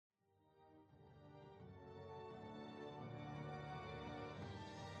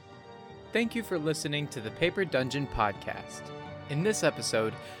Thank you for listening to the Paper Dungeon podcast. In this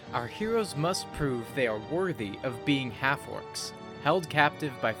episode, our heroes must prove they are worthy of being half-orcs. Held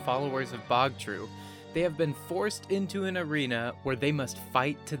captive by followers of Bogtrue, they have been forced into an arena where they must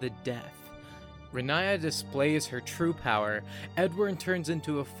fight to the death. Renaya displays her true power, Edwin turns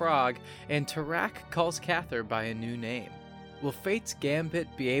into a frog, and Tarak calls Cather by a new name. Will Fate's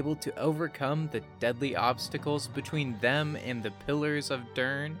Gambit be able to overcome the deadly obstacles between them and the Pillars of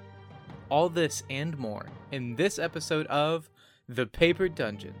Dern? All this and more in this episode of The Paper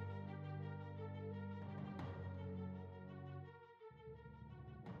Dungeon.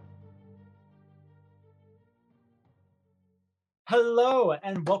 Hello,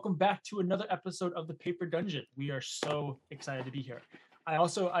 and welcome back to another episode of The Paper Dungeon. We are so excited to be here.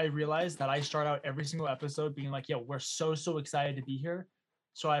 I realized that I start out every single episode being like, "Yo, we're so excited to be here."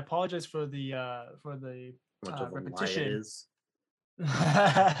 So I apologize for the repetition.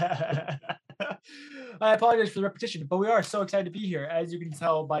 I apologize for the repetition, but we are so excited to be here, as you can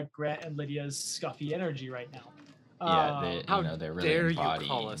tell by Grant and Lydia's scuffy energy right now. They're really dare embodying you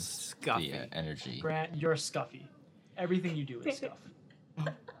call us scuffy? the energy. Grant, you're scuffy. Everything you do is scuff.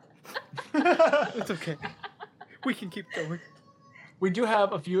 It's okay. We can keep going. We do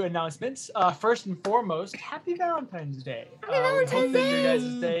have a few announcements. First and foremost, happy Valentine's Day. Happy Valentine's Day! Your Day!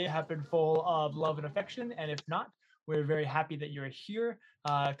 guys' day have been full of love and affection, and if not, we're very happy that you're here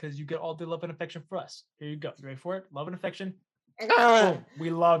because you get all the love and affection for us. Here you go. You ready for it? Love and affection. Boom. We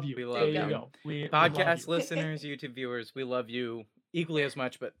love you. We love there you. you go. We Podcast love you. listeners, YouTube viewers, we love you equally as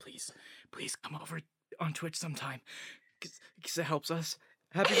much, but please come over on Twitch sometime because it helps us.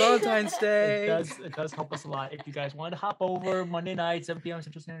 Happy Valentine's Day! It does help us a lot. If you guys want to hop over Monday night, 7 p.m.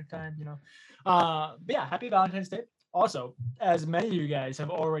 Central Standard Time, But yeah, happy Valentine's Day. Also, as many of you guys have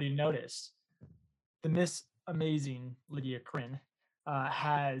already noticed, the Miss Amazing Lydia Kryn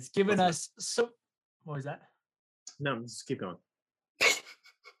has given us so. What was that? No, just keep going.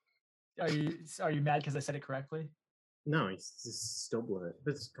 Are you mad because I said it correctly? No, he's just still blood.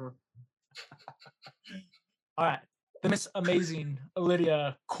 Just come on. All right. The Miss Amazing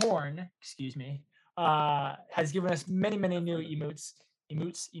Lydia Korn, has given us many new emotes.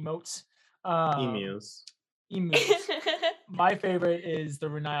 Emus. My favorite is the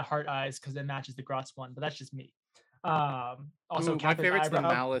Renaya Heart Eyes because it matches the Grotz one, but that's just me. Also, my favorite's eyebrow. the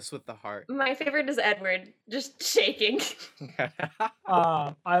Malice with the heart. My favorite is Edward, just shaking.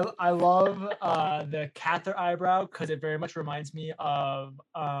 I love the Cather eyebrow because it very much reminds me of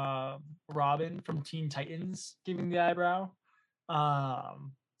Robin from Teen Titans giving the eyebrow.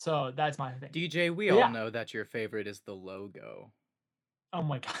 So that's my thing. DJ, we all know that your favorite is the logo. Oh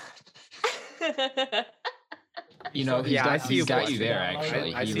my god. He's got you there,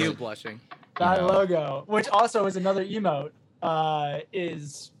 actually. I see you blushing. That logo, which also is another emote,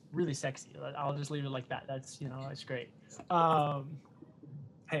 is really sexy. I'll just leave it like that. That's it's great.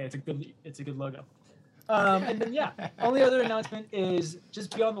 Hey, it's a good logo. And then only other announcement is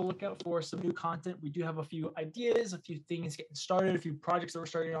just be on the lookout for some new content. We do have a few ideas, a few things getting started, a few projects that we're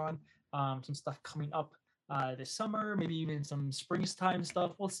starting on, some stuff coming up this summer, maybe even some springtime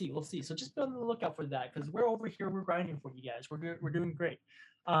stuff. We'll see. So just be on the lookout for that because we're over here. We're grinding for you guys. We're doing great.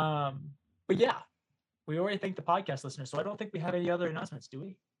 But yeah, we already thank the podcast listeners, so I don't think we have any other announcements, do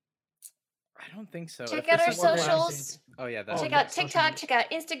we? I don't think so. Check out our socials. Oh yeah, that's check out TikTok, check out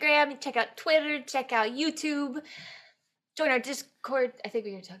Instagram, check out Twitter, check out YouTube. Join our Discord. I think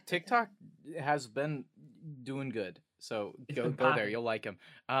we were talking. TikTok has been doing good, so go there. You'll like them.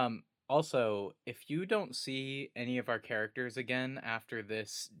 Also, if you don't see any of our characters again after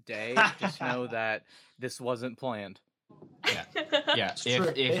this day, just know that this wasn't planned. Yeah.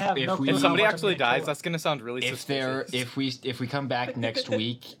 If somebody actually dies, that's gonna sound really suspicious. If we come back next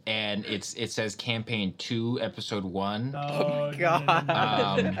week and it says campaign 2 episode 1. Oh my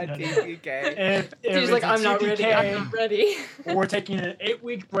god. He's like, I'm not ready. We're taking an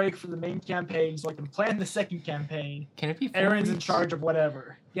 8-week break for the main campaign so I can plan the second campaign. Can it be 4 Aaron's weeks? in charge of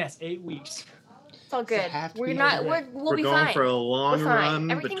whatever. Yes, 8 weeks. It's all good. We'll be fine. We're going for a long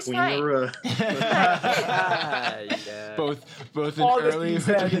run Everything's between fine. the rows. Both an early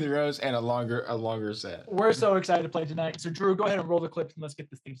between the rows and a longer set. We're so excited to play tonight. So Drew, go ahead and roll the clips and let's get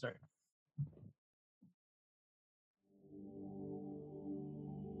this thing started.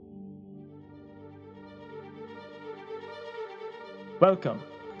 Welcome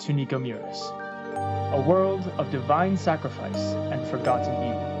to Nikomuris, a world of divine sacrifice and forgotten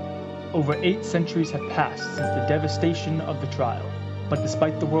evil. Over 8 centuries have passed since the devastation of the trial, but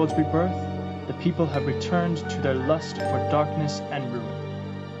despite the world's rebirth, the people have returned to their lust for darkness and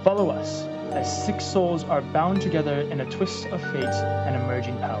ruin. Follow us as 6 souls are bound together in a twist of fate and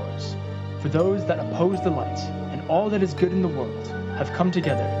emerging powers. for those that oppose the light and all that is good in the world have come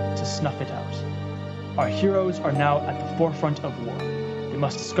together to snuff it out. Our heroes are now at the forefront of war. They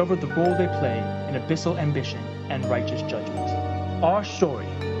must discover the role they play in abyssal ambition and righteous judgment. Our story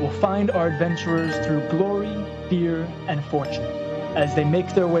will find our adventurers through glory, fear, and fortune as they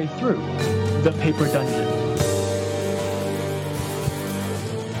make their way through the Paper Dungeon.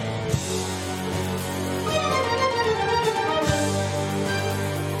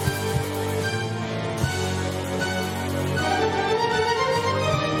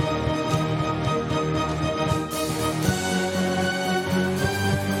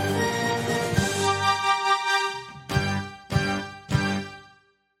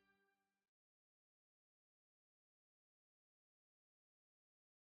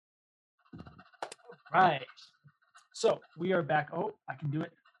 Right. So we are back. Oh, I can do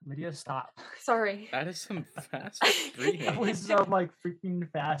it. Lydia, stop. Sorry. That is some fast breathing. That was some like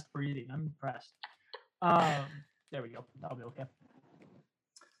freaking fast breathing. I'm impressed. There we go. That'll be okay.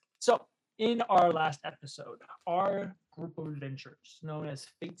 So in our last episode, our group of adventurers, known as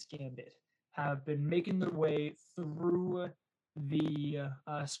Fate's Gambit, have been making their way through the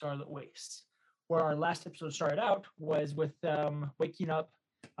Scarlet Wastes. Where our last episode started out was with them waking up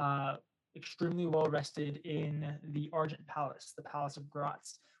extremely well rested in the Argent Palace, the Palace of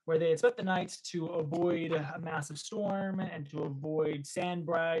Gratz, where they had spent the night to avoid a massive storm and to avoid sand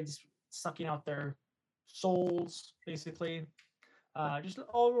brides sucking out their souls, basically. Just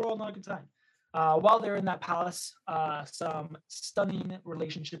overall not a good time. While they're in that palace, some stunning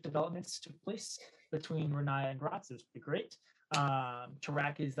relationship developments took place between Renaya and Gratz. It was pretty great.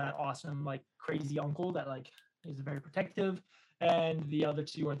 Tarak is that awesome, like crazy uncle that like is very protective, and the other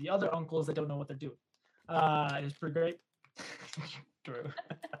two are the other uncles that don't know what they're doing. It was pretty great. True.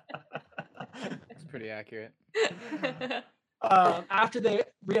 It's pretty accurate. After they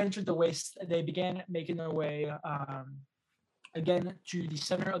re-entered the waste, they began making their way again to the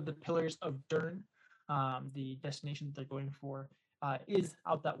center of the Pillars of Dern. The destination that they're going for is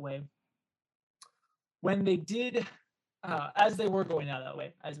out that way. When they did, as they were going out that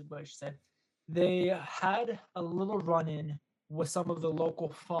way, as I should say, they had a little run-in with some of the local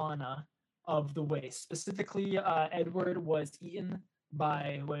fauna of the waste. Specifically, Edward was eaten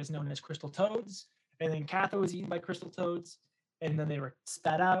by what is known as crystal toads, and then Cather was eaten by crystal toads, and then they were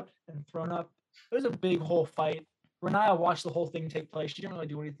spat out and thrown up. It was a big whole fight. Renaya watched the whole thing take place. She didn't really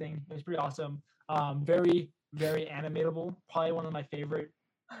do anything. It was pretty awesome. Very, very animatable. Probably one of my favorite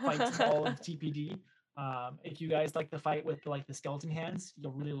fights in all of TPD. If you guys like the fight with like the skeleton hands,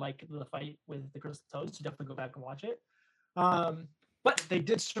 you'll really like the fight with the crystal toads. So definitely go back and watch it. But they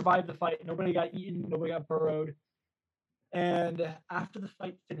did survive the fight. Nobody got eaten. Nobody got burrowed. And after the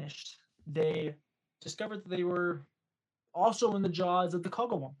fight finished, they discovered that they were also in the jaws of the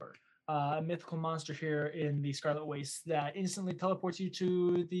Cogglewumper, a mythical monster here in the Scarlet Waste that instantly teleports you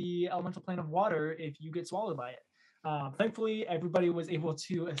to the elemental plane of water if you get swallowed by it. Thankfully, everybody was able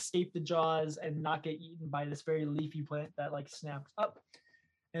to escape the jaws and not get eaten by this very leafy plant that like snapped up.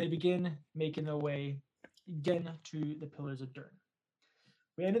 And they begin making their way again to the Pillars of Dern.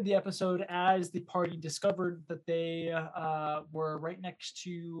 We ended the episode as the party discovered that they were right next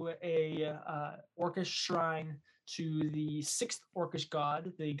to a orcish shrine to the sixth orcish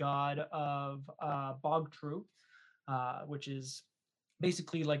god, the god of Bogtrue, which is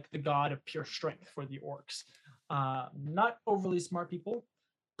basically like the god of pure strength for the orcs. Not overly smart people,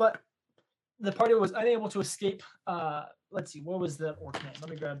 but the party was unable to escape. Let's see, what was the orc name? Let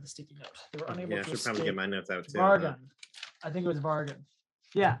me grab the sticky note. They were unable to escape. I should probably get my notes out too. Vargan. I think it was Vargan.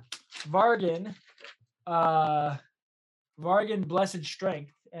 Yeah, Vargan. Vargan, blessed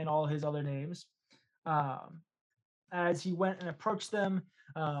strength, and all his other names. As he went and approached them,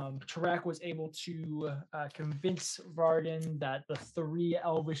 Tarak was able to convince Vargan that the three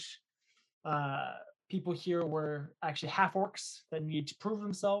elvish people here were actually half orcs that needed to prove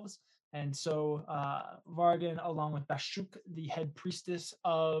themselves. And so Vargan, along with Bashuk, the head priestess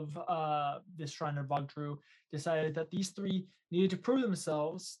of this shrine of Bogtrue, decided that these three needed to prove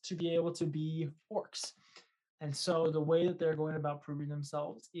themselves to be able to be orcs. And so the way that they're going about proving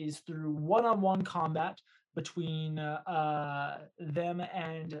themselves is through one-on-one combat between them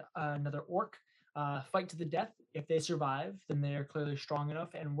and another orc. Fight to the death. If they survive, then they are clearly strong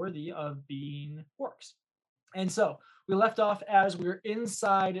enough and worthy of being orcs. And so we left off as we were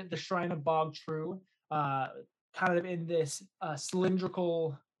inside the Shrine of Bogtrue, kind of in this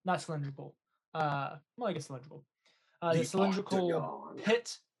cylindrical, not cylindrical, more like a cylindrical, the cylindrical octagon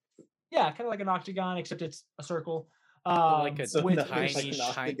pit. Yeah, kind of like an octagon, except it's a circle. Like a with tiny,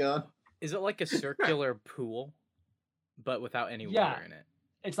 is it like a circular pool, but without any water in it?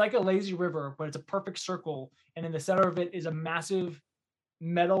 it's like a lazy river, but it's a perfect circle, and in the center of it is a massive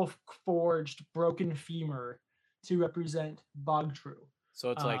metal forged broken femur to represent Bogtrue.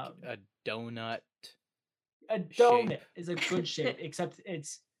 So it's like a donut. A donut is a good shape, except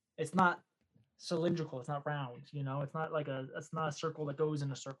it's not cylindrical. It's not round. You know, it's not a circle that goes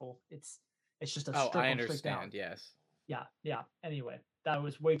in a circle. It's just a circle I straight down. understand. Yes. Yeah. Anyway, that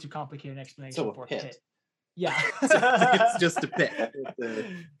was way too complicated an explanation So for a pit. pit. Yeah. It's just a pit.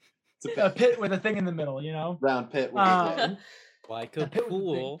 It's a pit with a thing in the middle, you know? round pit with a thing. Like a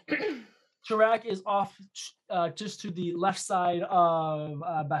pool. Chirac is off just to the left side of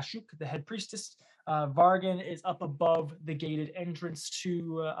Bashuk, the head priestess. Vargan is up above the gated entrance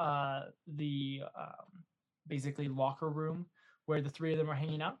to the basically locker room where the three of them are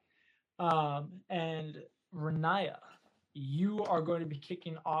hanging out. And Renaya, you are going to be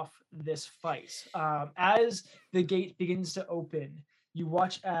kicking off this fight. As the gate begins to open, you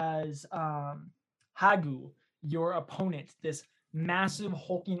watch as Hagu, your opponent, this massive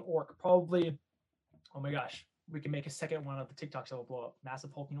hulking orc, probably, oh my gosh, we can make a second one of the TikToks that will blow up.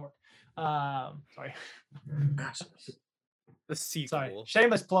 Massive hulking orc. Sorry. The sequel. Sorry.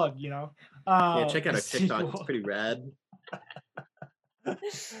 Shameless plug, you know. Yeah, check out the our TikTok. sequel. It's pretty rad.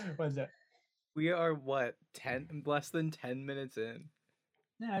 What is it? We are less than 10 minutes in.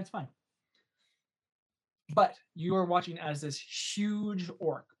 Yeah, it's fine. But you are watching as this huge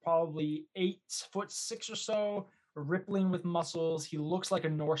orc, probably 8'6" or so, rippling with muscles. He looks like a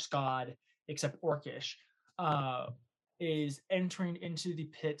Norse god, except orcish. Is entering into the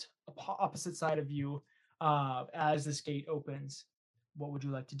pit opposite side of you as this gate opens. What would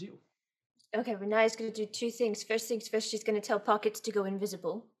you like to do? Okay, Renaya's going to do two things. First things first, she's going to tell Pockets to go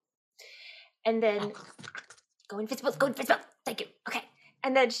invisible. And then, go invisible. Thank you. Okay.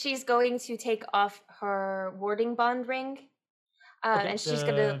 And then she's going to take off her warding bond ring. And she's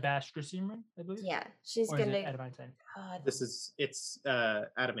going to... Vastricine ring, I believe? Yeah, she's going to... Adamantine? It's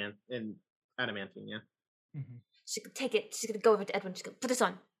adamantine, yeah. Mm-hmm. She's going to take it. She's going to go over to Edwin. She's going to put this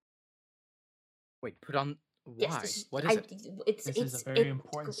on. Wait, put on... Why? Yes, What is it? This is a very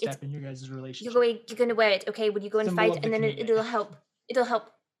important step in your guys' relationship. You're going to wear it, okay, when you go and fight, and then it'll help. It'll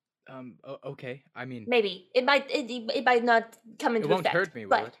help. Okay. I mean, maybe it might not come into effect. It won't hurt me,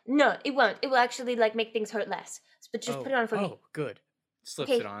 will it? No, it won't. It will actually make things hurt less. But just put it on for me. Oh, good.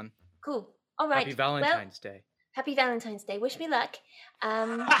 Slips it on. Cool. All right. Happy Valentine's Day. Happy Valentine's Day. Wish me luck.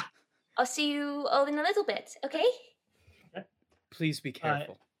 I'll see you all in a little bit. Okay. Please be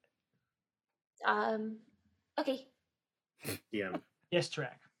careful. Okay. Yeah. Yes,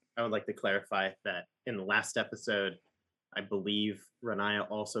 Track. I would like to clarify that in the last episode, I believe Renaya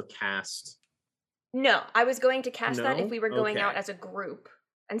also cast. No, I was going to cast that if we were going Okay. out as a group,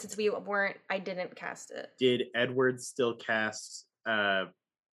 and since we weren't, I didn't cast it. Did Edward still cast the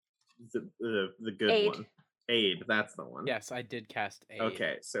good Aid. one? Aid, that's the one. Yes, I did cast Aid.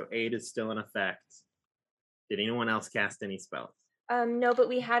 Okay, so Aid is still in effect. Did anyone else cast any spells? No, but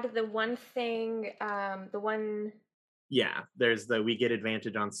we had the one thing, Yeah, there's we get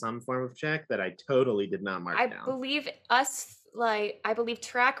advantage on some form of check that I totally did not mark down. I believe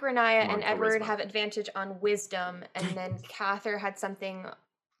Track, Renaya, and Mark for Edward wisdom. have advantage on wisdom, and then Cather had something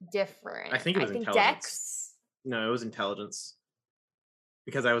different. I think it was intelligence. Dex. No, it was intelligence.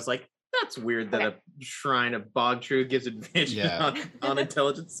 Because I was like, that's weird that Okay. a shrine of Bogtrue gives advantage on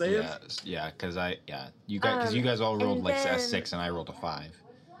intelligence saves. Because you guys all rolled and like a then- 6 and I rolled a 5.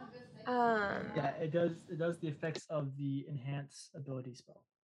 Yeah, it does the effects of the enhance ability spell.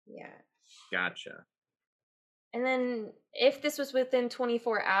 Yeah. Gotcha. And then if this was within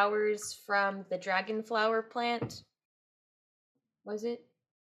 24 hours from the dragonflower plant, was it?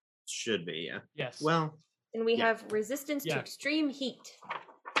 Should be, yeah. Yes. Well, Then we Yeah. have resistance to Yeah. extreme heat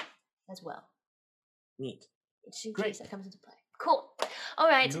as well. neat. Just in Great. case that comes into play. Cool. All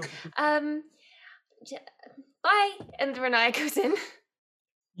right. You- Bye. And Renaya goes in.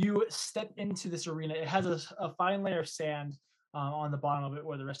 You step into this arena. It has a fine layer of sand on the bottom of it,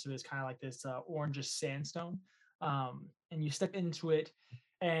 where the rest of it is kind of like this orangish sandstone. And you step into it,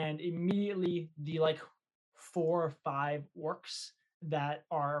 and immediately the 4 or 5 orcs that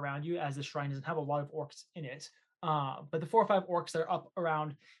are around you, as the shrine doesn't have a lot of orcs in it. But the 4 or 5 orcs that are up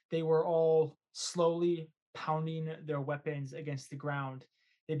around, they were all slowly pounding their weapons against the ground.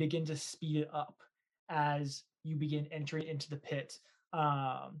 They begin to speed it up as you begin entering into the pit,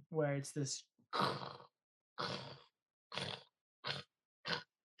 where it's this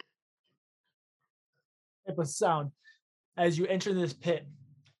type of sound as you enter this pit.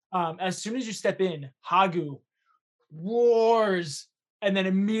 As soon as you step in, Hagu roars and then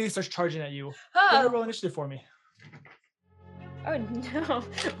immediately starts charging at you. Go ahead and roll initiative for me. Oh no,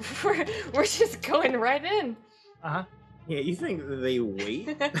 we're just going right in. Uh-huh. Yeah, you think they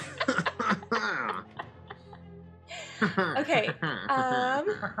wait? Okay.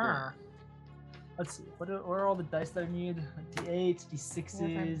 Let's see. Where are all the dice that I need? D8, D6s,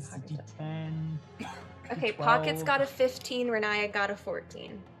 Pockets. D10. Okay, 12. Pockets got a 15, Renaya got a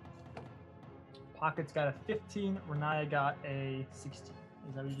 14. Pockets got a 15. Renaya got a 16.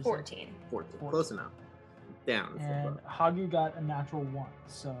 Is that what you just 14. 14. Close enough. Down. said? And Hagu got a natural 1.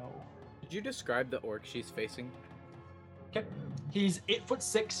 So, Did you describe the orc she's facing? okay. He's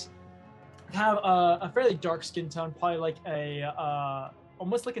 8'6". Have a fairly dark skin tone, probably like a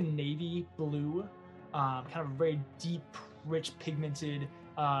almost like a navy blue, kind of a very deep, rich, pigmented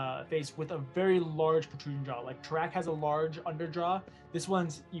face with a very large protruding jaw. Like Tarak has a large underjaw. This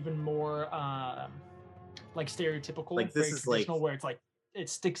one's even more like stereotypical, Like, this very is like- traditional, where it's like it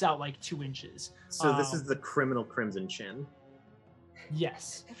sticks out like 2 inches. So this is the criminal crimson chin.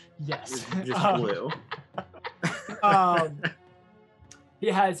 Yes, yes. Just blue. He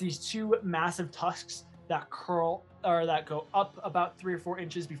has these 2 massive tusks that curl or that go up about 3 or 4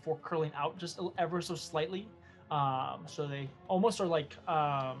 inches before curling out just ever so slightly. So they almost are like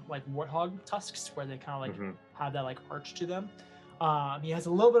warthog tusks, where they kind of like Mhm. have that like arch to them. He has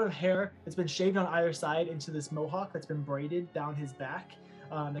a little bit of hair that's been shaved on either side into this mohawk that's been braided down his back.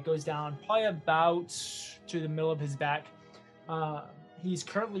 That goes down probably about to the middle of his back. He's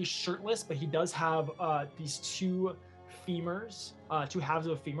currently shirtless, but he does have these 2 femurs, 2 halves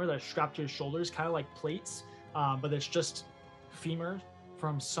of a femur that are strapped to his shoulders, kind of like plates, but it's just femur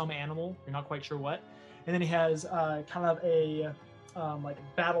from some animal. You're not quite sure what. And then he has kind of a like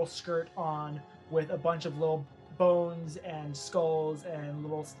battle skirt on with a bunch of little bones and skulls and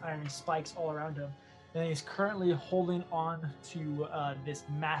little iron spikes all around him. And he's currently holding on to this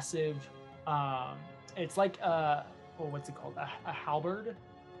massive. It's like what's it called? A halberd,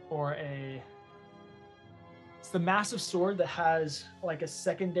 or a. It's the massive sword that has like a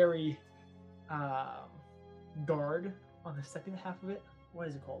secondary guard on the second half of it. What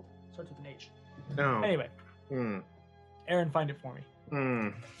is it called? Starts with an H. Oh. Anyway, Mm. Aaron, find it for me.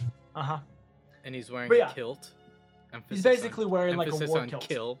 Mm. Uh huh. And he's wearing But yeah. a kilt. He's basically wearing like a emphasis war on kilt.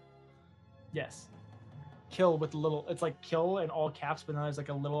 kill. Yes. Kill with a little. It's like kill in all caps, but then there's like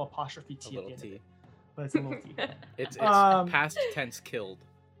a little apostrophe A T at little the end of T. it. But it's a little T. It's Um, past tense killed.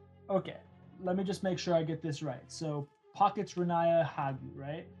 Okay. Let me just make sure I get this right. So Pockets, Renaya, Hagu,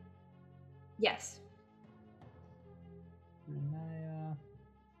 right? Yes. Renaya,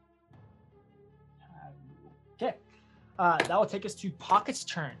 Hagu. Okay. That will take us to Pocket's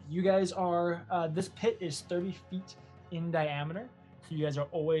turn. You guys are. This pit is 30 feet in diameter, so you guys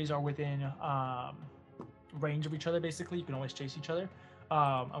are within range of each other. Basically, you can always chase each other.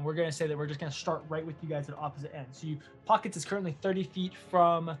 And we're gonna say that we're just gonna start right with you guys at opposite ends. So Pockets is currently 30 feet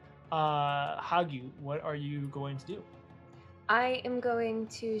from Hagu. What are you going to do? I am going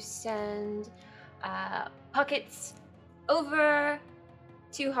to send Pockets over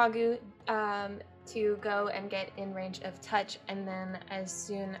to Hagu to go and get in range of touch, and then as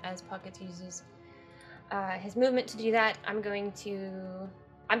soon as Pockets uses his movement to do that, I'm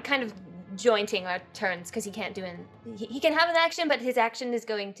kind of jointing our turns because he can't do he can have an action, but his action is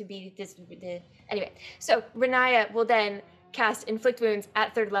going to be anyway. So Renaya will then cast Inflict Wounds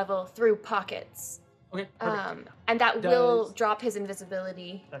at 3rd level through Pockets. Okay. Perfect. And that will Does- drop his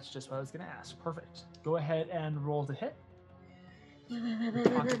invisibility. That's just what I was gonna ask. Perfect. Go ahead and roll to hit.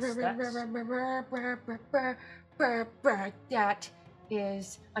 That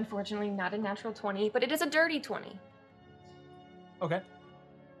is unfortunately not a natural 20, but it is a dirty 20. Okay.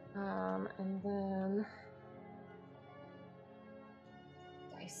 And then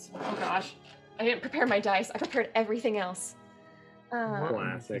dice. Oh gosh, I didn't prepare my dice. I prepared everything else.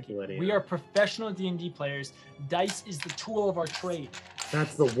 Classic Lydia. We are professional D&D players. Dice is the tool of our trade.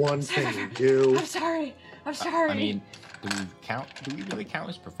 That's the one thing you do. I'm sorry. I'm sorry. I mean, do we really count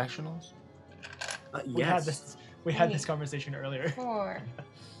as professionals? Yes. We had this conversation earlier. 4,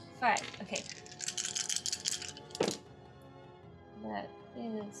 5. Okay. That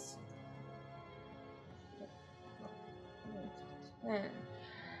is 10,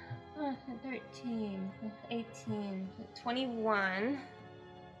 13, 18, 21.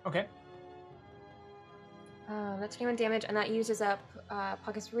 Okay. That's 21 damage, and that uses up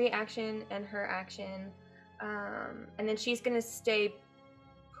Pocket's reaction and her action. And then she's gonna stay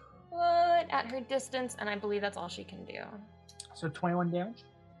put at her distance, and I believe that's all she can do. So 21 damage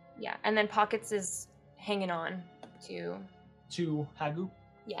Yeah, and then Pockets is hanging on to. to Hagu.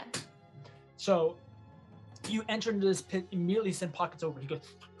 Yeah. So you enter into this pit, immediately send Pockets over. He goes,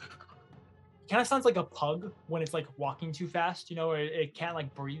 kind of sounds like a pug when it's like walking too fast, or it can't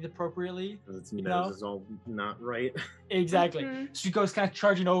like breathe appropriately. 'Cause its nose is all not right. Exactly. Mhm. So she goes kind of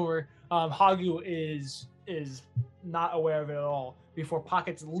charging over. Hagu is not aware of it at all before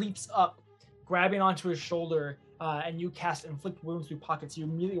Pockets leaps up, grabbing onto his shoulder, and you cast Inflict Wounds through Pockets. You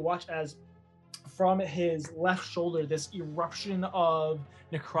immediately watch as from his left shoulder, this eruption of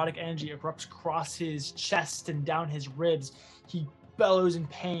necrotic energy erupts across his chest and down his ribs. He bellows in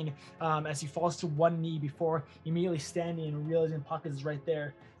pain as he falls to one knee before immediately standing and realizing Pockets is right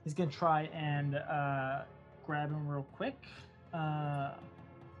there. He's going to try and grab him real quick.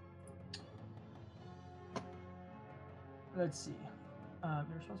 Let's see.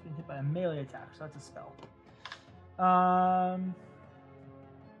 You're supposed to be hit by a melee attack, so that's a spell.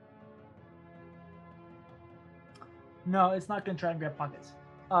 No, it's not going to try and grab Pockets.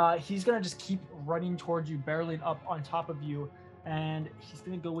 He's going to just keep running towards you, barreling up on top of you, and he's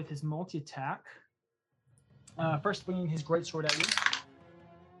going to go with his multi-attack. First swinging his greatsword at you.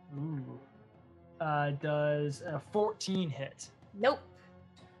 Ooh. Does a 14 hit. Nope.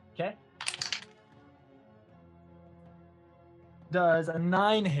 Okay. Does a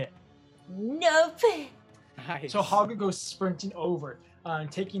 9 hit. Nope. Nice. So Haga goes sprinting over,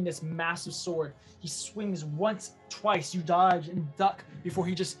 taking this massive sword. He swings once, twice. You dodge and duck before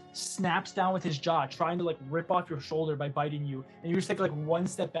he just snaps down with his jaw, trying to like rip off your shoulder by biting you. And you just take like one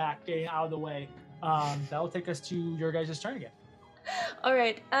step back, getting out of the way. That'll take us to your guys' turn again. All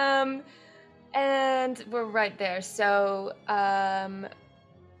right. And we're right there. So, oh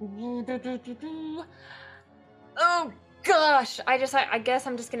gosh, I guess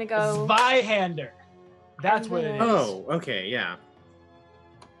I'm just gonna go. Zweihander. That's what it is. Oh, okay, yeah.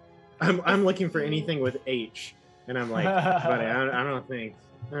 I'm looking for anything with H, and I'm like, buddy, I don't think.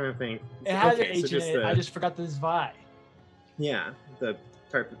 It has okay, an H so in it. I just forgot the Zwei. yeah, the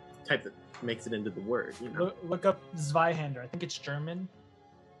type that makes it into the word. Look up Zweihander. I think it's German.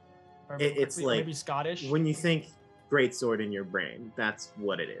 Or It's like maybe Scottish. when you think great sword in your brain, that's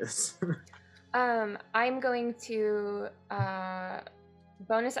what it is. I'm going to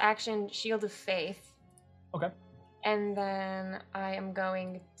bonus action Shield of Faith. Okay. And then I am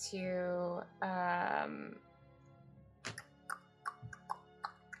going to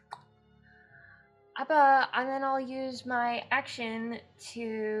and then I'll use my action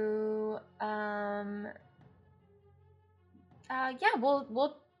to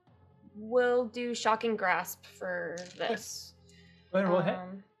we'll do Shocking Grasp for this. Go ahead and roll a hit.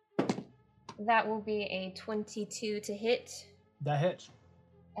 That will be a 22 to hit, That hits.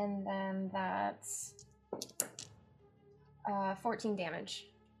 and then that's 14 damage.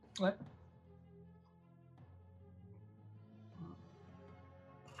 Okay.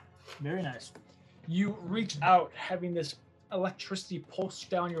 Very nice. You reach out, having this electricity pulse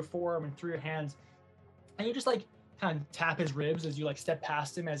down your forearm and through your hands, and you just like kind of tap his ribs as you like step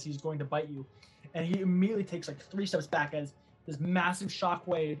past him as he's going to bite you, and he immediately takes like 3 steps back as this massive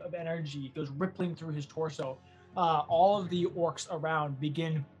shockwave of energy goes rippling through his torso. All of the orcs around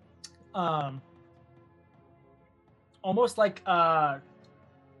begin almost like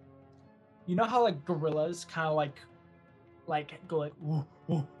you know how like gorillas kind of like go like woo,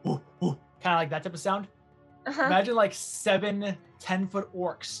 woo, woo, woo, kind of like that type of sound. Uh-huh. Imagine like 7 10-foot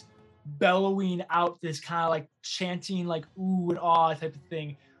orcs bellowing out this kind of like chanting like ooh and ah type of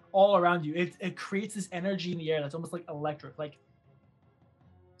thing all around you. It creates this energy in the air that's almost like electric. Like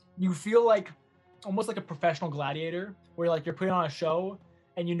you feel like almost like a professional gladiator where like you're putting on a show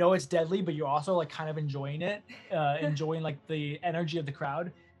and you know it's deadly, but you're also like kind of enjoying it, enjoying like the energy of the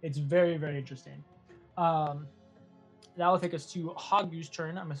crowd. It's very, very interesting. That will take us to Hagu's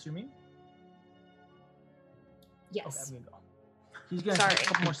turn, I'm assuming. Yes. Okay, I'm gonna go. He's gonna Sorry. take a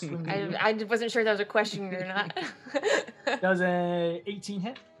couple more swings. at you. I wasn't sure that was a question or not. Does a 18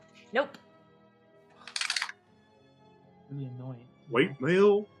 hit? Nope. Really annoying. Wait,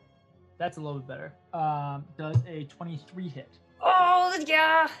 Mail. That's a little bit better. Does a 23 hit? Oh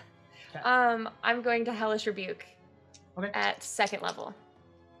yeah. Okay. I'm going to Hellish Rebuke. Okay. At 2nd level.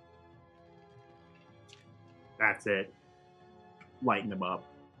 That's it. Lighten them up.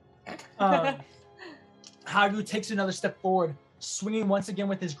 Hagu takes another step forward, swinging once again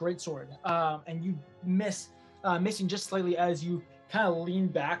with his greatsword, and you miss, missing just slightly as you kind of lean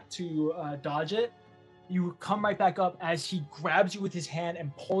back to dodge it. You come right back up as he grabs you with his hand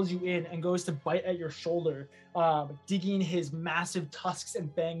and pulls you in and goes to bite at your shoulder, digging his massive tusks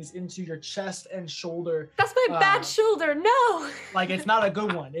and fangs into your chest and shoulder. That's my bad shoulder. No. Like it's not a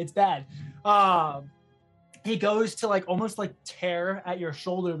good one. It's bad. He goes to like almost like tear at your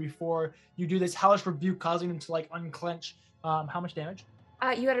shoulder before you do this hellish rebuke, causing him to like unclench. How much damage?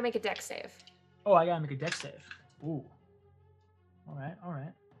 You got to make a dex save. Oh, I gotta make a dex save. Ooh. All right.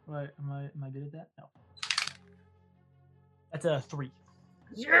 Right. Am I good at that? No. That's a 3.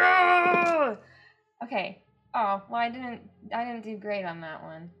 Yeah. Okay. Oh well, I didn't do great on that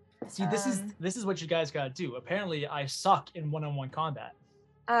one. See, this is what you guys gotta do. Apparently, I suck in one-on-one combat.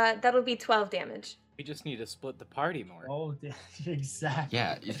 That'll be 12 damage. We just need to split the party more. Oh, exactly.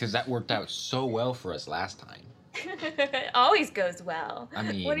 Yeah, because that worked out so well for us last time. It always goes well. I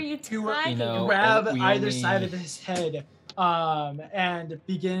mean, what are you talking know, Grab we either only- side of his head, and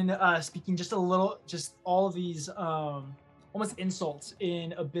begin speaking just a little, just all of these almost insults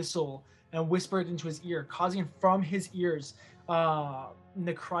in abyssal, and whisper it into his ear, causing from his ears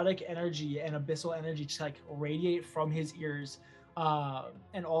necrotic energy and abyssal energy to like radiate from his ears,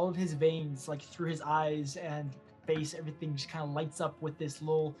 and all of his veins, like through his eyes and face, everything just kind of lights up with this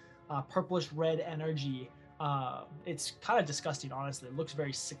little purplish red energy. It's kind of disgusting, honestly. It looks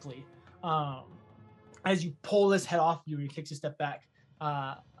very sickly. As you pull his head off you, he takes a step back.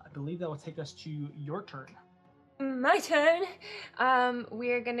 I believe that will take us to your turn. My turn.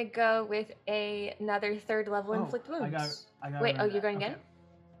 We're gonna go with another 3rd level inflict wounds. I got. Wait, you're going again?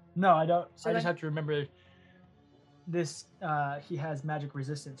 No, I don't. So I just then- have to remember this. He has magic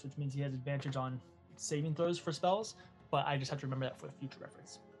resistance, which means he has advantage on saving throws for spells. But I just have to remember that for the future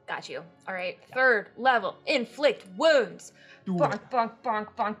reference. Got you. All right. 3rd level inflict wounds. Do Bonk, it. bonk, bonk,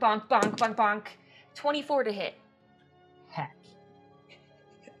 bonk, bonk, bonk, bonk, bonk. 24 to hit. Heck.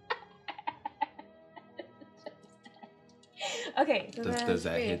 Okay. So Does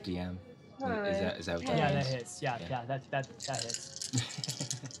that three. hit, DM? Hold Is that what that Yeah, is? that hits. Yeah, that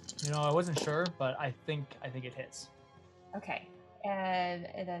hits. You know, I wasn't sure, but I think it hits. Okay. And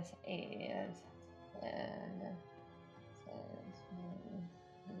that's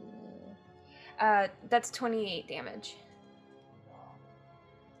That's 28 damage.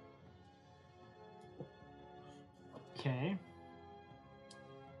 Okay.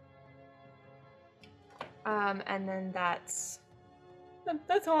 And then that's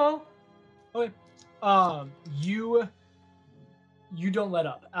all. Okay. You don't let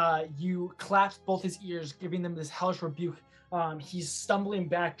up. You clasped both his ears, giving them this hellish rebuke. He's stumbling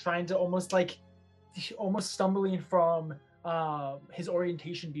back, trying to almost stumbling from his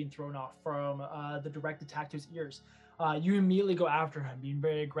orientation being thrown off from the direct attack to his ears. You immediately go after him, being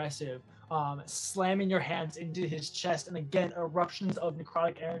very aggressive, slamming your hands into his chest, and again, eruptions of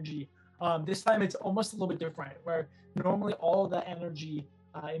necrotic energy. This time it's almost a little bit different, where normally all of that energy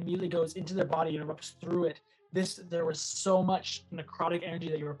immediately goes into their body and erupts through it. There was so much necrotic energy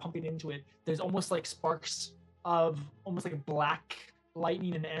that you were pumping into it. There's almost like sparks of almost like black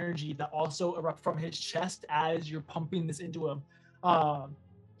lightning and energy that also erupt from his chest as you're pumping this into him.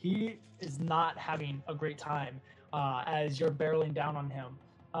 He is not having a great time as you're barreling down on him.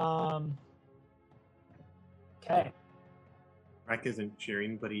 Okay. Rack isn't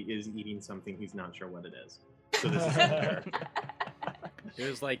cheering, but he is eating something he's not sure what it is. So this is fair.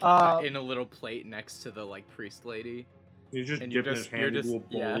 There's like in a little plate next to the like priest lady. He's just And you're dipping his just- you're hand into a just-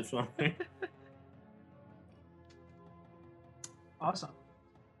 bowl yeah. or something. Awesome.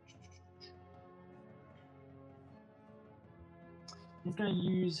 He's going to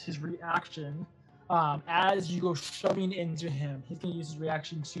use his reaction as you go shoving into him. He's going to use his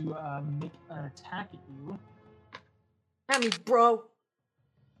reaction to make an attack at you. I mean, bro.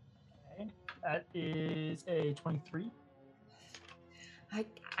 Okay. That is a 23.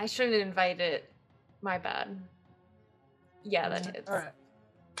 I shouldn't invite it. My bad. Yeah, that hits. All right.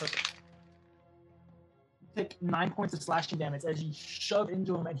 Perfect. Take 9 points of slashing damage as you shove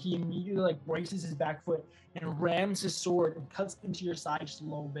into him, and he immediately like braces his back foot and rams his sword and cuts into your side just a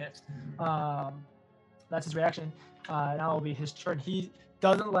little bit. That's his reaction. Now will be his turn. He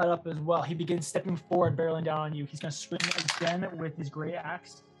doesn't let up as well. He begins stepping forward, barreling down on you. He's going to swing again with his great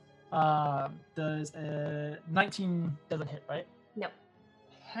axe. Does 19 doesn't hit, right? No.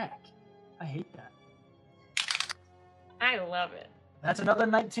 Heck, I hate that. I love it. That's another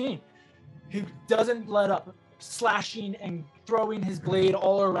 19. He doesn't let up, slashing and throwing his blade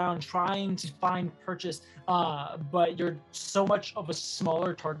all around, trying to find purchase. But you're so much of a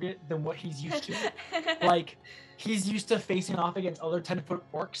smaller target than what he's used to. Like, he's used to facing off against other 10-foot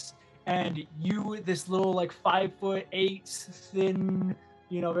orcs, and you, this little like 5'8" thin,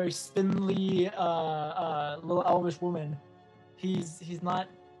 very spindly little elvish woman. He's not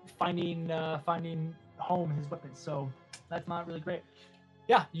finding home his weapons, so that's not really great.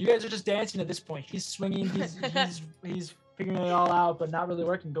 Yeah, you guys are just dancing at this point. He's swinging, he's figuring it all out, but not really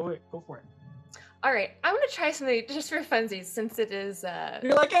working. Go for it. All right, I want to try something just for funsies, since it is.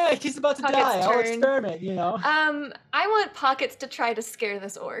 You're like, hey, he's about to Pocket's die. I'll turn. experiment, I want Pockets to try to scare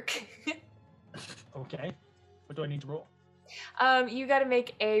this orc. Okay. What do I need to roll? You got to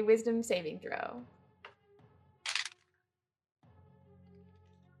make a wisdom saving throw.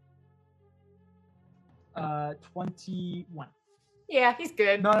 Uh, 21. Yeah, he's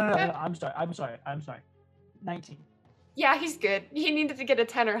good. No. I'm sorry. 19. Yeah, he's good. He needed to get a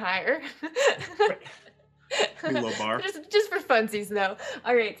 10 or higher. Too low bar. Just for funsies, though.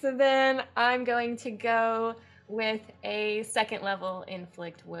 All right, so then I'm going to go with a second level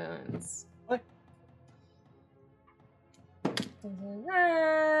inflict wounds. What?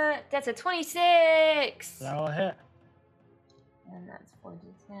 That's a 26. That'll hit. And that's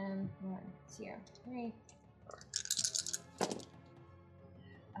 4d10. 1, 2, 3.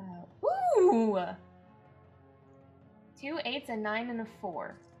 Ooh! 2 8s, a 9, and a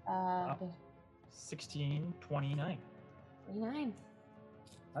 4. Wow. 16, 29. 29.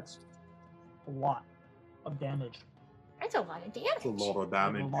 That's a lot of damage. That's a lot of damage. That's a lot of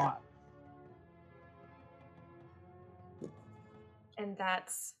That's damage. a lot. And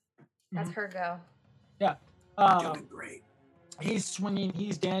that's Mhm. her go. Yeah. Doing great. He's swinging,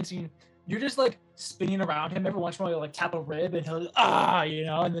 he's dancing. You're just like spinning around him. Every once in a while, you like tap a rib and he'll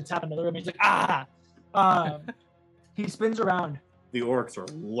and then tap another rib and he's like he spins around. The orcs are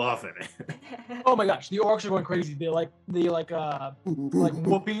loving it. Oh my gosh, the orcs are going crazy. They like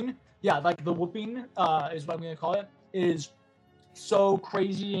whooping. Yeah, like the whooping is what I'm gonna call it. Is so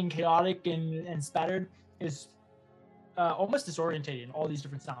crazy and chaotic and spattered. Is almost disorientating. All these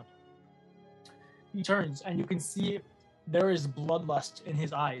different sounds. He turns and you can see there is bloodlust in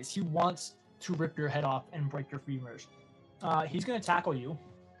his eyes. He wants to rip your head off and break your femurs. He's gonna tackle you.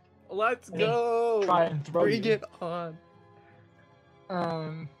 Let's And go. try and throw Bring you. it on. You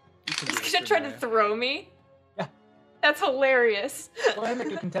can do He's this, gonna try to Renaya. throw me? Yeah. That's hilarious. Go ahead and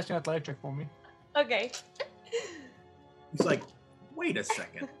make a contestant athletic check for me. Okay. He's like, wait a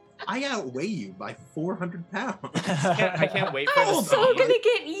second. I outweigh you by 400 pounds. I can't wait for the I'm Hold scene. so gonna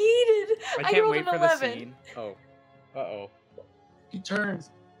get yeeted. I I can't rolled wait an for 11. the scene. Oh. Uh-oh. He turns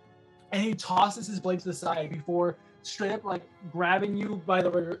and he tosses his blade to the side before straight up like grabbing you by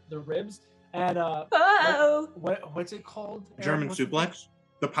the ribs and Oh. what's it called? Aaron? German What's it suplex?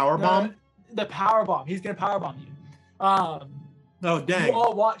 The power called? bomb? The power bomb. He's gonna power bomb you. Oh, You dang.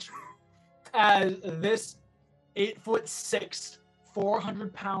 all watch as this 8'6",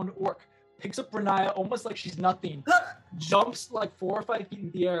 400-pound orc picks up Renaya almost like she's nothing, jumps like 4 or 5 feet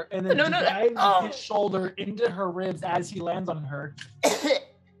in the air, and then No. dives Oh. his shoulder into her ribs as he lands on her.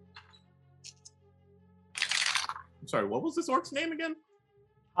 I'm sorry, what was this orc's name again?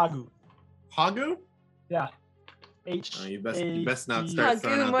 Hagu. Hagu? Yeah. Oh, you best not H-A-G. start Hagu,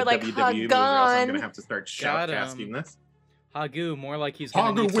 throwing out more the like WWE moves, or else I'm Hagon. gonna have to start Got shoutcasting this. Hagu, more like he's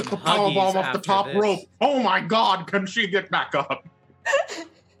gonna Hagu need with some the power huggies bomb off the after top this. rope. Oh my god, can she get back up?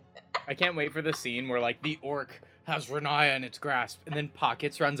 I can't wait for the scene where like the orc has Renaya in its grasp, and then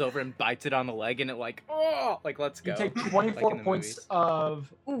Pockets runs over and bites it on the leg, and it like let's go. You take Like 24 in the points movies.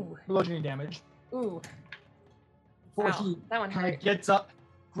 of Ooh. bludgeoning damage. Ooh. Before Ow, he that one kind of hurt. gets up,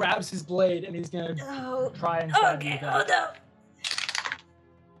 grabs his blade, and he's gonna Oh. try and stab you Okay. with Oh that.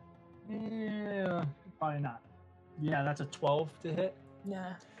 no. Yeah, probably not. Yeah, that's a 12 to hit.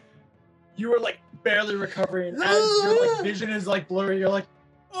 Nah. You are like barely recovering as your like vision is like blurry. You're like,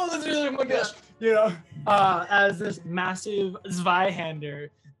 oh, oh my gosh, you know. As this massive Zweihander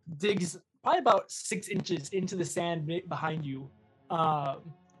digs probably about 6 inches into the sand behind you.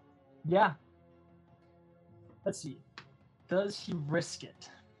 Yeah. Let's see. Does he risk it?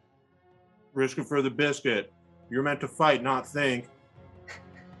 Risk it for the biscuit. You're meant to fight, not think.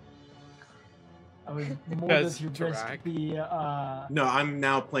 I was more Does does he risk Tarak. the No, I'm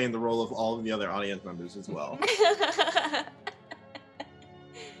now playing the role of all of the other audience members as well.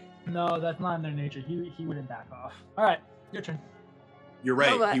 No, that's not in their nature. He wouldn't back off. All right, your turn. You're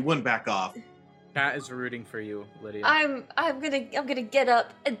right, Alright. he wouldn't back off. Kat is rooting for you, Lydia. I'm gonna get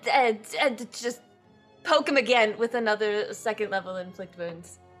up and just poke him again with another second level inflict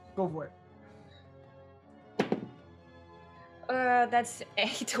wounds. Go for it. That's a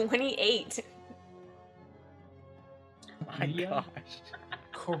 28. My Lydia? gosh.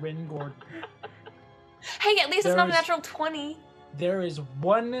 Corinne Gordon. Hey, at least it's not a There's- natural 20. There is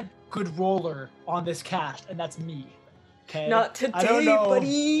one good roller on this cast, and that's me. Okay. Not today, I don't know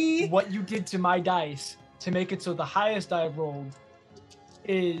buddy. what you did to my dice to make it so the highest I've rolled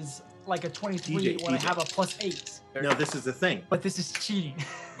is like a 23 when I TJ. have a +8. No, this is the thing. But this is cheating.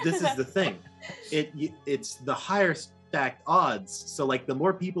 This is the thing. It's the higher stacked odds. So like the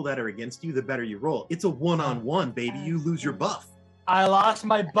more people that are against you, the better you roll. It's a one-on-one, baby. You lose your buff. I lost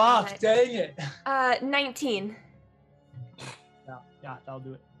my buff. Alright. Dang it. 19. Yeah, that'll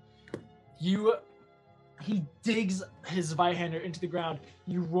do it. He digs his right hander into the ground.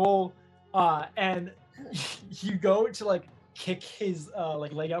 You roll, and you go to like kick his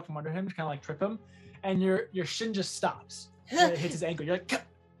like leg out from under him to kind of like trip him, and your shin just stops when it hits his ankle. You're like, "Cut."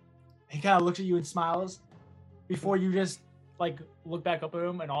 He kind of looks at you and smiles, before you just like look back up at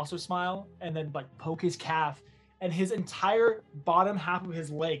him and also smile, and then like poke his calf, and his entire bottom half of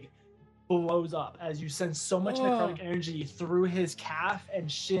his leg blows up as you send so much necrotic energy through his calf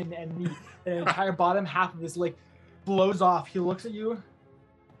and shin and knee. The entire bottom half of his leg blows off. He looks at you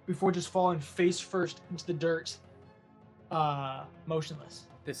before just falling face first into the dirt, motionless.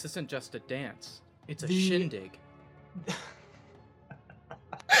 This isn't just a dance. It's a shindig.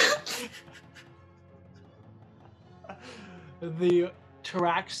 The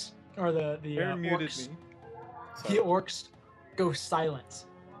Tarax, or the orcs, the orcs go silent.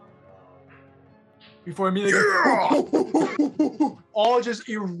 Before immediately all just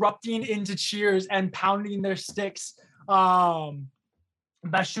erupting into cheers and pounding their sticks. Bashuk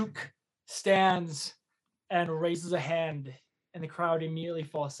stands and raises a hand, and the crowd immediately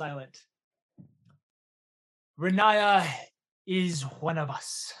falls silent. Renaya is one of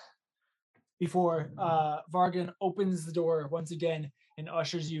us. Before Vargan opens the door once again and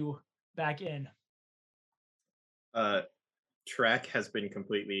ushers you back in. Trek has been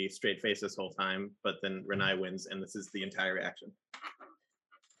completely straight-faced this whole time, but then Renai wins, and this is the entire reaction.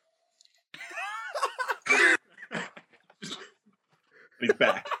 He's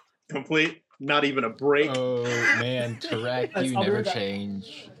back. Complete, not even a break. Oh man, Tarek, you never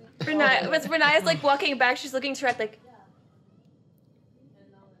change. Renaya's like walking back, she's looking to Red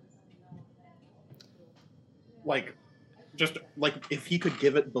Like, just like if he could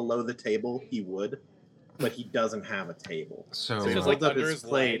give it below the table, he would. But he doesn't have a table. So he just holds like up under his his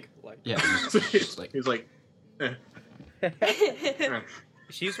plate. leg. Yeah, He's like, eh.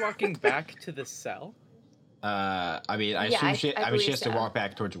 She's walking back to the cell. I mean, I Yeah, assume she has to so. walk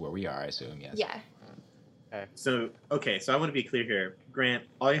back towards where we are. I assume, yes. Yeah. So I want to be clear here. Grant,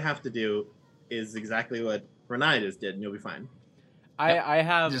 all you have to do is exactly what Renai just did, and you'll be fine. I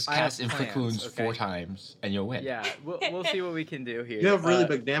have Just I cast have inflict plans, wounds 4 times, and you'll win. Yeah, we'll see what we can do here. You have really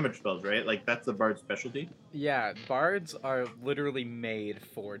big damage spells, right? Like that's the bard's specialty. Yeah, bards are literally made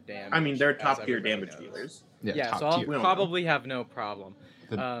for damage. I mean, they're as top tier everybody damage knows. dealers. Yeah, top so I'll tier. probably have no problem.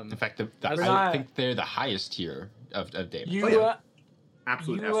 In fact, as I think they're the highest tier of damage. You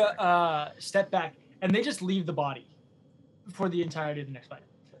Absolutely. you step back, and they just leave the body for the entirety of the next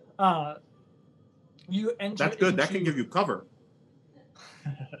fight. You enter. That's good. That can give you cover.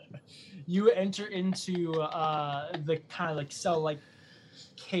 You enter into the kind of like cell-like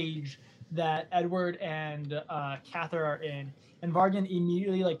cage that Edward and Cather are in, and Vargan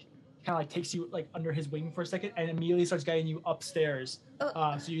immediately like kind of like takes you like under his wing for a second, and immediately starts guiding you upstairs.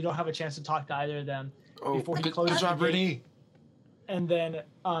 So you don't have a chance to talk to either of them before he closes the gate, and then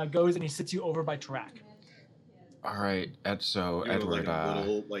goes and he sits you over by Tarak. All right, so You're Edward, like a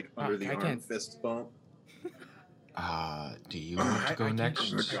little like under the I arm can't- fist bump. do you want to go I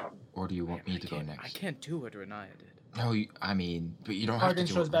next, can't- or do you want me to go I next? can't do what Renaya did. No, I mean, but you don't have to Vargan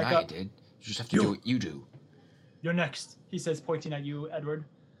do shows what back I up. did. You just have to do what you do. You're next, he says, pointing at you, Edward,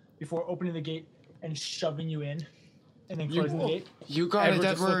 before opening the gate and shoving you in, and then closing the gate. You got it,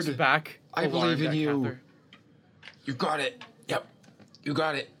 Just looks Edward. back. I believe alarmed in at you. Cather. You got it. Yep, you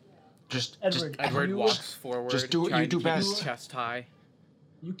got it. Just Edward You- walks forward. just do what you trying to do keep best. his chest high.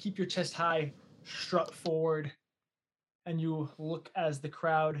 You keep your chest high, strut forward, and you look as the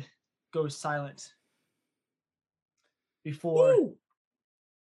crowd goes silent. Before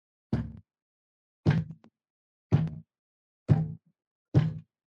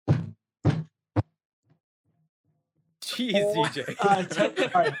Jeez,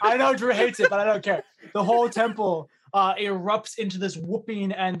 DJ. Sorry, I know Drew hates it, but I don't care. The whole temple erupts into this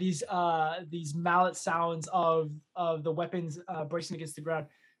whooping and these mallet sounds of the weapons bracing against the ground.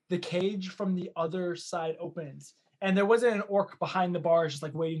 The cage from the other side opens, and there wasn't an orc behind the bars just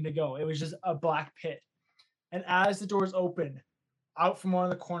like waiting to go. It was just a black pit. And as the doors open, out from one of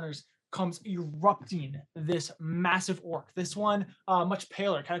the corners comes erupting this massive orc. This one much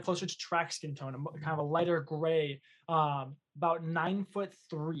paler, kind of closer to track skin tone, kind of a lighter gray, about 9'3",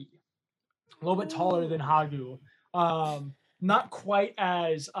 a little bit taller than Hagu. Not quite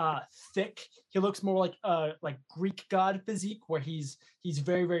as thick. He looks more like Greek god physique, where he's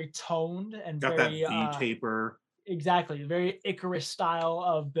very, very toned and Got very that V taper. exactly, very Icarus style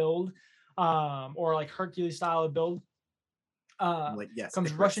of build, or like Hercules style of build. I'm like, yes, comes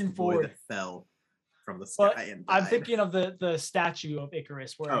Icarus, rushing the boy forward. that fell from the But sky and I'm died. thinking of the statue of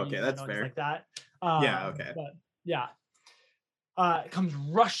Icarus, where Oh, okay, that's it's fair. like that. Yeah, okay. But yeah, comes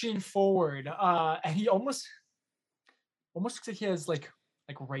rushing forward, and he almost looks like he has like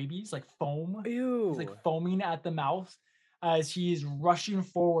rabies, like foam. Ew. He's like foaming at the mouth as he's rushing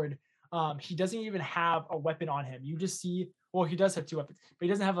forward. He doesn't even have a weapon on him. You just see, well, he does have 2 weapons, but he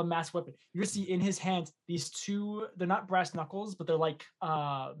doesn't have a mass weapon. You just see in his hands these 2. They're not brass knuckles, but they're like,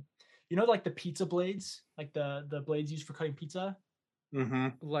 like the pizza blades, like the blades used for cutting pizza. Mm-hmm.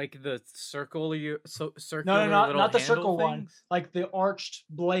 Like the circular little not the circle handle one. things? Like the arched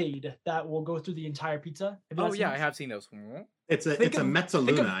blade that will go through the entire pizza. Have you Oh not seen yeah, I those? have seen those. It's a Think of-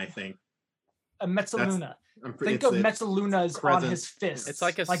 mezzaluna, I think. A mezzaluna. Think It's of mezzalunas on crescent. his fists. It's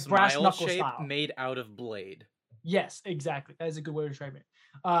like a brass smile knuckle shape style. made out of blade. Yes, exactly. That is a good way to describe it.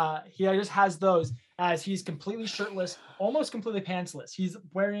 He just has those as he's completely shirtless, almost completely pantsless. He's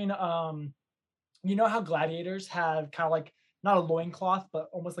wearing you know how gladiators have kind of like not a loincloth, but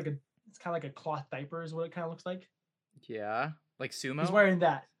almost like it's kind of like a cloth diaper is what it kind of looks like. Yeah, like sumo. He's wearing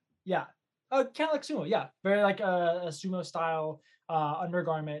that. Yeah. Kind of like sumo. Yeah. Very like a sumo style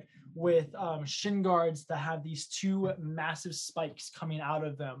undergarment with shin guards that have these 2 massive spikes coming out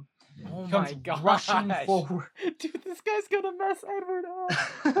of them. Oh He comes my gosh. rushing forward. Dude, this guy's gonna mess Edward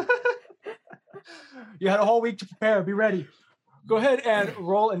up. You had a whole week to prepare. Be ready. Go ahead and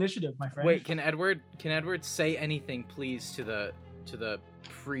roll initiative, my friend. Wait, can Edward say anything, please, to the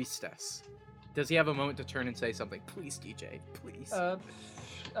priestess? Does he have a moment to turn and say something? Please, DJ, please. Odd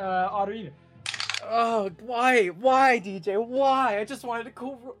or even. Oh, why, DJ? Why? I just wanted a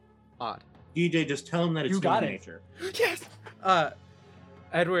cool. Odd. DJ, just tell him that it's You got human it. nature. Yes.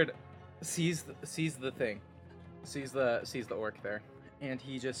 Edward sees the thing, sees the orc there, and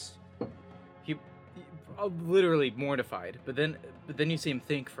he literally mortified. But then you see him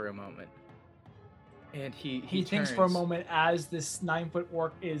think for a moment, and he thinks for a moment as this 9-foot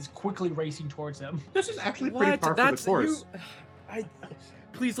orc is quickly racing towards him. This is actually pretty par for the course.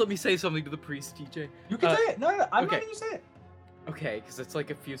 Please let me say something to the priest, DJ. You can say it. No, I'm okay. letting you say it. Okay, because it's like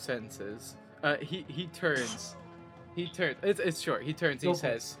a few sentences. He turns. It's short. He turns.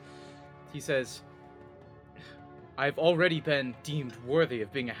 He says, "I've already been deemed worthy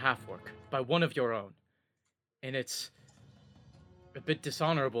of being a half-orc by one of your own, and it's a bit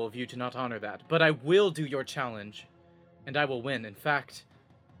dishonorable of you to not honor that. But I will do your challenge, and I will win. In fact,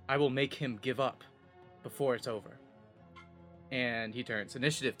 I will make him give up before it's over." And he turns.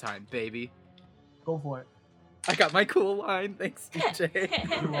 Initiative time, baby. Go for it. I got my cool line. Thanks,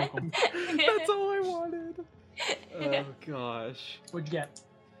 DJ. You're welcome. That's all I wanted. Oh gosh. What'd you get?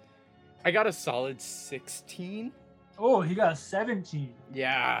 I got a solid 16. Oh, he got a 17.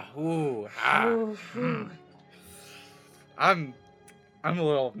 Yeah. Ooh. I'm a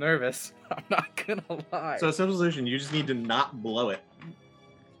little nervous. I'm not gonna lie. So simple solution, you just need to not blow it.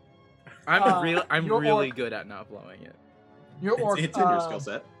 I'm your really orc- good at not blowing it. Your orc, It's in your skill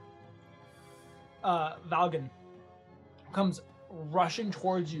set. Valgan comes rushing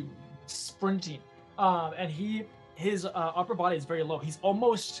towards you, sprinting, and his upper body is very low. He's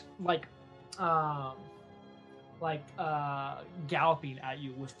almost like galloping at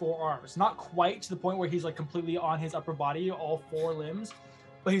you with 4 arms. Not quite to the point where he's like completely on his upper body, all 4 limbs,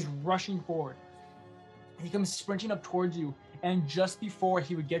 but he's rushing forward. He comes sprinting up towards you, and just before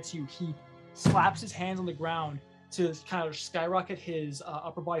he would get to you, he slaps his hands on the ground to kind of skyrocket his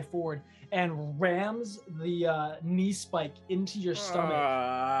upper body forward and rams the knee spike into your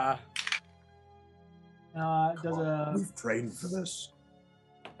stomach. We've trained for this.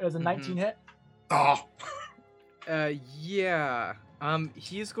 Does a 19 hit? Oh. Yeah.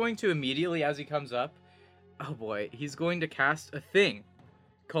 He's going to immediately, as he comes up, oh boy, he's going to cast a thing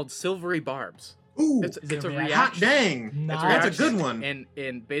called Silvery Barbs. Ooh, It's a reaction? reaction. hot dang. Nice. That's a good one.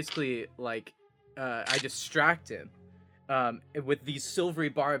 And basically, like, I distract him with these silvery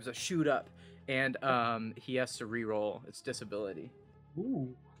barbs that shoot up, and he has to re-roll its disability.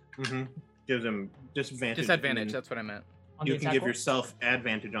 Ooh. Mm-hmm. Gives him disadvantage. Disadvantage, and that's what I meant. On you the can attack give roll? yourself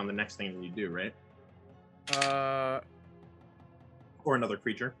advantage on the next thing that you do, right? Or another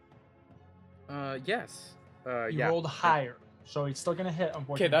creature. Yes. You Yeah. rolled higher, so he's still gonna hit,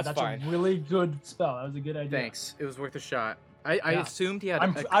 unfortunately. that's but fine. a really good spell. That was a good idea. Thanks. It was worth a shot. I Yeah. assumed he had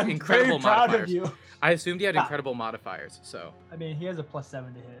I'm incredible very proud modifiers. of you. I assumed he had Yeah. incredible modifiers, so. I mean, he has a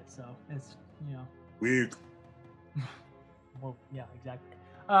 +7 to hit, so it's, you know. Weak. Well, yeah, exactly.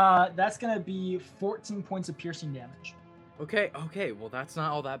 That's gonna be 14 points of piercing damage. Okay, well, that's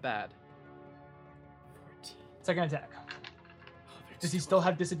not all that bad. 14. Second attack. Oh, they're Does he still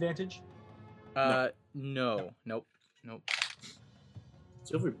have disadvantage? No. Nope.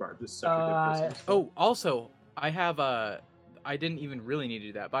 Silvery Barb is such a Uh, good Christmas spell. Oh, also, I have I didn't even really need to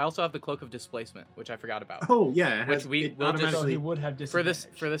do that. But I also have the Cloak of Displacement, which I forgot about. Oh yeah, Which we it will just- So automatically. he would have For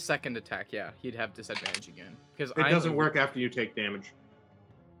disadvantage. the second attack, yeah, he'd have disadvantage again because It doesn't work after you take damage.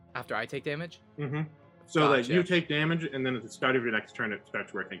 after I take damage. Mm-hmm. So that Gotcha. you take damage, and then at the start of your next turn, it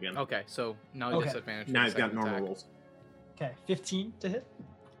starts working again. Okay, so now Okay. disadvantage. for Now the he's got second normal attack. rolls. Okay, 15 to hit.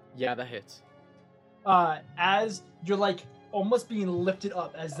 Yeah, that hits. As you're like almost being lifted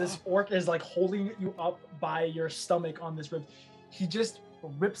up, as this orc is like holding you up by your stomach on this rib, he just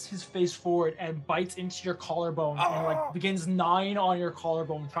rips his face forward and bites into your collarbone and like begins gnawing on your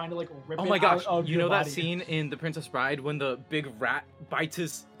collarbone, trying to like rip Oh it my gosh! out of You your know body. that scene in The Princess Bride when the big rat bites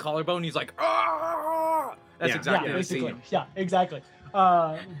his collarbone? He's like, ah! That's Yeah. exactly Yeah, the basically. scene. Yeah, exactly.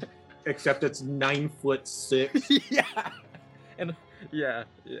 Except it's 9'6". Yeah. And yeah.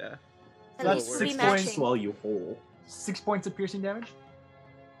 At That's least we'll 6 be points. matching. Swallow you whole. 6 points of piercing damage.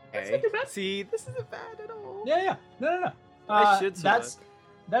 Okay. See, this isn't bad at all. Yeah. No. I should survive.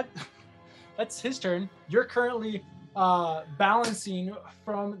 That's his turn. You're currently balancing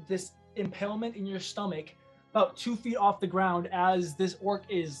from this impalement in your stomach about 2 feet off the ground as this orc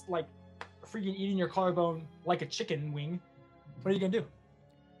is like freaking eating your collarbone like a chicken wing. What are you gonna do?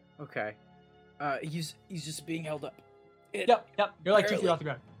 Okay. He's just being held up. Yep. You're like 2 feet Barely. off the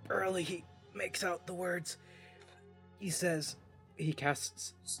ground. Early he makes out the words. He says he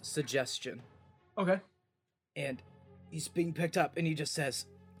casts suggestion, Okay. and he's being picked up, and he just says,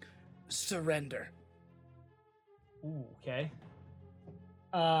 "Surrender." Ooh, okay.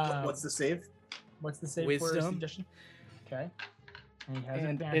 What's the save? What's the save for Wisdom. suggestion? Okay. And he has And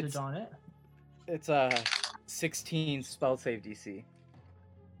advantage it's- on it. It's 16 spell save DC.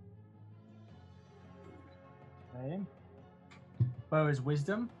 Okay. But his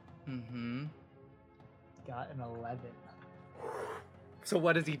wisdom Mm-hmm. got an 11. So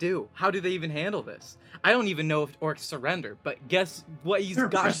what does he do? How do they even handle this? I don't even know if orcs surrender, but guess what? He's They're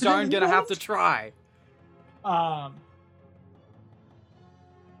gosh darn precedent gonna have to involved? try.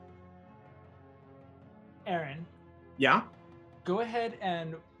 Aaron, Yeah. go ahead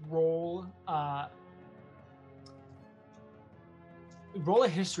and roll roll a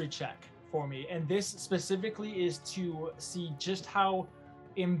history check for me, and this specifically is to see just how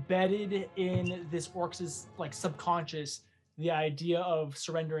embedded in this orc's like subconscious the idea of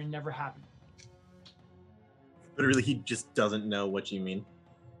surrendering never happened. But really, he just doesn't know what you mean.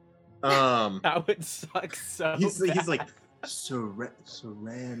 That would suck so He's bad. like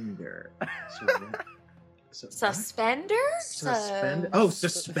surrender. Suspender? Suspend. Oh,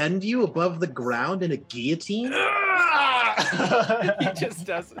 suspend you above the ground in a guillotine. He just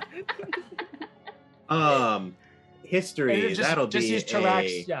doesn't. History. And That'll just be use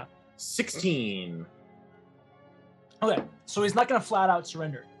Tarak's, a yeah. 16. Okay, so he's not gonna flat out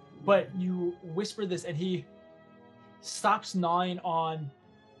surrender, but you whisper this, and he stops gnawing on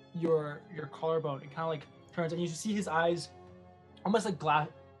your collarbone. It kind of like turns, and you see his eyes almost like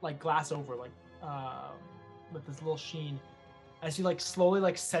glass over, like with this little sheen, as he like slowly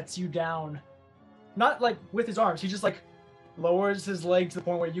like sets you down, not like with his arms. He just like lowers his leg to the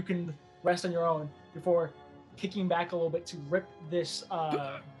point where you can rest on your own before kicking back a little bit to rip this.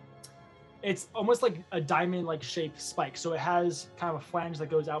 It's almost like a diamond-like shaped spike, so it has kind of a flange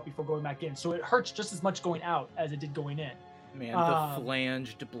that goes out before going back in. So it hurts just as much going out as it did going in. Man, the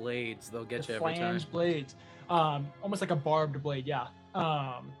flanged blades, they'll get The you every time. flange blades, almost like a barbed blade. Yeah,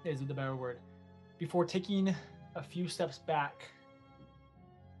 is the better word. Before taking a few steps back,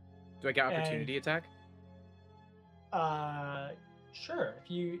 Do I get opportunity attack? sure.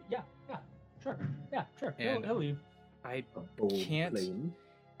 If you, sure. And- He'll leave. I Bold Can't. claim.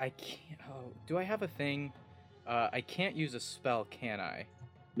 Oh, do I have a thing? I can't use a spell, can I?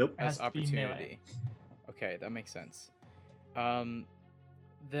 Nope. Has As to be melee. opportunity. Okay, that makes sense.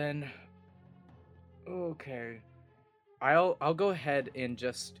 Then. Okay. I'll go ahead and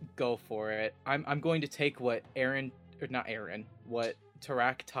just go for it. I'm going to take what what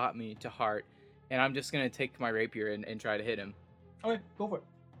Tarak taught me to heart, and I'm just gonna take my rapier and try to hit him. Okay, go for it.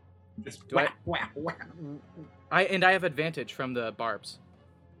 Just Do I- whack, whack. I have advantage from the barbs.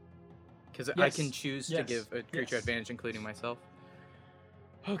 Because I Yes, can choose to yes, give a creature yes. advantage, including myself.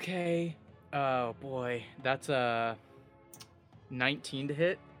 Okay. Oh boy, that's a 19 to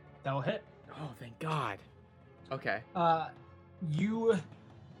hit. That will hit. Oh, thank God. Okay. You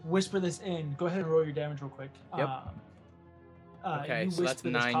whisper this in. Go ahead and roll your damage real quick. Yep. Okay, you so that's whisper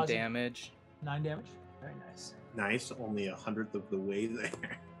this 9 causing- damage. 9 damage. Very nice. Nice. Only 1/100th of the way there.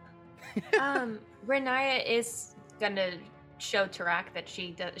 Renaya is gonna show Tarak that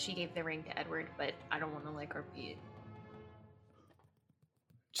she gave the ring to Edward, but I don't want to like repeat.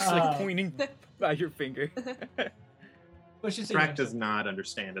 Just like Uh, pointing by your finger. But she's sitting Track next to does you. not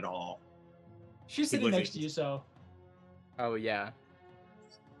understand at all. She's He sitting looks next at- to you, so Oh yeah.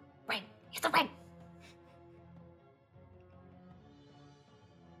 Ring. Hit the ring.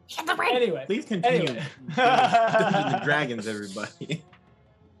 Hit the ring. anyway. Please continue. Anyway. Dungeons and Dragons, everybody.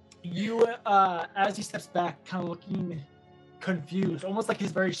 You, as he steps back, kind of looking confused, almost like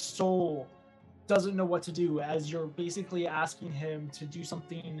his very soul doesn't know what to do, as you're basically asking him to do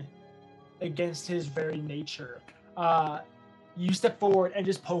something against his very nature. You step forward and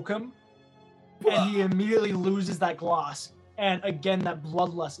just poke him, and he immediately loses that gloss. And again, that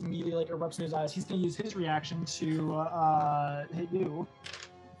bloodlust immediately like erupts in his eyes. He's gonna use his reaction to hit you.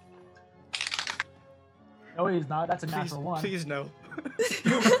 No, he's not. That's a natural one. Please no.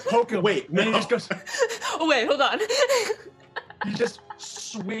 You poke him. Wait, and he no. just goes. Oh wait, hold on. He just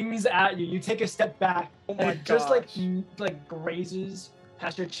swings at you. You take a step back, Oh and my it just like gosh. Grazes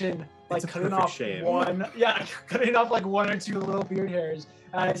past your chin, like It's a cutting perfect off shave. cutting off like one or two little beard hairs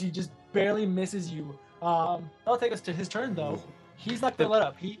as he just barely misses you. That'll take us to his turn though. He's not gonna let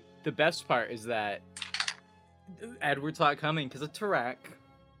up. The best part is that Edward's not coming because of Tarak.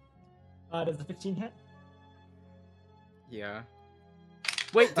 Does the 15 hit? Yeah.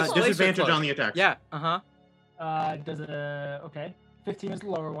 Wait, this laser Disadvantage close. on the attacks. Yeah. Does it? Okay. 15 is the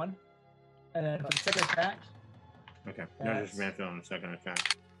lower one, and then for the second attack, Okay. No That's- disadvantage on the second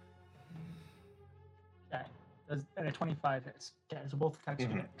attack. okay, and a 25 hits. Okay, so both attacks.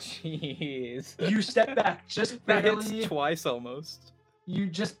 Mhm. Jeez. You step back, just That barely. hits twice almost. You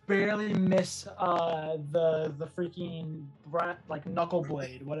just barely miss the freaking like knuckle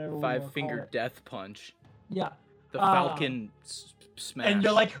blade, whatever. we wanna call Five-finger it. death punch. Yeah, The Ah. Falcon smash. and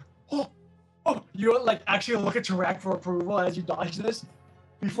you're like, oh, you like actually look at Tarak for approval as you dodge this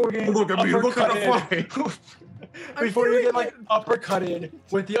before getting Look at me, look at the uppercutted. Before you get like uppercutted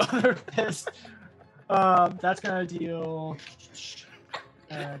with the other fist. That's gonna deal. It's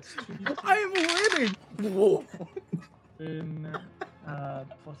 2d6. I am winning. Whoa. Then,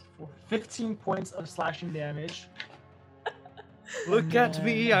 plus 4, 15 points of slashing damage. Look And at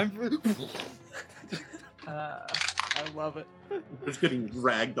me. then, I love it. Just getting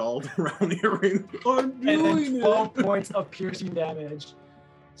ragdolled around the arena. I'm and then doing 12 it. points of piercing damage.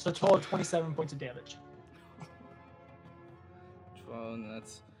 So a total of 27 points of damage. 12, and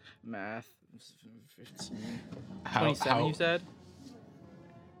that's math. 15. How- 27, how- you said?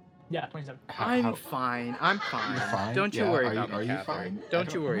 Yeah, 27. I'm fine. I'm fine. You're fine. Don't you Yeah, worry are about you, me, Are you Catherine. fine?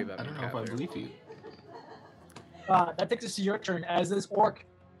 Don't you worry know. about I me, don't know if I Catherine. believe you. That takes us to your turn as this orc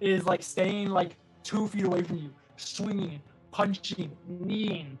is like staying like 2 feet away from you, swinging, punching,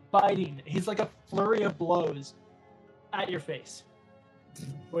 kneeing, biting. He's like a flurry of blows at your face.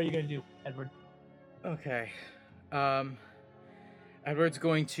 What are you gonna do, Edward? Okay. Edward's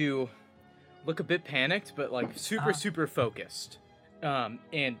going to look a bit panicked, but like super, Uh-huh. super focused.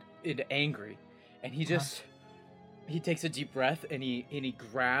 And angry. And he just he takes a deep breath and he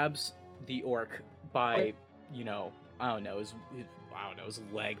grabs the orc by, Wait. you know, I don't know, his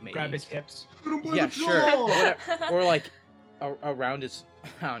leg maybe. Grab his hips. Yeah, sure. Whatever. Or like around his,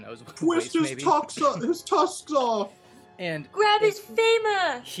 I don't know, his Twist waist his maybe. tusks off. And Grab his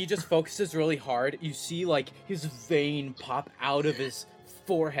fema. he just focuses really hard. You see like his vein pop out of his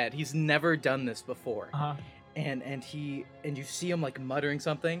forehead. He's never done this before. Uh-huh. And you see him like muttering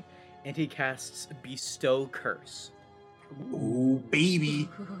something, and he casts Bestow Curse. Ooh, baby.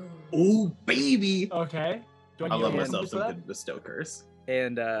 Ooh, baby. Okay. Do I love need myself for some that? good bestow curse.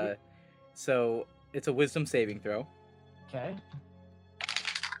 And so it's a wisdom saving throw. Okay.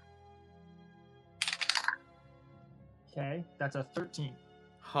 Okay, that's a 13.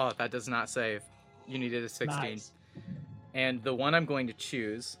 Oh, that does not save. You needed a 16. Nice. And the one I'm going to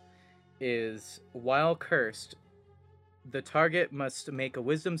choose is, while cursed, the target must make a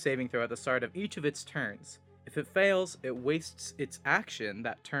wisdom saving throw at the start of each of its turns. If it fails, it wastes its action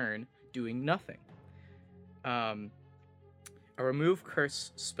that turn doing nothing. A remove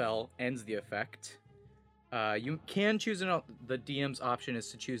curse spell ends the effect. You can choose the DM's option is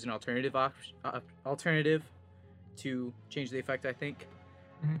to choose an alternative alternative to change the effect, I think.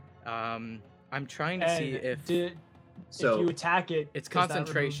 I'm trying to see if So- if you attack it, it's does that remove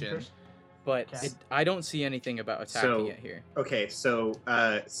the concentration, curse? but Okay. I don't see anything about attacking it here. Okay, so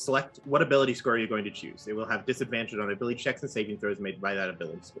select what ability score you're going to choose. It will have disadvantage on ability checks and saving throws made by that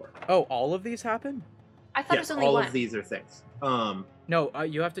ability score. Oh, all of these happen? I thought it Yes, was only all one. of these are things. No,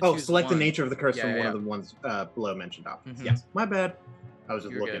 you have to Oh, choose select the one. nature of the curse Yeah, from yeah, one yeah. of the ones below mentioned options. Mhm. Yes, my bad. I was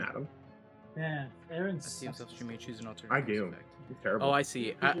just You're looking good. at them. Yeah, Aaron's. DM's option may choose an alternate I curse do. effect. It's terrible. Oh, I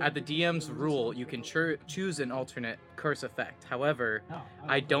see. At the DM's rule, you can choose an alternate curse effect. However, Oh,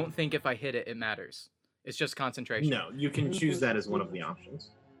 I don't think if I hit it, it matters. It's just concentration. No, you can choose that as one of the options.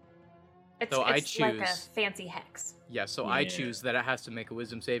 It's, So I it's like a choose- fancy hex. Yeah, so I Yeah. choose that it has to make a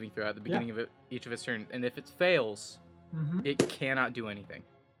wisdom saving throw at the beginning of each of its turn, and if it fails, it cannot do anything.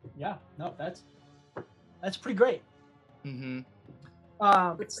 Yeah, no, that's pretty great. Mm-hmm.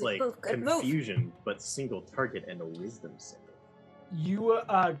 It's like Good move. confusion, but single target and a wisdom save. You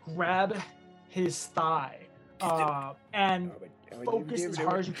grab his thigh and focus as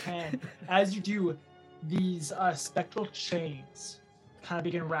hard as you can. As you do, these spectral chains kind of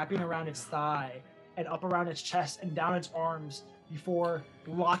begin wrapping around its thigh and up around its chest and down its arms before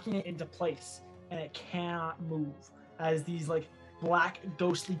locking it into place, and it cannot move as these like black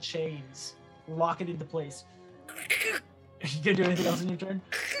ghostly chains lock it into place. You gonna do anything else in your turn?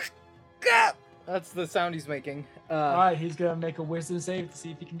 That's the sound he's making. All right, he's gonna make a wisdom save to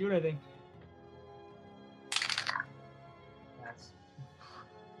see if he can do anything. That's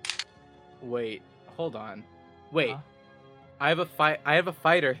Wait, hold on. Wait, Huh? I have a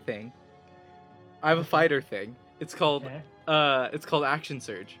fighter thing. It's called okay. it's called action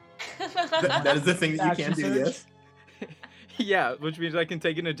surge. That is the thing that you Action can do. surge? Yes. Yeah, which means I can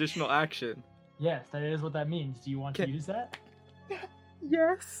take an additional action. Yes, that is what that means. Do you want to Okay. use that?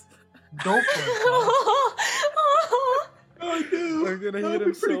 Yes. Go for it. Oh no! I'm gonna That hit would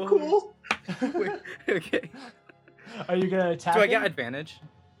him be pretty so cool. Wait, okay. Are you gonna attack? Do I get him? advantage?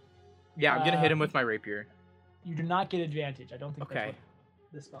 Yeah, I'm gonna hit him with my rapier. You do not get advantage. I don't think Okay. that's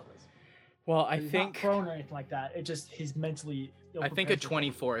what this spell does. Well, I He's not think prone or anything like that. It just he's mentally. I think a ill-prepared for-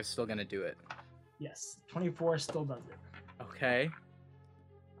 24 is still gonna do it. Yes, 24 still does it. Okay.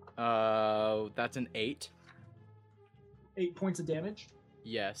 That's an 8. 8 points of damage.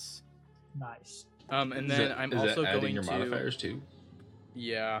 Yes. Nice. And then I'm also adding going your to. modifiers too.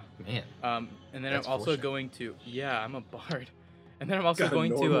 Yeah. Man, And then That's I'm also bullshit. going to. Yeah, I'm a bard. And then I'm also Got a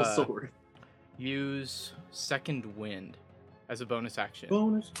going to normal sword. use second wind as a bonus action,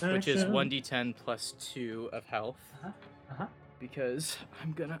 Bonus which is action. 1d10 plus 2 of health. Uh-huh. Because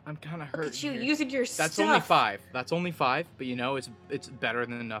I'm kind of hurt. Look at you here. using your That's stuff. only 5. That's only 5, but you know it's better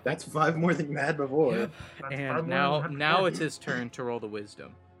than nothing. That's 5 more than you had before. Yep. That's And far more now than now before. it's his turn to roll the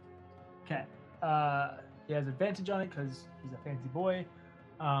wisdom. Okay. He has advantage on it because he's a fancy boy.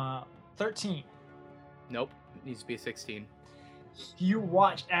 13. Nope, it needs to be a 16. You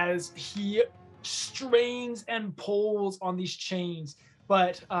watch as he strains and pulls on these chains,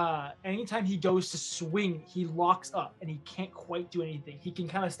 but anytime he goes to swing, he locks up and he can't quite do anything. He can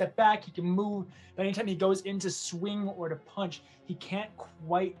kind of step back, he can move, but anytime he goes in to swing or to punch, he can't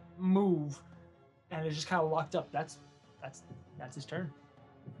quite move, and it's just kind of locked up. That's his turn.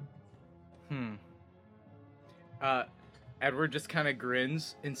 Edward just kind of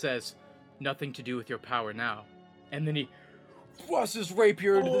grins and says, "Nothing to do with your power now." And then he thrusts his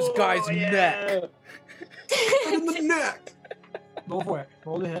rapier into this guy's neck. In the neck. Go for it.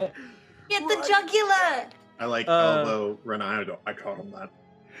 Roll the hit. Get the jugular. I like elbow Ronaldo. I caught him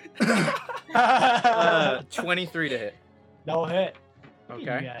that. 23 to hit. No hit. Look at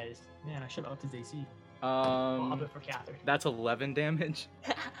Okay. You guys. Man, I should have upped his AC. I'll do it for Catherine. That's 11 damage.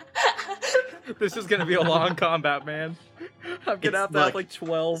 This is gonna be a long combat, man. I'm gonna It's have to have like- like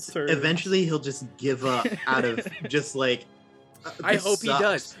 12 turns. Eventually, he'll just give up out of just like. I this hope he sucks.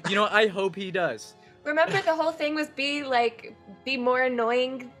 does. You know, I hope he does. Remember, the whole thing was be more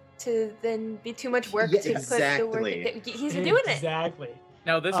annoying than be too much work Yeah, to put the work. exactly. He's doing it. Exactly.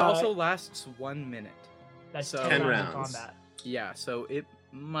 Now this Uh, also lasts 1 minute. That's So- 10 10 rounds of rounds. combat. Yeah, so it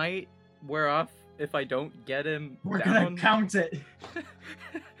might wear off if I don't get him We're down. gonna count it.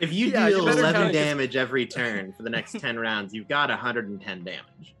 If you Yeah, you deal better 11 count it, 'cause- damage every turn for the next 10 rounds, you've got 110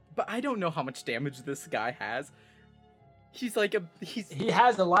 damage. But I don't know how much damage this guy has. He's He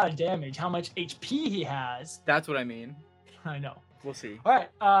has a lot of damage. How much HP he has, That's what I mean. I know. We'll see. All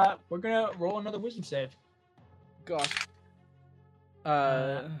right, we're gonna roll another wisdom save. Gosh.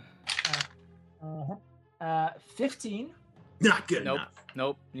 15. Not good Nope. enough.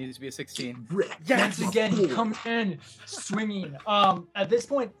 Nope. Needs to be a 16. Once again, he comes in swinging. At this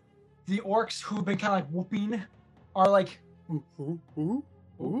point, the orcs who've been kind of like whooping are like, Ooh.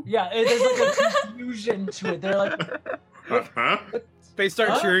 yeah, there's like a confusion to it. They're like, Huh? They start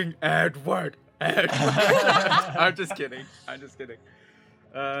Huh? cheering, Edward. I'm just kidding.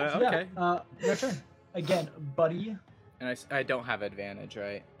 Okay. Your turn again, buddy. And I don't have advantage,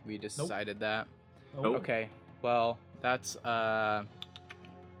 right? We just Nope. decided that. Nope. Okay. Well, that's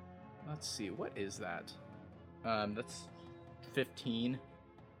let's see. What is that? That's 15.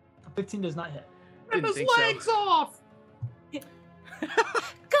 15 does not hit. Didn't think so. off! Go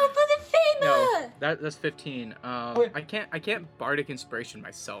for the famous. No. That's 15. Okay. I can't bardic inspiration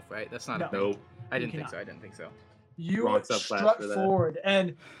myself, right? That's not No. a thing. Nope. I didn't think cannot. so. I didn't think so. You Wrong subclass strut for that. forward,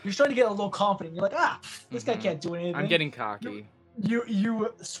 and you're starting to get a little confident. You're like, this guy Mhm. can't do anything. I'm getting cocky.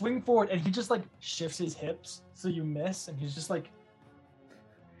 You swing forward, and he just like shifts his hips, so you miss, and he's just like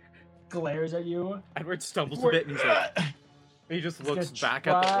glares at you. Edward stumbles a bit, and he's like, he just He's looks gonna back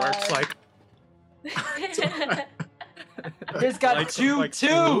at the orcs try- like, He's got like- two like, twos.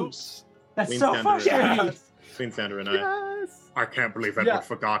 oops. That's Queen's so down to frustrating. Yes. Queen Sandra and I. Yes. I can't believe Edward Yeah.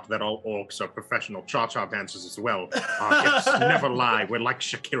 forgot that all orcs are professional cha-cha dancers as well. Our hips never lie. We're like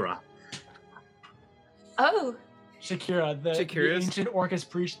Shakira. Oh, Shakira, the Shakira's- ancient Orcus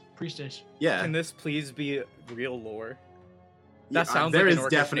priestess. Yeah. Can this please be real lore? That Yeah, sounds there like is an orcish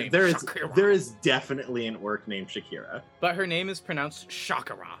definitely name. there is Shakira. there is definitely an orc named Shakira. But her name is pronounced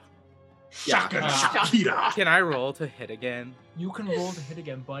Shakara. Yeah. Shakira. Can I roll to hit again? You can roll to hit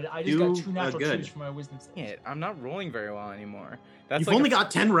again, bud. I just got Do two natural good. twos for my wisdom save. Dang it, I'm not rolling very well anymore. That's You've like only a,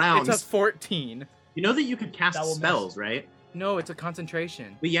 got 10 rounds. It's a 14. You know that you could cast That will miss. spells, right? No, it's a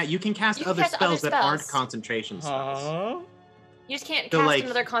concentration. But yeah, you can cast You can other cast other spells that aren't spells. concentration spells. Huh? you just can't So, cast like,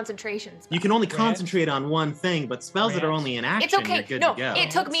 another concentration spell. You can only Grant? concentrate on one thing, but spells that are Grant? only in action, It's okay. you're good No, to go. it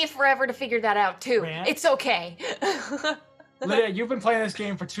took me forever to figure that out too. Grant? It's okay. Lydia, you've been playing this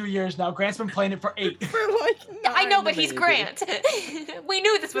game for 2 years now. Grant's been playing it for 8. For like I know, 9 but he's maybe. Grant. We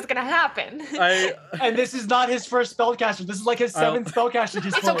knew this was gonna happen. I And this is not his first spellcaster. This is like his I'll- 7th spellcaster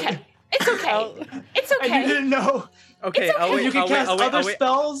he's It's playing. okay. It's okay. It's And you okay. didn't know. okay. It's I'll okay. wait. You can I'll wait. cast I'll wait. other I'll wait.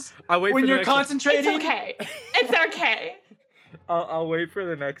 spells I'll wait when for the you're next one. concentrating. It's okay. It's okay. I'll wait for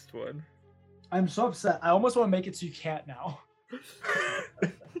the next one. I'm so upset. I almost want to make it so you can't now.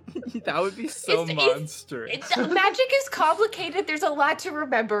 That would be so It's- monstrous. Magic is complicated. There's a lot to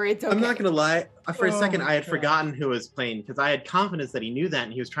remember. It's okay. I'm not gonna lie. For a Oh second, my I had God. forgotten who was playing because I had confidence that he knew that,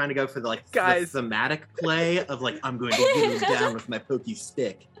 and he was trying to go for the Guys. the thematic play of like I'm going to get him down with my pokey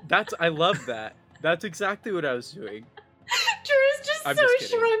stick. I love that. That's exactly what I was doing. Drew's just I'm so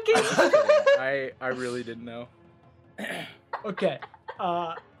just kidding. shrunken. I'm just kidding. I really didn't know. Okay.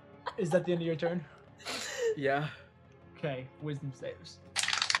 Is that the end of your turn? Yeah. Okay. Wisdom saves.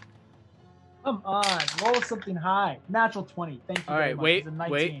 Come on, roll something high. Natural 20. Thank you. All very right. much. Wait. It's a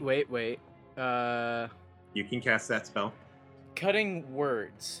Wait. 19. Wait. You can cast that spell. Cutting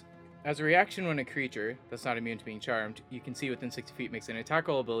words. As a reaction when a creature that's not immune to being charmed, you can see within 60 feet makes an attack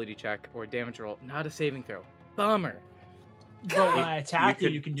roll, ability check, or damage roll, not a saving throw. Bummer. But when I attack you,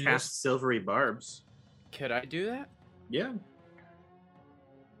 could you can do cast this. silvery barbs. Could I do that? Yeah.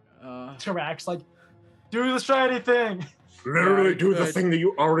 Tarax, like, do the shiny thing. Literally Yeah, do the could. thing that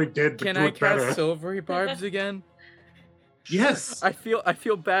you already did, but Can do I it better. cast silvery barbs again? Yes. I feel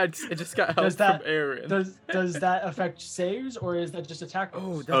bad 'cause I just got help Does that- from Aaron. Does that affect saves or is that just attack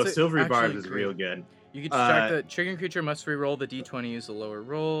rolls? Oh, Oh, that's silvery actually barbs is great. real good. You can distract Uh, the triggering creature must re-roll the d20, use a lower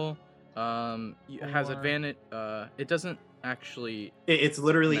roll. Has Or- advantage. It doesn't actually. It's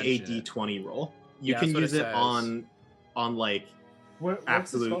literally a Mention it. D20 roll. You Yeah, can that's what use it it says. on like What's this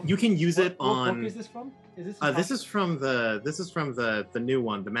absolute. from? You can use it What on. book is this from? Is this? This is from the new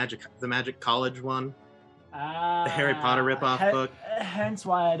one, the Magic College one. Harry Potter ripoff book. Hence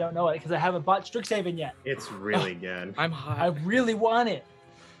why I don't know it because I haven't bought Strixhaven yet. It's really good. I'm I hot. really want it.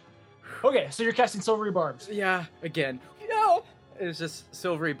 Okay, so you're casting silvery barbs. Yeah, again. No. It's just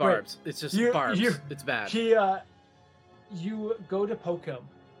silvery barbs. It's just barbs. you- It's bad. You go to poke him,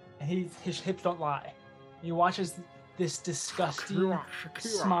 and his hips don't lie. You watch as this disgusting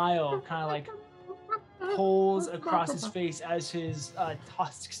smile kind of like pulls across his face as his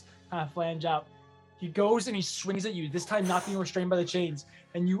tusks kind of flange out. He goes and he swings at you, this time not being restrained by the chains,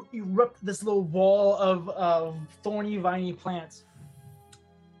 and you erupt this little wall of thorny, viney plants.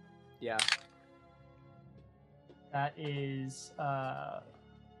 Yeah. That is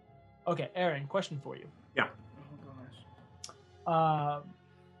okay. Aaron, question for you. Yeah.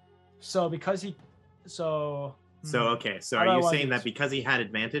 So because he, so Okay, so How do I are you want saying this? that because he had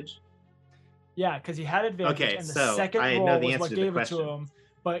advantage? yeah, because he had advantage, Okay, and the so second I roll know the was answer what to the gave it to question. him.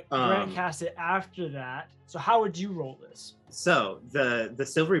 But Grant Um, cast it after that. So how would you roll this? So the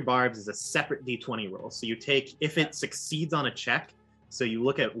silvery barbs is a separate D20 roll. So you take if it succeeds on a check. So you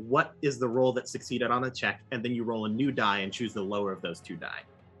look at what is the roll that succeeded on a check, and then you roll a new die and choose the lower of those two die.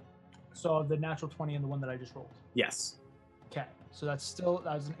 So the natural 20 and the one that I just rolled. Yes. Okay, so that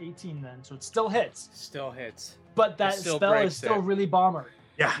was an 18 then. So it still hits, Still hits. but that still spell breaks is still it. really bomber.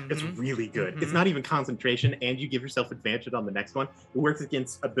 Yeah, it's Mhm. really good. It's Mhm. not even concentration, and you give yourself advantage on the next one. It works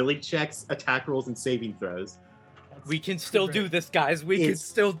against ability checks, attack rolls, and saving throws. We can still do this, guys. We can It's-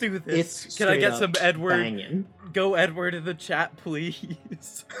 still do this. It's Can I get straight some up Edward? banging. Go Edward in the chat,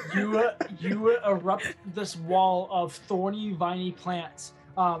 please. You erupt this wall of thorny, viney plants,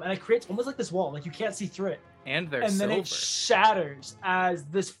 and it creates almost like this wall, like you can't see through it. And they're And then silver. it shatters as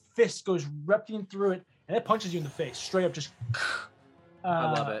this fist goes ripping through it, and it punches you in the face, straight up. Just.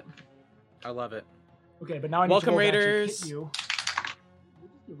 I love it. I love it. Okay, but now I need Welcome, to roll to actually Raiders. hit you.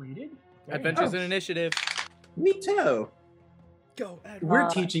 You rated? Very Adventures nice. in Initiative. Me too. Go Edward. We're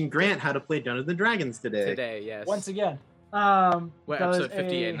teaching Grant how to play Dungeons and Dragons today. Today, yes. Once again. What, does episode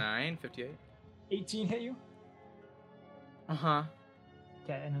 58, a 9? 58? 18 hit you? Uh-huh.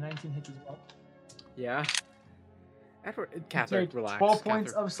 Okay, and a 19 hits you as well. Yeah. Edward, You Catherine, take relax. 12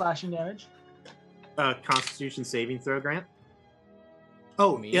 points Catherine. of slashing damage. Constitution saving throw, Grant.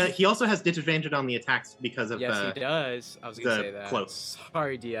 Oh, Me? yeah. He also has disadvantage on the attacks because of Yes, he does. I was going to the say that. cloak.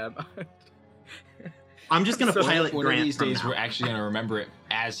 Sorry, DM. I'm just gonna So- pilot One Grant of these from days, now. we're actually gonna remember it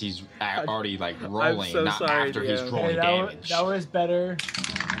as he's already like I'm rolling, so not sorry, after he's DM. rolling Okay, damage. that was better.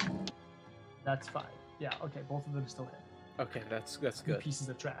 That's 5. Yeah, okay, both of them still hit. Okay, that's Two good. pieces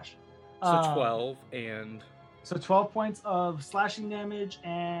of trash. So 12 and... So 12 points of slashing damage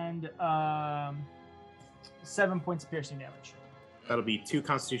and 7 points of piercing damage. That'll be 2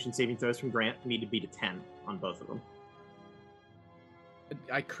 Constitution saving throws from Grant. Need to beat a 10 on both of them.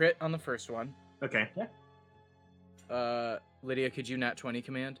 I crit on the first one. Okay. Lydia, could you nat 20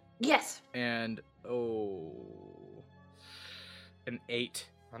 command? Yes. And, an 8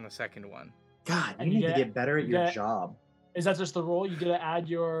 on the second one. God, And you you need to get- get better at you your get- job. Is that just the roll? You get to add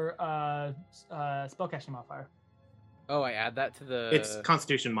your spellcasting modifier, Oh, I add that to the... It's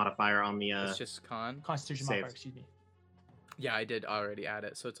Constitution modifier on the. It's just con? Constitution Save. modifier. Excuse me. Yeah, I did already add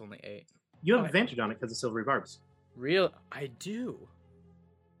it, so it's only 8. You have Okay. advantage on it because of silvery barbs. Real? I do.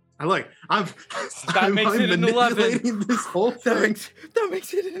 I look. I'm. That makes it an 11. manipulating This whole thing. That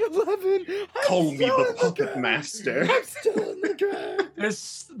makes it an 11. I'm Call me still the in puppet draft. master. I'm still in the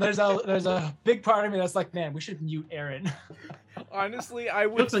draft. There's a big part of me that's like, man, we should mute Aaron. Honestly, I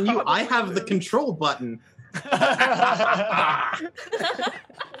would. Jokes on you. I probably have the lose. control button.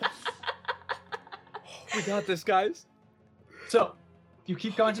 We got this, guys. So, if you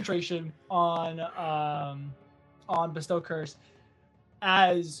keep concentration on Bestow Curse,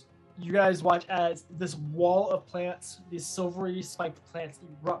 as you guys watch as this wall of plants, these silvery spiked plants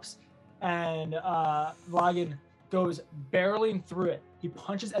erupts, and Lagan goes barreling through it. He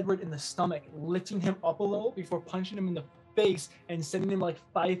punches Edward in the stomach, lifting him up a little before punching him in the face and sending him like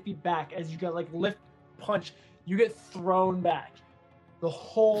 5 feet back. As you get like lift punch, you get thrown back. The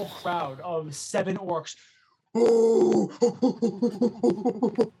whole crowd of 7 orcs,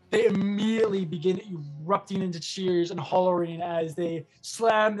 they immediately begin erupting into cheers and hollering as they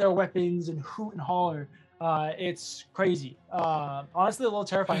slam their weapons and hoot and holler. It's crazy. Honestly, a little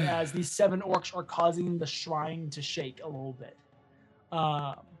terrifying as these 7 orcs are causing the shrine to shake a little bit.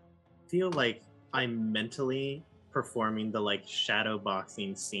 Feel like I'm mentally performing the like shadow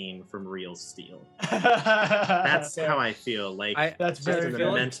boxing scene from Real Steel. That's how I feel. Like That's just very in the feel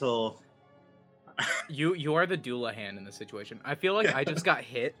like- mental. You are the doula hand in this situation. I feel like I just got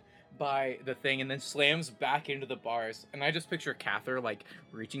hit by the thing and then slams back into the bars, and I just picture Cather like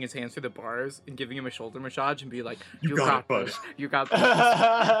reaching his hands through the bars and giving him a shoulder massage and be like, You got it, bud. this. You got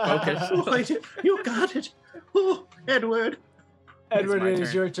this. Focus. You got it. Oh, Edward. Edward, my it is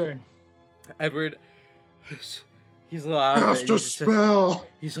turn. your turn. Edward, he's loud. and Cast he a just says- spell.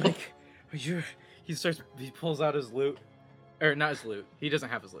 He's like, he pulls out his lute, or not his lute. He doesn't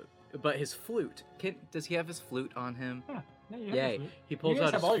have his lute, but his flute. Does he have his flute on him? Yeah, you have Yay! your flute. He You pulls guys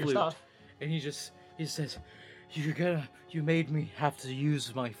out have his all your flute, stuff. and he says, you made me have to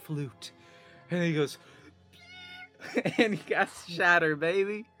use my flute, and he goes, and he casts Shatter,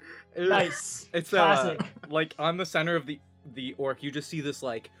 baby. Nice. It's Classic. like on the center of the orc, you just see this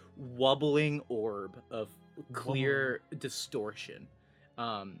like wobbling orb of clear distortion.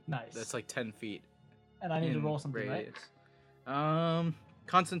 Nice. That's like 10 feet. And I need to in roll something, right? radius.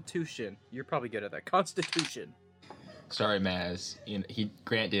 Constitution. You're probably good at that. Constitution. Sorry, Maz.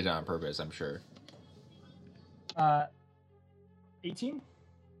 Grant did it on purpose, I'm sure. 18?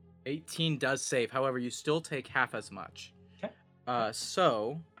 18 does save. However, you still take half as much. Okay.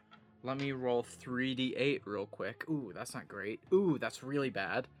 So let me roll 3d8 real quick. Ooh, that's not great. Ooh, that's really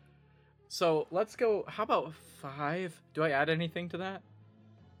bad. So let's go. How about 5? Do I add anything to that?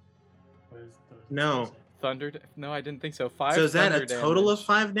 No. Thunder? No, I didn't think so. 5. So is that a thunder total of damage.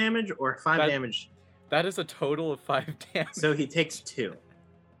 5 damage or 5 That- damage? That is a total of 5 damage. So he takes 2.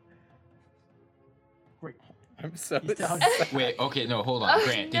 Great. I'm so He's down. sad. Wait, okay, no, hold on. Oh,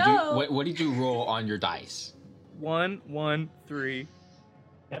 Grant, no. what did you roll on your dice? 1, 1, 3.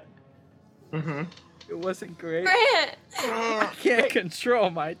 Mm-hmm. It wasn't great. Grant! I can't control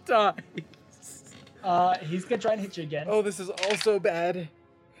my dice. He's gonna try and hit you again. Oh, this is also bad.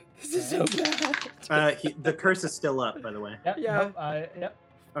 This is so bad. The curse is still up, by the way. Yep. Yeah. Yep.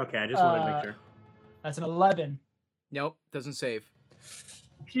 Okay, I just wanted to make sure. That's an 11. Nope, doesn't save.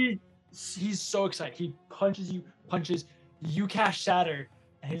 He's so excited. He punches. You cast Shatter,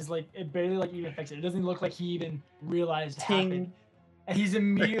 and he's like, it barely like even affects it. It doesn't look like he even realized it happened. And he's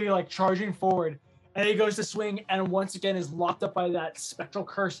immediately like charging forward, and he goes to swing, and once again is locked up by that spectral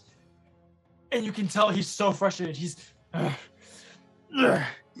curse. And you can tell he's so frustrated. He's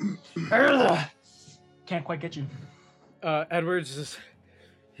can't quite get you. Edwards just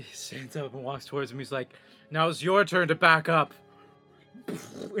he stands up and walks towards him. He's like, "Now it's your turn to back up." And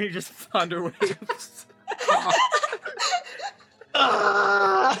he just thunder waves.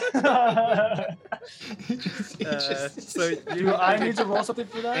 So Do I need to roll something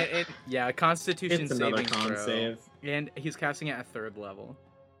for that? Yeah, Constitution It's another saving con throw. save. And he's casting it at 3rd level.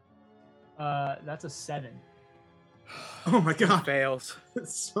 That's a 7. Oh my He god. fails.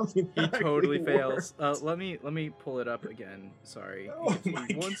 Something He actually totally fails. worked. Let me pull it up again. Sorry. Oh Give me my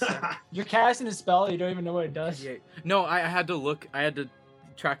 1 god. second. You're casting a spell. You don't even know what it does. Yeah. No, I had to look. I had to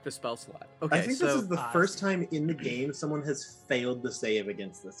track the spell slot. Okay, I think so this is the first time in the game someone has failed the save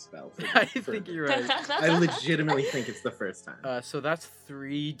against this spell. I think you're right. I legitimately think it's the first time. So that's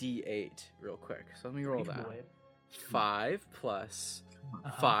 3d8 real quick. So let me roll that. 5 plus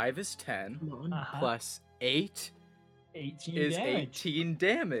 5 is 10 Come on. plus 8 18 is damage. 18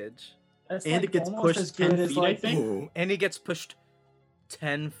 damage. That's And it gets almost pushed as good 10 as, feet, I like, think. Ooh, and he gets pushed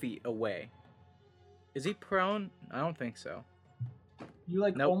 10 feet away. Is he prone? I don't think so. You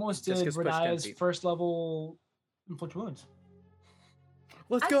like Nope, almost just did gets pushed 10 Renaya's feet. first level inflict wounds.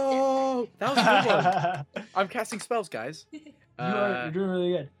 Let's I- go! That was a good one. I'm casting spells, guys. You're doing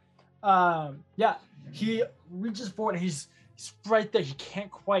really good. Yeah, he reaches forward and he's right there. He can't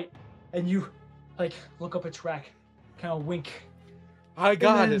quite, and you like look up at track, kind of wink. I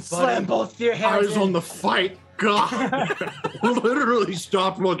got and then it, slam buddy. both your hands. Eyes on the fight. God. Literally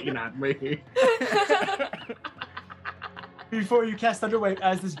stop looking at me. Before you cast Thunderwave,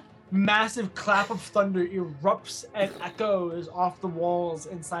 as this massive clap of thunder erupts and echoes off the walls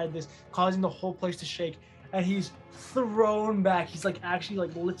inside this, causing the whole place to shake. And he's thrown back. He's like actually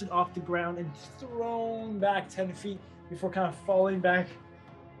like lifted off the ground and thrown back 10 feet before kind of falling back.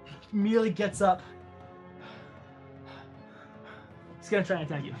 He immediately gets up. He's gonna try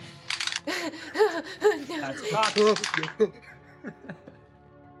and attack you. That's a cock.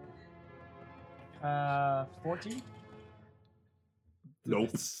 14? Nope.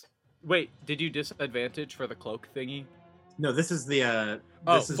 Wait, did you disadvantage for the cloak thingy? No, this is the.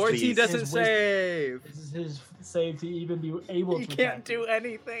 Oh, This is 14 doesn't His wisdom. save. This is his save to even be able He to can't attack do you.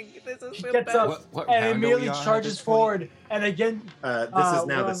 anything. This is He the gets best. up What and round are immediately we on at charges this point? forward. And again, This is now we're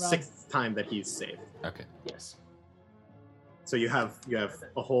the on round- 6th time that he's saved. Okay. yes. So you have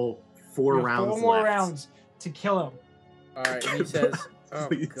a whole 4 You have rounds 4 more left. rounds to kill him. All right, and he says, "Oh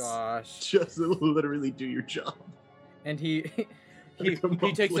Please. gosh," Just literally do your job. and he Come he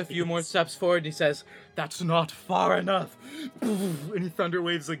on, takes a few more please. steps forward. And he says, "That's not far enough," and he thunder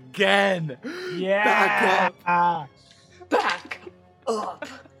waves again. Yeah. Back up. Back up.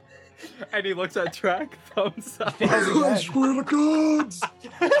 And he looks at Track, thumbs up. Fails I again. swear to God.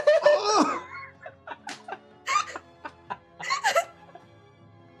 Ah.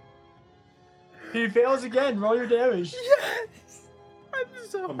 He fails again. Roll your damage. Yes, I'm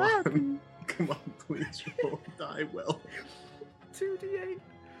so Come happy. on. Come on, please roll. Die well. 2d8.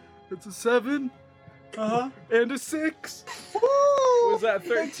 It's a 7 Uh-huh. and a 6. Was that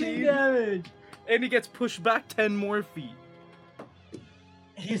 13? damage. And he gets pushed back 10 more feet.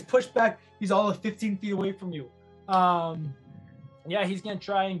 He's pushed back. He's all of 15 feet away from you. Yeah, he's gonna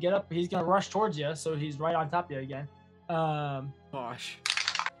try and get up. He's gonna rush towards you, so he's right on top of you again. Gosh.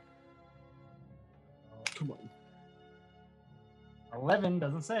 Come on. 11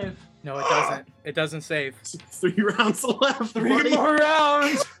 doesn't save. No, it doesn't. It doesn't save. 3 rounds left. 3 buddy. more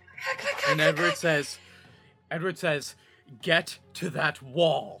rounds. And Edward says, "Get to that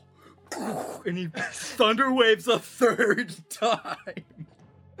wall." And he thunder waves a 3rd time.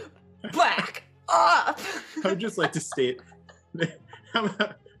 Back up. I would just like to state.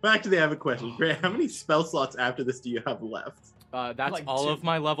 Actually, I have a question. Grant, how many spell slots after this do you have left? That's Like all 2. of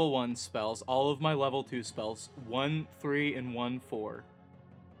my level 1 spells, all of my level 2 spells, 1, 3, and 1, 4.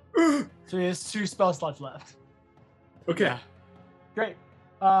 So he has 2 spell slots left. Okay. Yeah. Great.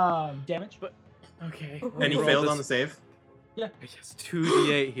 Damage. Okay. And he failed on the save? Yes,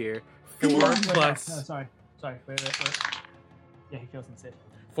 2d8 here. 4 Wait, no, plus. no, sorry. Sorry, wait. Yeah, he kills instead.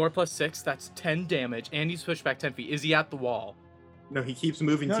 4 plus 6, that's 10 damage, and he's pushed back 10 feet. Is he at the wall? No, he keeps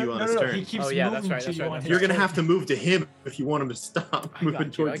moving to you on his No. turn. He keeps Oh, yeah, moving that's right, to that's you right, on that's his You're gonna turn. have to move to him if you want him to stop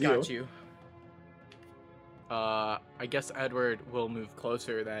moving towards I got you. I guess Edward will move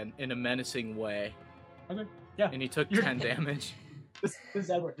closer then, in a menacing way. Okay. Yeah. And he took You're- 10 damage. This is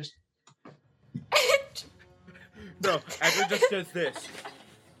Edward. Just No, Edward just does this.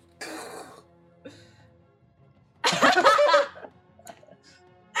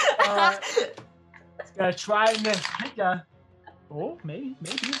 gonna try and hit ya. Oh, maybe.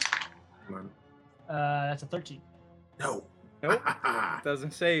 Come on. That's a 13. No. Nope.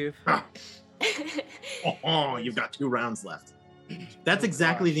 Doesn't save. Oh, you've got 2 rounds left. That's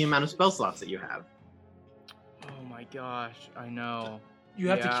exactly the amount of spell slots that you have. Oh my gosh, I know. You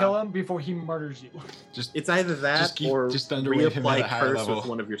have to Yeah. kill him before he murders you. Just It's either that Just keep- or just underweight him at a reapply higher curse level. with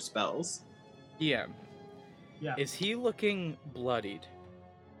one of your spells. EM, Yeah. is he looking bloodied?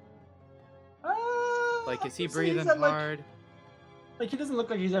 Like, is he I'd say breathing he's at, hard? Like he doesn't look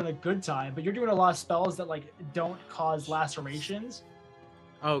like he's having a good time, but you're doing a lot of spells that like don't cause lacerations.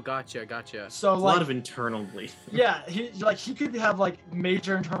 Oh, gotcha. So A like, lot of internal bleed. yeah, he could have like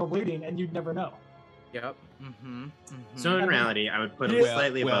major internal bleeding, and you'd never know. Yep. So in I mean, reality, I would put him Well-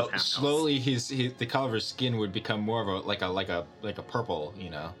 slightly above half health. slowly the color of his skin would become more of a like a purple, you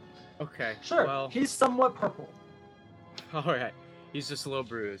know. Okay. Sure, Well, he's somewhat purple. all right. He's just a little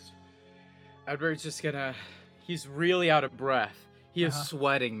bruised. Edward's just gonna. He's really out of breath. He is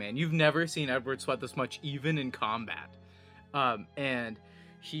sweating, man. You've never seen Edward sweat this much, even in combat. And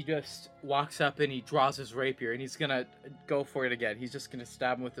he just walks up and he draws his rapier and he's gonna go for it again. He's just gonna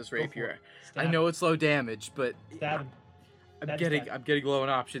stab him with his Go for rapier. it. I Stab know it's low damage, but Stab him. I'm Stab, getting stab. I'm getting low on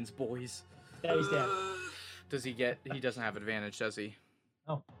options, boys. He's dead. Does he get? He doesn't have advantage, does he?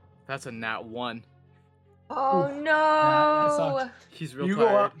 No. That's a nat 1. Oh that no! sucked. He's real You tired.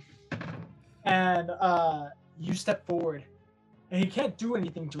 go up, and you step forward, and he can't do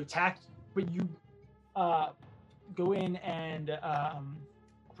anything to attack you, but you go in and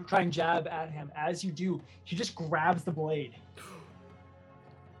try and jab at him. As you do, he just grabs the blade.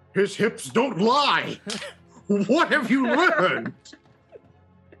 His hips don't lie. What have you learned?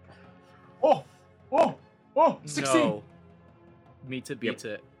 Oh, 16. No. Meets it, beats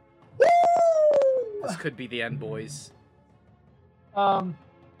it. This could be the end, boys.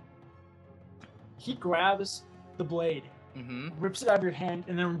 He grabs the blade, Mm-hmm. rips it out of your hand,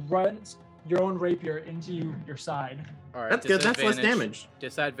 and then runs your own rapier into your side. All right. That's good. That's less disadvantage. damage.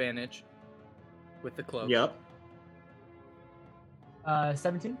 Disadvantage. With the cloak. Yep.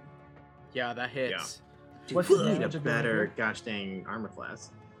 17. Yeah, that hits. What's You the need a damage of your better rapier? gosh dang armor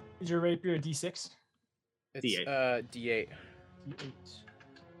class. Is your rapier a D6? It's D8. D8. D8.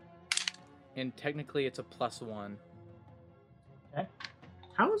 And technically it's a +1.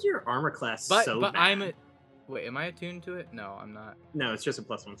 How is your armor class But so but bad? wait, am I attuned to it? No, I'm not. No, it's just a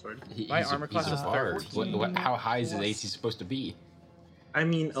 +1 sword. My He's armor class he's is a bard. 13. How high is his plus- AC supposed to be? I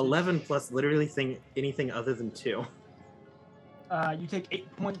mean, 11 plus literally anything other than 2. You take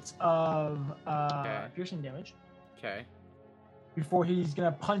 8 points of Okay. piercing damage Okay. before he's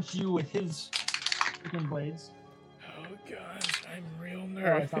gonna punch you with his freaking blades. Oh gosh, I'm real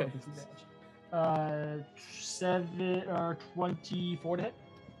It's not with piercing damage. 7 or 24 to hit.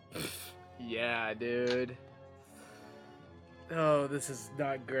 Yeah, dude. Oh, this is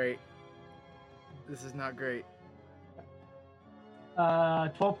not great. This is not great.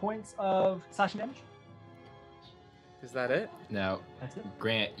 12 points of slashing damage. Is that it? Now, That's it.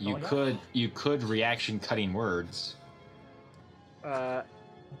 Grant, Oh, yeah. you could reaction cutting words.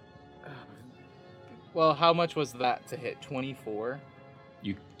 Well, how much was that to hit? 24?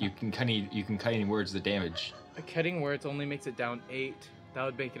 You can cutting words the damage. Cutting words only makes it down 8. That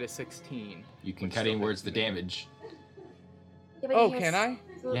would make it a 16. You can Which cutting still words the hits me. damage. Yeah, but Oh, he has- can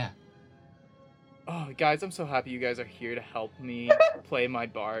I? Yeah. Oh, guys, I'm so happy you guys are here to help me play my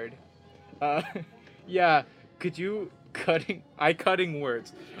bard. Yeah, could you cutting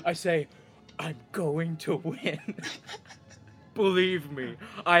words. I say, I'm going to win. Believe me,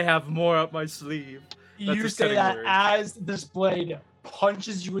 I have more up my sleeve. That's You a say cutting that word. as this blade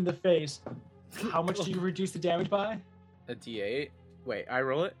punches you in the face. How much do you reduce the damage by? A D8? Wait, I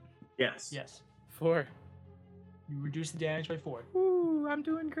roll it? Yes. Yes. 4. You reduce the damage by 4. Ooh, I'm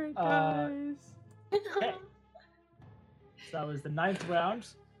doing great, guys. Okay. So that was the 9th round.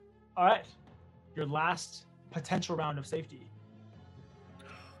 All right. Your last potential round of safety. Oh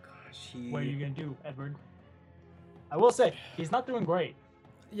gosh, What are you going to do, Edward? I will say, he's not doing great.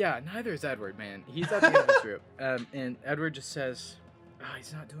 Yeah, neither is Edward, man. He's at the end of his group. And Edward just says,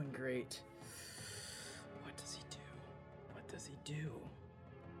 he's not doing great. What does he do?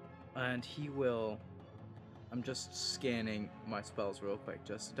 And he will... I'm just scanning my spells real quick,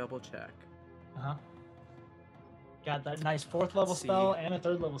 just to double check. Uh-huh. Got that nice 4th level See. spell and a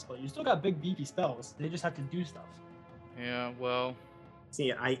 3rd level spell. You still got big beefy spells. They just have to do stuff. Yeah, well...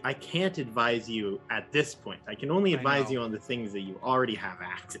 See, I can't advise you at this point. I can only I advise know. you on the things that you already have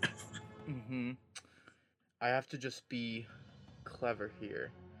active. Mm-hmm. I have to just be clever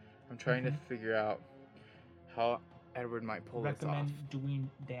here. I'm trying to figure out how Edward might pull this off. Recommend doing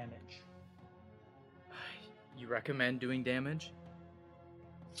damage. You recommend doing damage?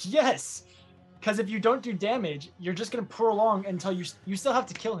 Yes! Because if you don't do damage, you're just going to prolong until you still have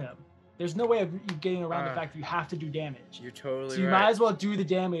to kill him. There's no way of you getting around the fact that you have to do damage. You're totally So you right. might as well do the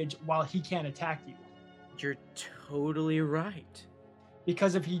damage while he can't attack you. You're totally right.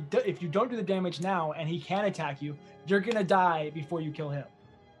 Because if you don't do the damage now and he can attack you, you're going to die before you kill him.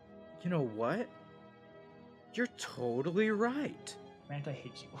 You know what? You're totally right. Grant, I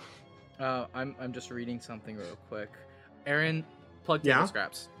hate you. I'm just reading something real quick. Aaron, plug Yeah? table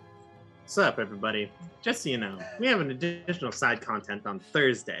scraps. What's up, everybody? Just so you know, we have an additional side content on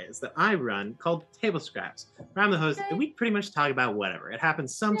Thursdays that I run called Table Scraps. Where I'm the host, and we pretty much talk about whatever. It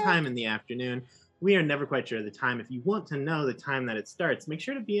happens sometime in the afternoon. We are never quite sure of the time. If you want to know the time that it starts, make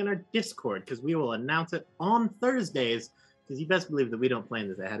sure to be in our Discord, because we will announce it on Thursdays, because you best believe that we don't plan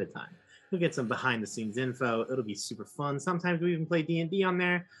this ahead of time. You'll get some behind-the-scenes info. It'll be super fun. Sometimes we even play D&D on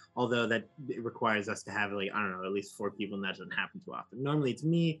there, although that it requires us to have, like, I don't know, at least 4 people, and that doesn't happen too often. Normally it's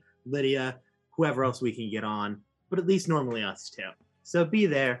me, Lydia, whoever else we can get on, but at least normally us too. So be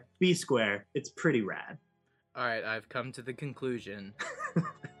there, be square. It's pretty rad. All right, I've come to the conclusion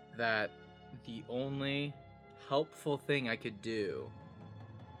that the only helpful thing I could do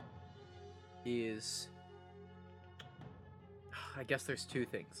is... I guess there's 2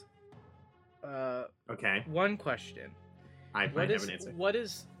 things. Okay, One question. I might have an answer. What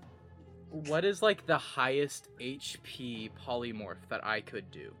is like the highest HP polymorph that I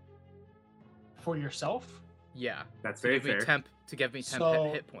could do? For yourself? Yeah. That's To very give me fair. to give me 10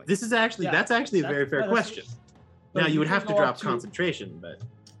 So, hit points. This is actually Yeah, that's actually a very fair that's- question. but Now you would can have to go drop up to- concentration, but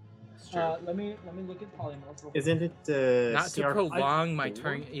It's true. Let me look at polymorph. real quick. isn't it Not to CR prolong my 4?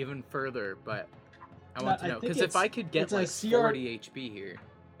 turn even further, but I No, want to I know think because if it's- I could get it's a like CR 40 HP here.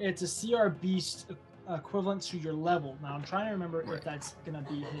 It's a CR beast equivalent to your level. Now I'm trying to remember Right. if that's gonna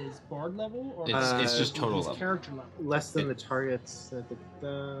be his bard level or It's just total his level. character level. less than the target's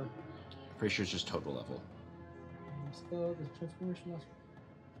Pretty sure it's just total level. Spell this transformation lasts.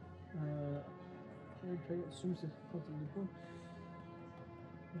 Target assumes the consequence of the point.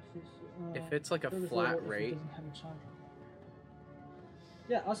 If it's like a Service flat level, if it rate, doesn't have a challenge.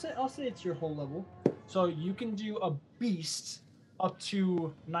 Yeah, I'll say it's your whole level. So you can do a beast up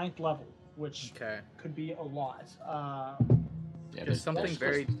to 9th level, which okay. could be a lot. Yeah, There's something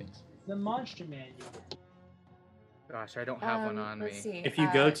very- things. The monster manual. Gosh, I don't have one on me. Let's see. If you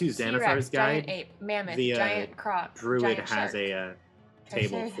go to T-Rex, Xanathar's giant guide, ape, mammoth, the, giant croc, Druid giant has shark, a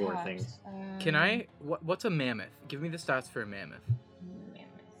table for triceratops, things. Can I? What's a mammoth? Give me the stats for a mammoth.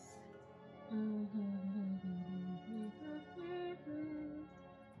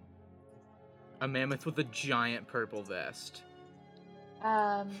 A mammoth with a giant purple vest.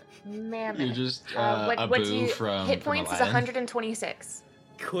 Mammoth. You're just what a do boo you from hit from points is Aladdin. 126.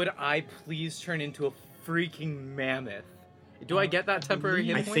 Could I please turn into a freaking mammoth? Do I get that temporary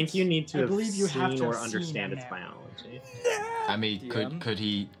hit I points? think you need to I have believe you have seen to or have seen understand that its mammoth. biology. I mean, DM? could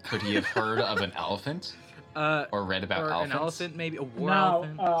he have heard of an elephant or read about or elephants? an elephant, maybe a war Now,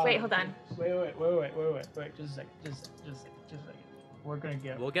 elephant. Wait, hold on. Wait. Just a second. Just a second. We're gonna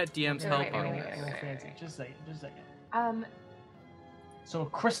get. We'll get DM's Wait, help wait, on wait, this. wait, real wait, fancy. wait. Just a second. Um, So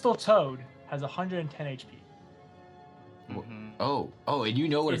Crystal Toad has 110 HP. Mhm. Oh, and you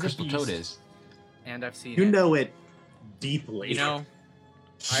know what a Is a crystal toad beast. is? And I've seen You it. know it deeply. You know,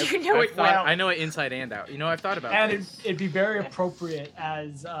 you know I've it thought, well. I know it inside and out. You know, I've thought about And this. it'd be very appropriate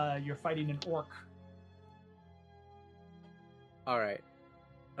as you're fighting an orc. All right.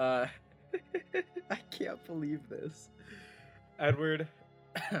 I can't believe this. Edward,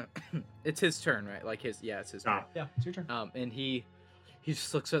 it's his turn, right? Like it's his turn. Ah. Yeah, it's your turn. And he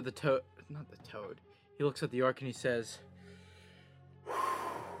just looks at the toad, not the toad. He looks at the orc and he says,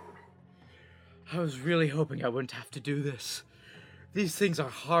 I was really hoping I wouldn't have to do this. These things are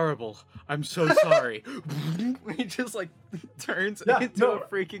horrible. I'm so sorry. He just like turns Yeah, into no. a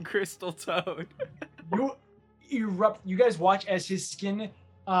freaking crystal toad. You erupt. You guys watch as his skin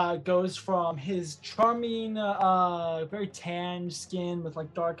goes from his charming, very tanned skin with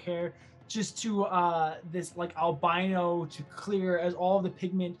like dark hair, just to this like albino to clear, as all of the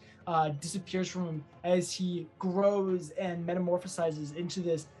pigment disappears from him as he grows and metamorphosizes into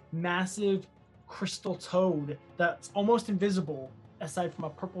this massive crystal toad that's almost invisible, aside from a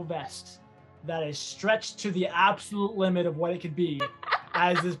purple vest that is stretched to the absolute limit of what it could be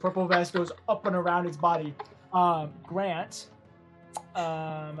as this purple vest goes up and around its body. Grant.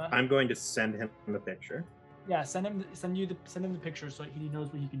 I'm going to send him the picture. Yeah, send him the picture so he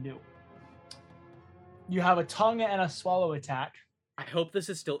knows what he can do. You have a tongue and a swallow attack. I hope this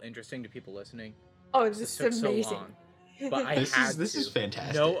is still interesting to people listening. Oh, this This is took amazing. so long, but I This had is to.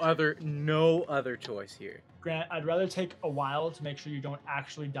 fantastic. No other choice here. Grant, I'd rather take a while to make sure you don't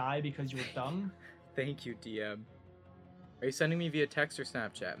actually die because you were dumb. Thank you, DM. Are you sending me via text or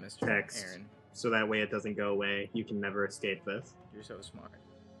Snapchat, Mr. Text. Aaron? So that way it doesn't go away. You can never escape this. You're so smart.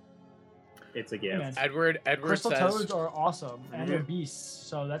 It's a Hey, gift. man, Edward crystal says. toads are awesome and they're beasts,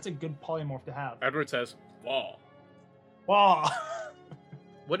 so that's a good polymorph to have. Edward says, "Wall." Wow.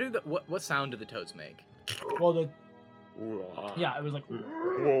 What sound do the toads make? Well, it was like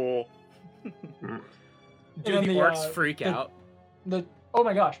Do And the then the, orcs freak the- out? oh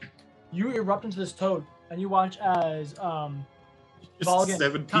my gosh, you erupt into this toad and you watch as Just Volgan 7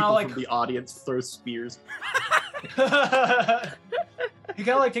 kinda people like- from the audience throw spears. he kind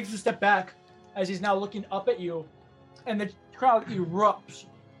of like takes a step back as he's now looking up at you, and the crowd erupts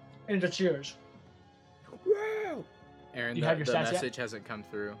into cheers. Aaron, You the, have your the stats yet? message hasn't come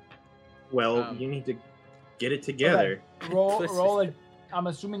through. Well, you need to get it together. Roll it. I'm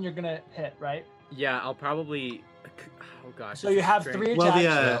assuming you're gonna hit, right? Yeah, I'll probably. Oh gosh. So this you is have strange. 3 Well,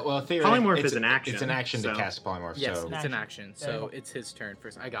 attacks. the well, theoretically, polymorph it's is an action. It's an action so- to cast polymorph. Yes, so it's an action. There you So go. it's his turn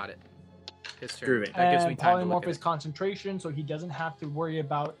first. I got it. His turn. Screw it. That gives me And time to look polymorph at is it. concentration, so he doesn't have to worry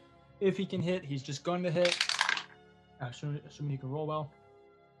about if he can hit. He's just going to hit. Assuming he can roll well.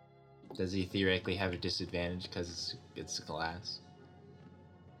 does he theoretically have a disadvantage because it's glass?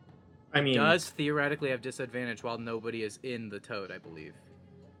 I mean, Does theoretically have disadvantage while nobody is in the toad, I believe.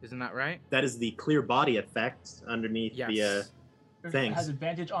 Isn't that right? that is the clear body effect underneath Yes. the. It Thanks. has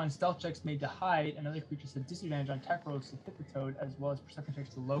advantage on stealth checks made to hide, and other creatures have disadvantage on attack rolls to hit the toad, as well as perception checks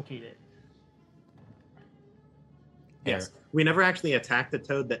to locate it. Yes. We never actually attacked a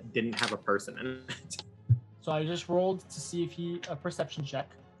toad that didn't have a person in it. So I just rolled to see if he a perception check,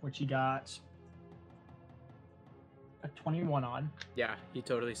 which he got a 21 on. Yeah, he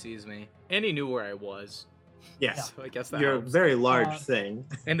totally sees me, and he knew where I was. Yes. So I guess that You're a helps. very large Uh, thing.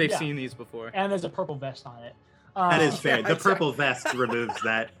 And they've yeah. seen these before. And there's a purple vest on it. That is fair. yeah, The purple vest removes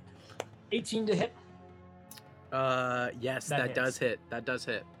that. 18 to hit. Yes, That that does hits. hit. That does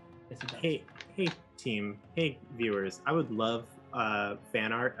hit. Yes, it does. Hey team. Hey viewers. I would love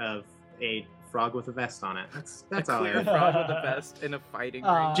fan art of a frog with a vest on it. That's a all I clear have. frog with a vest in a fighting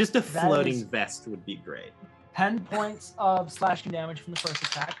Uh, ring. Just a that floating is- vest would be great. 10 points of slashing damage from the first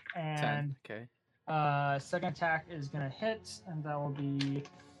attack, 10. and Okay. second attack is gonna hit, and that will be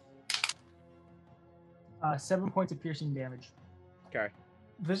 7 points of piercing damage. Okay.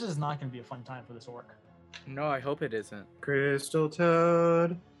 This is not gonna be a fun time for this orc. No, I hope it isn't. Crystal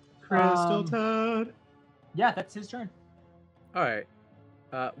Toad. Crystal Um, Toad. Yeah, that's his turn. All right.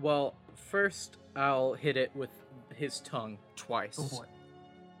 Well, first I'll hit it with his tongue twice. Go for it.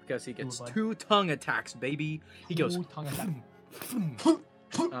 Because he gets Ooh, bud. 2 tongue attacks, baby. He goes. Ooh, tongue attack.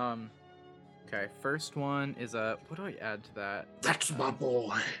 Okay, first one is a. What do I add to that? That's my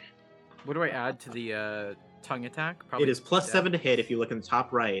boy. What do I add to the tongue attack? It is plus yeah. 7 to hit. If you look in the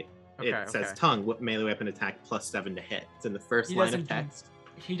top right, Okay, it says okay. tongue, melee weapon attack plus 7 to hit. It's in the first He line doesn't of do- text.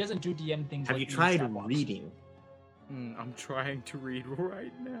 He doesn't do DM things. Have like you these tried stat blocks. reading? I'm trying to read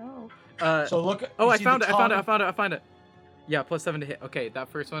right now. So look. Oh, you I see found the it! I tongue? found it! Yeah, plus 7 to hit. Okay, that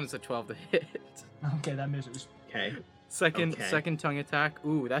first one is a 12 to hit. Okay, that misses. Okay. Second Okay. second tongue attack.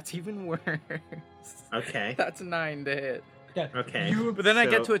 Ooh, that's even worse. Okay. That's 9 to hit. Yeah. Okay. You, But then I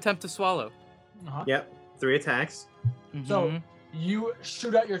get So- to attempt to swallow. uh-huh. Yep. 3 attacks. So Mhm. you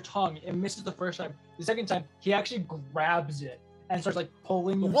shoot out your tongue. It misses the first time. The second time, he actually grabs it and starts like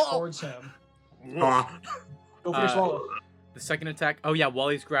pulling you Whoa. towards him. Ah, Go for your swallow. The second attack. Oh yeah, while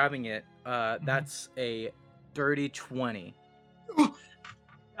he's grabbing it, Mm-hmm. that's a dirty 20.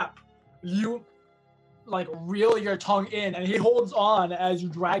 You like reel your tongue in, and he holds on as you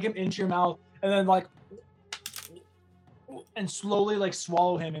drag him into your mouth, and then like and slowly like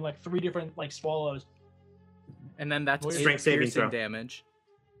swallow him in like 3 different like swallows. And then that's Roll your 8 strength saving piercing throw. damage.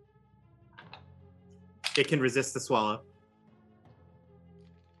 It can resist the swallow.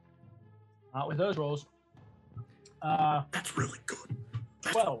 Not with those rolls. that's really good.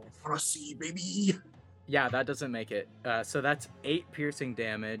 12. For a C, baby. Yeah, that doesn't make it. So that's 8 piercing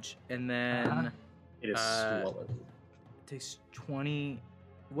damage, and then Uh-huh. It is swallowed. it takes 20.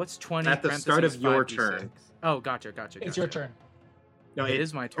 What's 20? At the start of parentheses, your 5d6? turn. Oh, gotcha. It's your turn. No, It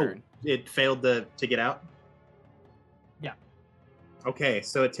is my turn. It failed to get out? Yeah. Okay,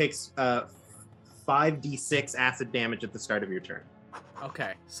 so it takes 5d6 acid damage at the start of your turn.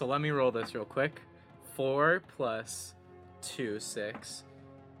 Okay, so let me roll this real quick. 4 plus 2, 6,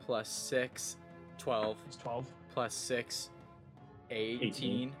 plus 6, 12, It's 12. plus 6,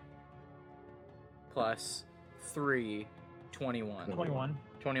 18, plus 3, 21. 21.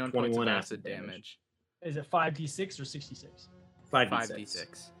 21 points of 21 acid acid damage. damage. Is it 5d6 or 66? 5d6.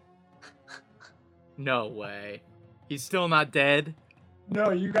 5d6. No way. He's still not dead?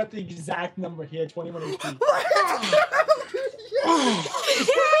 No, you got the exact number. He had 21 HP.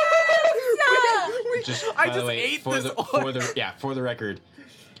 Just I by the just way, ate for this the orc. for the record,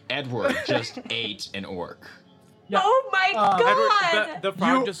 Edward just ate an orc. Yeah. Oh my god! Edward, the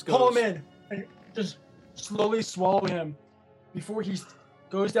frog You just pull goes. him in and just slowly swallow him before he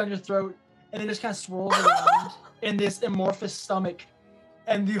goes down your throat and then just kind of swirls around in this amorphous stomach.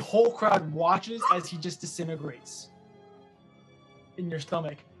 And the whole crowd watches as he just disintegrates in your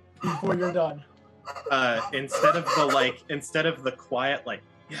stomach before you're done. Instead of the quiet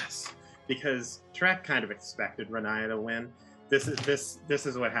yes, because Trek kind of expected Renaya to win. This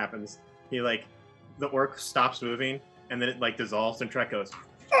is what happens. He the orc stops moving and then it dissolves and Trek goes,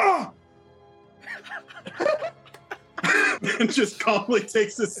 "Ah!" and just calmly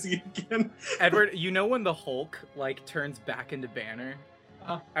takes a seat again. Edward, you know when the Hulk turns back into Banner?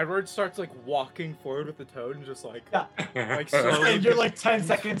 Edward starts walking forward with the toad and just Yeah. slowly. And you're 10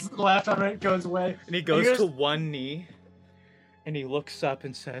 seconds left on it goes away. And he goes to one knee, and he looks up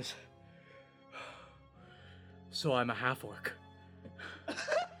and says, "So I'm a half orc."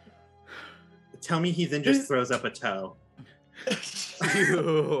 Tell me he then just throws up a toe.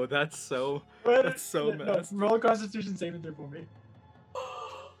 Ew, that's so messed. Roll a Constitution saving throw for me.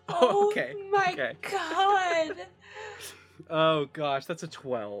 Oh Okay, my okay. god! Oh gosh, that's a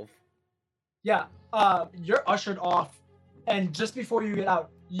 12. Yeah, you're ushered off, and just before you get out,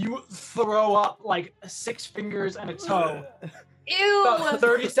 you throw up 6 fingers and a toe. Ew! About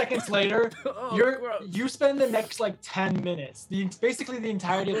 30 seconds later, Oh, gross. you spend the next 10 minutes, basically the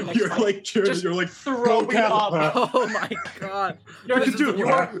entirety of the next You're fight, cheering. just You're like, throwing "Go, up. Kappa." Oh my god. You're This just- isn't you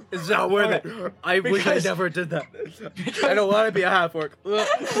worth are- it. It's not worth it. I wish I Because- never did that. because- I don't want to be a half orc.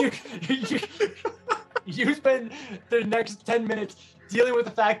 you spend the next 10 minutes dealing with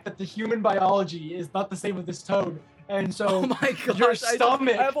the fact that the human biology is not the same with this toad. And so Oh my gosh. your I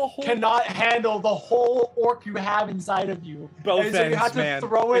stomach have a whole cannot handle the whole orc you have inside of you. both and so you have ends, to man.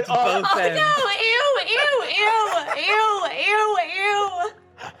 throw it It's up. both Oh ends. no! Ew!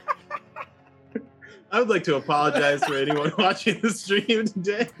 I would like to apologize for anyone watching the stream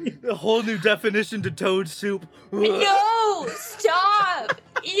today. A whole new definition to toad soup. No! Stop!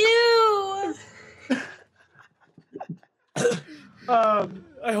 Ew!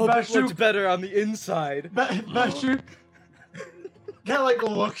 I hope it Bashu- looked better on the inside. Bashu kind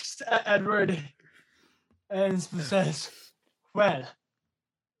of looks at Edward and says, "Well,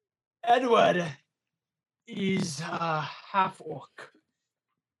 Edward is half orc."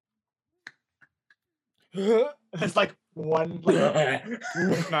 It's one.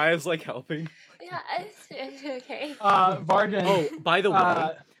 Naya's helping. Yeah, okay. Vargan. Oh, by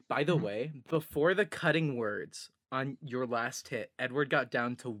Uh, the way, before the cutting words on your last hit, Edward got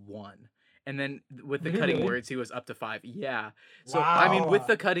down to 1. And then with the cutting Really? words, he was up to 5. Yeah. So, I mean, with Wow.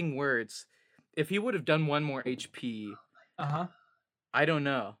 the cutting words, if he would have done 1 more HP, I don't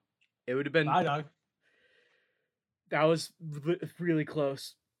know. It would have been... Bye, dog. That was really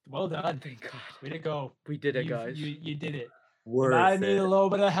close. Well done. Thank God. Way to go. We did it, guys. You did it. Worth I need a it. little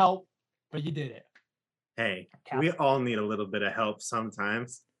bit of help, but you did it. Hey, Kappa. we all need a little bit of help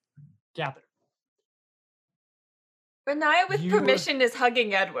sometimes. Gather. Renaya, with You- permission, is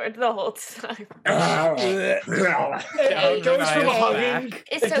hugging Edward the whole time. It goes from Nice hugging. back.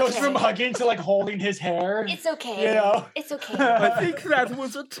 It's It goes from okay. hugging to holding his hair. It's okay. You know? It's okay. I think that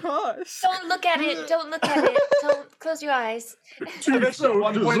was a toss. Don't look at it. Don't look at it. Don't close your eyes. Eventually, at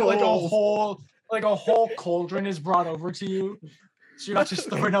one point, dissolved. a whole cauldron is brought over to you. So you're not just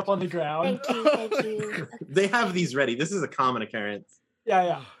throwing up on the ground. Thank you. Thank you. They have these ready. This is a common occurrence.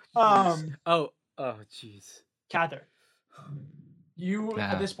 Yeah. Oh, jeez. Cather, you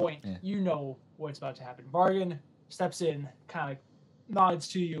at this point, yeah. you know what's about to happen. Vargan steps in, kind of nods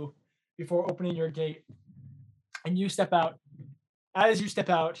to you before opening your gate, and you step out. As you step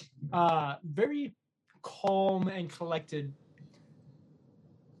out, very calm and collected,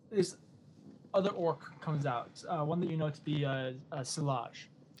 this other orc comes out, one that you know to be Silage.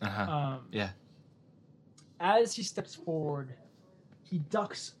 Yeah. As he steps forward, he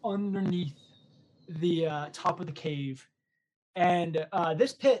ducks underneath the top of the cave, and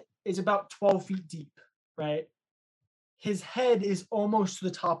this pit is about 12 feet deep, right? His head is almost to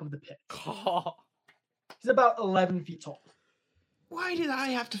the top of the pit. He's about 11 feet tall. Why did I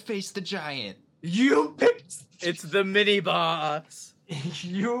have to face the giant? You picked. It's the mini boss.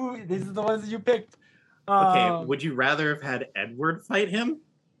 These are the ones that you picked. Okay, would you rather have had Edward fight him?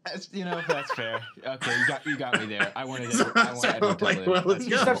 That's fair. Okay, you got me there. I wanted So- Edward to like, live. well, let's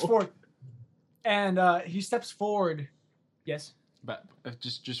He go. steps forward, and he steps forward. Yes. But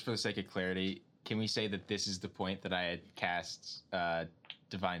just for the sake of clarity, can we say that this is the point that I had cast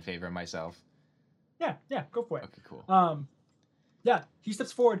Divine Favor on myself? Yeah, go for it. Okay, cool. Yeah, he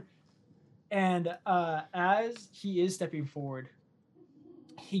steps forward, and as he is stepping forward,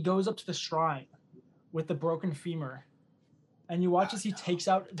 he goes up to the shrine with the broken femur, and you watch as he takes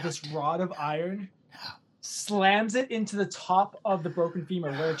out this rod of iron, slams it into the top of the broken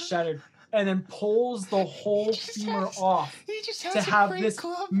femur where it's shattered, and then pulls the whole femur off He just to have this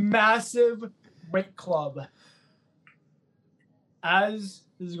massive great club. As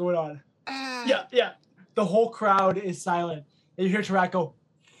this is going on, yeah, the whole crowd is silent, and you hear Tarak go,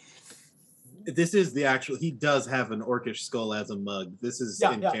 This is the actual. He does have an orcish skull as a mug. This is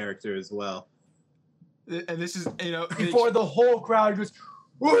in character as well. And this is, before the whole crowd goes,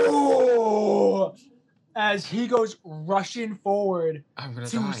 "Whoa!" as he goes rushing forward I'm gonna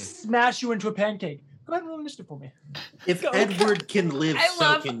to die. smash you into a pancake. Go ahead and roll initiative for me. If Edward can live, I so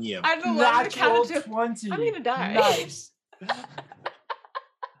love- can you. I don't know why the Natural count to 20. I'm gonna die. Nice.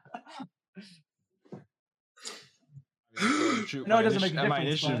 No, it doesn't make a My difference,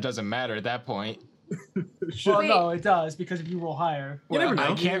 initiative but- doesn't matter at that point. Well, Wait. no, it does, because if you roll higher, You never Well, I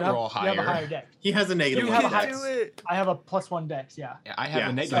know. can't roll you have a higher. higher dex. He has a negative. You one have a dex. high- I have a +1 dex, yeah. Yeah, I have Yeah, a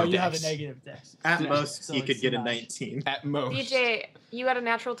so negative So you have a dex. negative dex. At Yeah. most, So he could it's get a not. 19. At most. DJ, you got a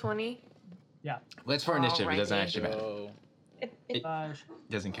natural 20. Let's for initiative. It doesn't Alrighty. actually matter. Oh, It Uh,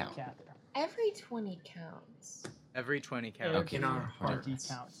 doesn't count. cat. Every 20 counts. every 20 Every counts. In our 20 hearts.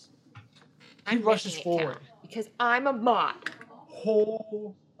 counts. He I'm rushes making it forward. count because I'm a mod.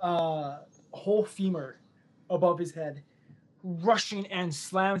 Whole femur above his head, rushing and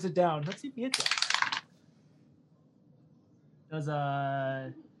slams it down. Let's see if he hits it. Does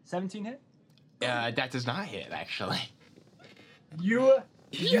a 17 hit? That does not hit, actually. You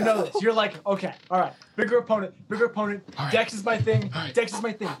know this. You're like, okay, all right, bigger opponent. All right. Dex is my thing. All right. Dex is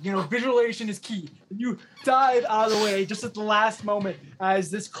my thing. You know, visualization is key. You dive out of the way just at the last moment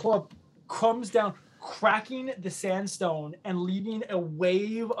as this club comes down, cracking the sandstone and leaving a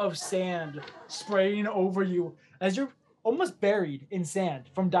wave of sand spraying over you as you're almost buried in sand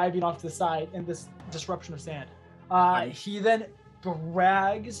from diving off to the side in this disruption of sand. He then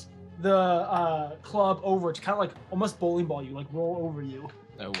drags the club over to kind of like almost bowling ball you, like roll over you.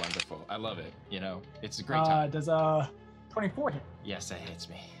 Oh, wonderful. I love it. It's a great time. Does a 24 hit? Yes, that hits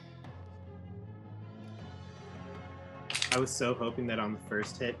me. I was so hoping that on the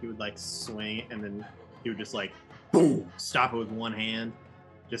first hit he would like swing and then he would just like boom, stop it with one hand.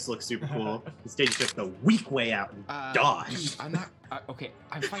 Just looks super cool. Instead, he took the weak way out and dodge. Dude, I'm not. Okay,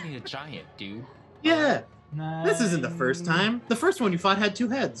 I'm fighting a giant, dude. Yeah, this isn't the first time. The first one you fought had 2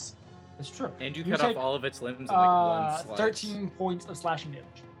 heads. That's true. And you You cut take, off all of its limbs in like one slice. 13 points of slashing damage.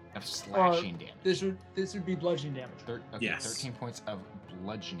 Of slashing damage. This would be bludgeoning damage. Okay, Yes. 13 points of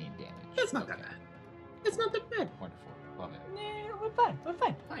bludgeoning damage. That's not that Okay, bad. It's not that bad. Wonderful. Love it. Nah, we're fine. We're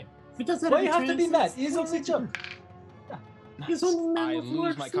fine. Fine. He does that. Why every you have to be translate- mad? He's only a joke. He's Nice. only I with lose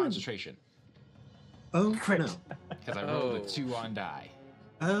Mark my Flynn. concentration Oh, Crit. no. because I rolled a Oh. 2 on die.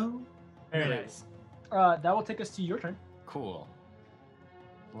 Oh, Very Nice. nice. That will take us to your turn. Cool.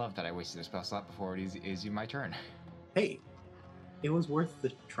 Love that I wasted a spell slot before it is my turn. hey, it was worth the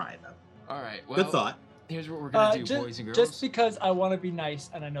try though. All right. Well, Good thought. Here's what we're gonna do, just, boys and girls. just because I want to be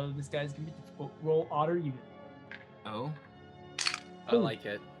nice and I know this guy's gonna be difficult, roll odd or even. Oh. I like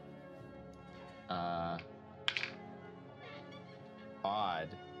it. Odd.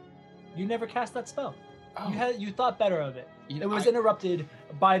 You never cast that spell. Oh, You thought better of it. you It know, was I- interrupted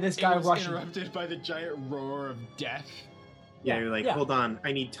by this guy it was rushing. interrupted by the giant roar of death. Yeah, Yeah, you're like, yeah. hold on,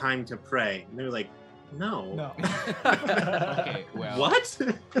 I need time to pray. And they're like, no. No. Okay, well, What?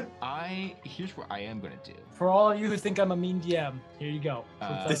 here's what I am gonna do. For all of you who think I'm a mean DM, here you go.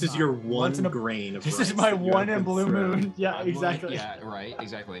 This is your one Once in a- grain of This rice is my that you one have in been blue thrown. moon. Yeah, I'm exactly. Yeah, right,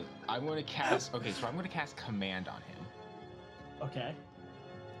 exactly. I'm gonna cast. Okay, so I'm gonna cast command on him. Okay.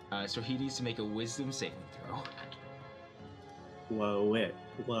 So he needs to make a Wisdom saving throw. blow it,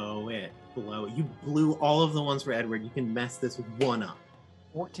 blow it, blow it. You blew all of the ones for Edward. You can mess this one up.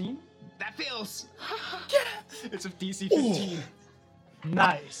 14. That feels. It's a DC 15.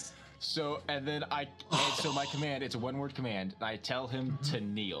 Nice. So and then so my command, it's a one-word command. And I tell him to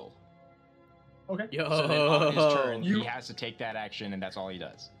kneel. Okay. Yo. So then on his turn, You- he has to take that action, and that's all he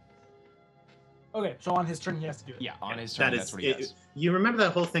does. Okay, so on his turn he has to do it. Yeah, on his turn, that's what he does. You remember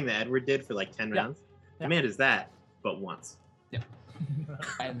that whole thing that Edward did for like 10 Yeah. rounds? Yeah. Command is that, but once.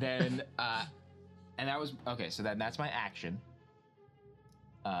 And then, and that was okay. So that's my action.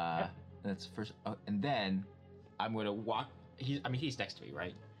 That's first, and then I'm gonna walk. He's next to me,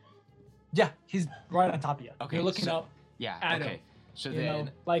 right? Yeah, he's right on top of you. Okay, You're looking so- up. Yeah. At okay. him, So You then,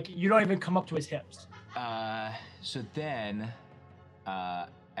 know, like you don't even come up to his hips. so then,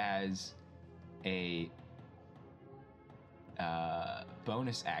 as a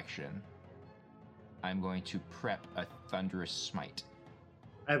bonus action, I'm going to prep a thunderous smite.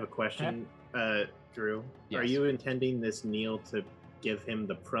 I have a question, Drew. Are Yes. you intending this kneel to give him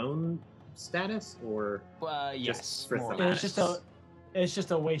the prone status, or Yes. for more or thematic? less. It's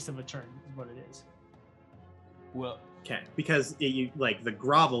just a waste of a turn, is what it is. Well, okay? Because the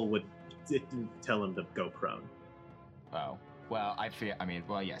grovel would tell him to go prone. oh, well, I fear.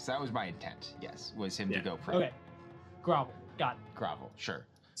 Well, yes, that was my intent. Yes, was him Yeah. to go pro. Okay. Grovel. Got it. Grovel, sure.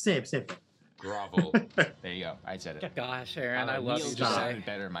 Same. Grovel. There you go. I said it. Gosh, Aaron, I love Kneel you. just today. sounded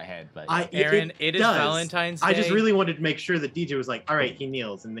better in my head, but Aaron, it is does. Valentine's Day. I just really wanted to make sure that DJ was like, all right, he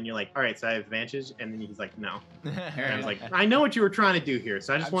kneels, and then you're like, all right, so I have advantage, and then he's like, no. And I was like, I know what you were trying to do here,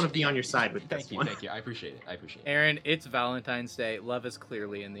 so I just want to be on your side with this one. Thank you. I appreciate it. Aaron, it's Valentine's Day. Love is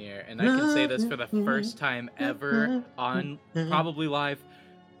clearly in the air. And I can say this for the first time ever on probably live.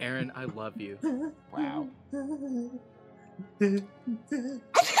 Aaron, I love you. Wow.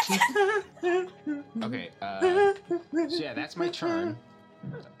 Okay. So yeah, that's my turn.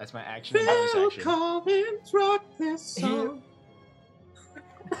 That's my action and bonus action. Come and rock this song.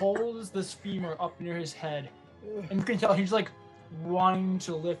 Pulls this femur up near his head, and you can tell he's like wanting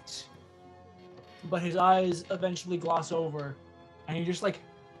to lift, but his eyes eventually gloss over, and he just like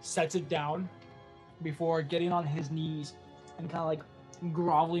sets it down before getting on his knees and kind of like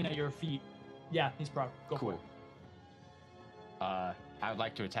groveling at your feet. Yeah, he's proud. Go for Cool. it. I would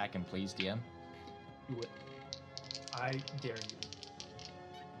like to attack him, please, DM. Do it. I dare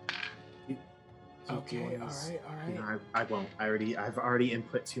you. Okay, all right. No, I won't. I've already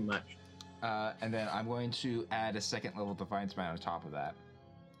input too much. And then I'm going to add a second level Defiance Smite on top of that.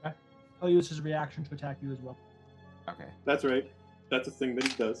 He'll use his reaction to attack you as well. Okay. That's right. That's a thing that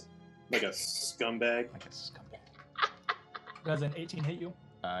he does. Like a scumbag. Like a scumbag. Does an 18 hit you?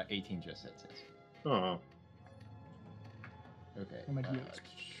 18 just hits it. Oh, Okay. Oh my God.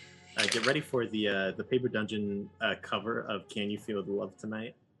 get ready for the Paper Dungeon cover of "Can You Feel the Love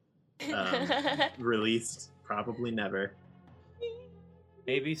Tonight?" Released probably never.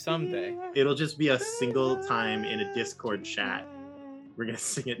 Maybe someday. It'll just be a single time in a Discord chat. We're gonna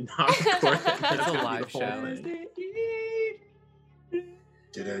sing it, not record it. That's a gonna be live the whole show. thing.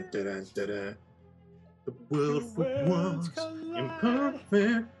 Da-da-da-da-da. The world for once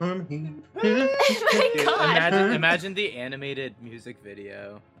imperfect harmony. Oh my Dude, God. imagine the animated music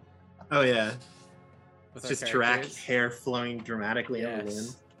video. Oh yeah, With it's our just Tarak characters. hair flowing dramatically in the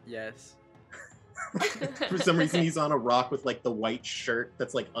wind. Yes. For some reason, he's on a rock with like the white shirt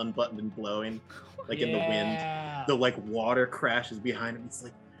that's like unbuttoned and blowing, like in the wind. The like water crashes behind him. It's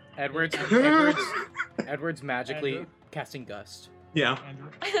like Edward's magically Andrew? casting gust. yeah, Andrew.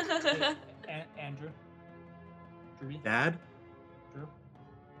 Andrew. Drew. Dad. Drew.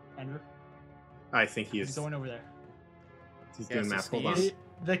 Andrew. I think he He's is. going over there. He's He doing has math. to Hold on. sneeze.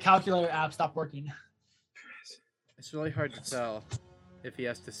 The calculator app stopped working. It's really hard to tell if he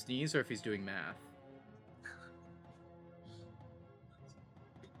has to sneeze or if he's doing math.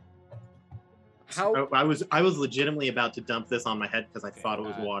 How? Oh, I was legitimately about to dump this on my head because I thought it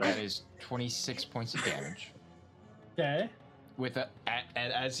was water. That is 26 points of damage. Okay. With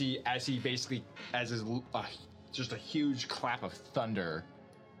as his just a huge clap of thunder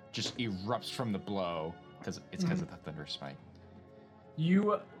just erupts from the blow because of the thunder smite.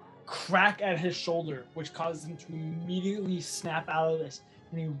 You crack at his shoulder, which causes him to immediately snap out of this,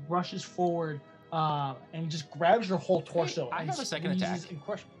 and he rushes forward and just grabs your whole torso. I and have a second squeezes attack.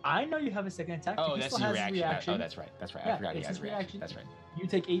 and I know you have a second attack. Oh, He that's still the has his reaction. Oh, that's right. That's right. Yeah, I forgot he it's has his reaction. reaction. That's right. You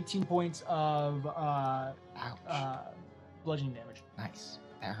take 18 points of Ouch. bludgeoning damage. Nice.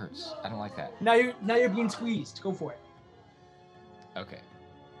 That hurts. I don't like that. Now you're being squeezed. Go for it. Okay.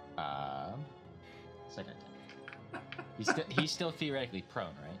 Second attack. He's still theoretically prone,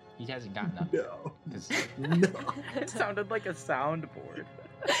 right? He hasn't gotten up. No. 'Cause- No. It sounded like a soundboard.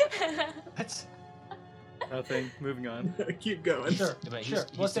 That's Nothing. Moving on. Keep going. sure. But Sure.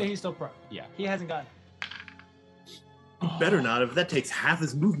 Let's say he's still pro. Yeah. He hasn't gotten. He better not have. That takes half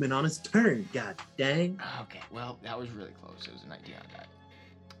his movement on his turn. God dang. Okay. Well, that was really close. It was a 19 on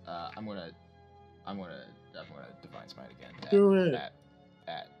that. I'm gonna divine smite again. Do it.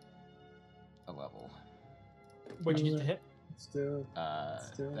 At a level. What'd you get to hit? Still.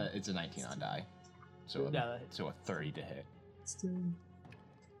 It's a 19 on die. So Yeah, that hits. so a 30 to hit.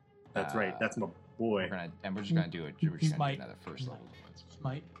 That's right. That's my boy. We're just gonna do it. We're just gonna Smite. do another first level defense.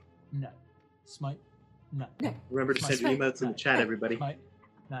 Smite. Nut. Smite. Nut. Remember to send Smite. emotes in the chat, everybody. Smite.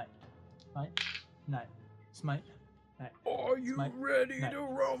 Nut. Smite. Nut. Smite. Nut. Are you Smite. ready Nut. to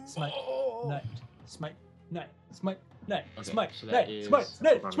rumble? Smite. Nut. Smite. Nut. Smite. Nut. Okay, Smite. so that Nut. is- Smite. Hold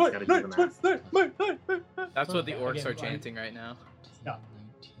on, Nut. we Smite. gotta do Nut. the Smite. Nut. Smite. Nut. That's what the orcs Again, are right. chanting right now. Yeah.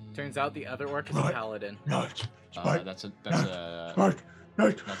 Turns out the other orc is a Right. paladin. Nut. That's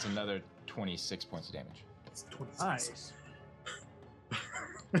another 26 points of damage. Nice.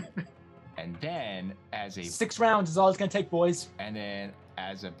 And then as a 6 rounds is all it's gonna take, boys.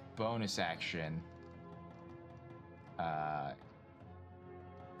 bonus action,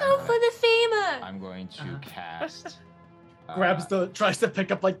 Go for the femur. I'm going to Uh-huh. cast. Tries to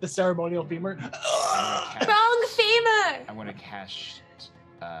pick up like the ceremonial femur. Wrong femur. I'm going to cast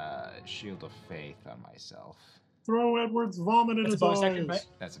Shield of Faith on myself. Throw Edward's vomit in That's a his bonus eyes. action, right?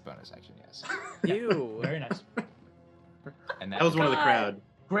 That's a bonus action, yes. Ew. Very nice. And That was one of the God. crowd.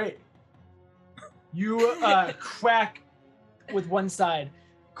 Great. You crack with one side,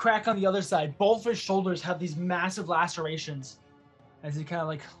 crack on the other side. Both of his shoulders have these massive lacerations as he kind of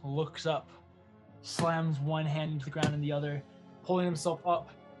like looks up, slams one hand into the ground and the other, pulling himself up,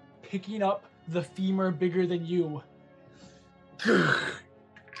 picking up the femur bigger than you.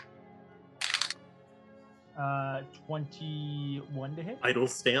 21 to hit. Idle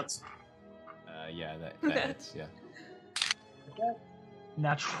stance. Yeah, that hits, yeah.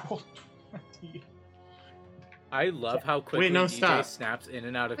 Natural 20. I love how quickly no, DJ stop. snaps in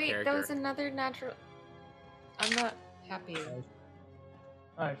and out of Wait, character. that was another natural. I'm not happy.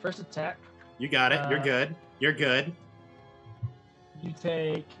 All right, first attack. You got it. You're Uh, good. You're good. You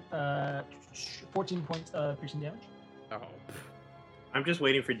take 14 points of piercing damage. Oh. I'm just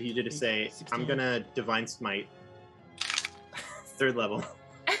waiting for DJ to say, 16. I'm gonna divine smite. 3rd level.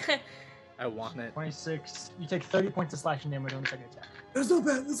 I want it. 26. You take 30 points of slashing damage on the second attack. That's not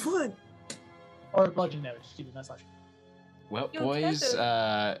bad. That's fine. Or bludgeoning damage, excuse me, not slashing. Well, Yo, boys,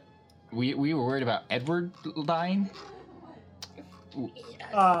 Tether. we were worried about Edward dying.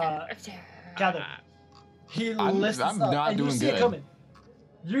 Gather. He I'm lists not up, and you doing see it good. coming.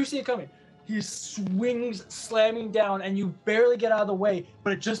 You see it coming. He swings, slamming down, and you barely get out of the way,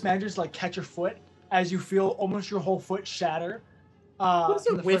 but it just manages to like catch your foot as you feel almost your whole foot shatter. What is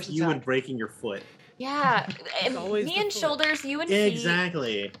from it the with first you attack. and breaking your foot? Yeah, and always knee the and foot. shoulders, you and feet.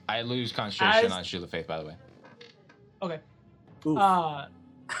 Exactly. I lose concentration As- on Shield of Faith, by the way. Okay. Oof.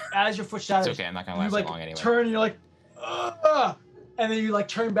 As your foot shatters, It's okay, I'm not gonna you last like that long anyway. turn and you're like, "Ugh!" And then you like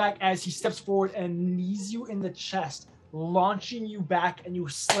turn back as he steps forward and knees you in the chest, launching you back, and you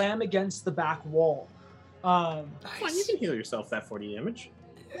slam against the back wall. Fine, you can heal yourself that 40 damage.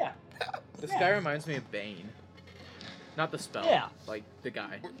 Yeah. This Yeah. guy reminds me of Bane. Not the spell. Yeah. Like the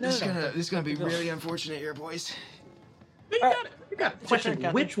guy. This is gonna be really unfortunate here, boys. You Alright. got a question.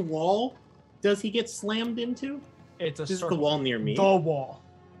 Captain. Which wall does he get slammed into? It's a This is the circle. wall near me. The wall.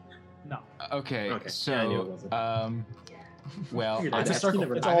 No, Okay, Okay, so yeah, I knew it wasn't. well, Figured I'm it's a That's at, circle.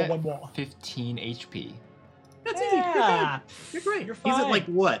 never It's mind. all I'm one wall. 15 HP. That's easy. Yeah. You're great. You're He's at fine. like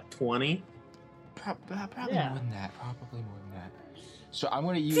what, 20? Probably Yeah. more than that. Probably more than that. So I'm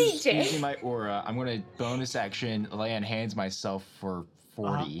gonna CJ. using my aura. I'm gonna bonus action lay on hands myself for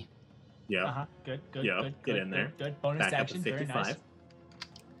 40. Yeah. Uh huh. Good. Good. Yeah, Good. get good, in there. Good. Good. Bonus Back up to action. Very 55.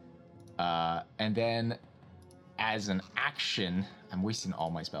 nice. And then as an action, I'm wasting all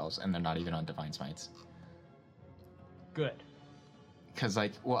my spells, and they're not even on divine smites. Good. Cause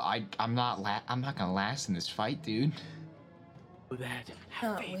like, well, I'm not gonna last in this fight, dude. That.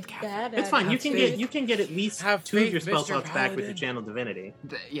 Not with that. It's fine. You Have can faith. you can get at least Have 2 of faith, your spell Mr. slots back with your Paladin. channel divinity.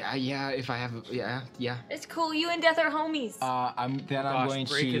 Yeah. If I have, yeah. It's cool. You and Death are homies. I'm Gosh, going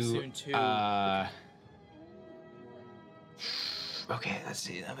break is to. soon, too. Okay, let's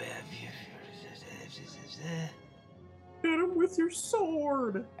see. Hit him with your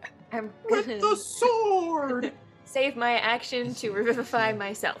sword. I'm With gonna the sword. save my action to revivify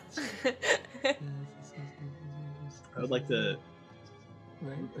myself. I would like to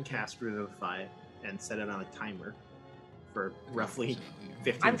cast Revivify and set it on a timer for roughly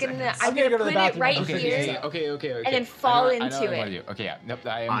 15 I'm seconds. gonna I'm gonna go to the put it bathroom. right Okay, here. Okay. And then fall I know into what I'm it. gonna do. Okay, yeah. Nope.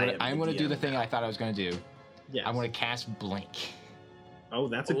 I I'm am gonna the do the DM. thing I thought I was gonna do. Yes. I'm gonna cast Blink. Oh,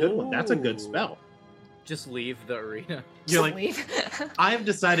 that's a good one. That's a good Ooh. spell. Just leave the arena. You're like, Leave. I have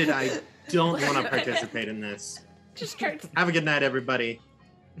decided I don't want to participate in this. Just turns. Have a good night, everybody.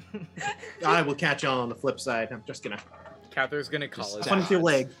 I will catch y'all on the flip side. I'm just gonna Cather's gonna call Just us. fun with your out.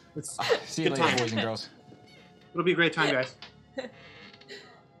 leg. It's, See you Good later, time. boys and girls. it'll be a great time, guys.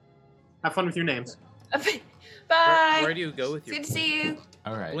 Have fun with your names. Bye. Where do you go with your Good to see you.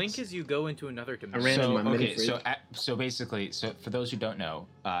 All right. Blink as you go into another I dimension. ran So, in my mini okay, fridge. so basically, for those who don't know,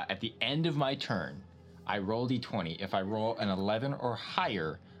 at the end of my turn, I roll d20. If I roll an 11 or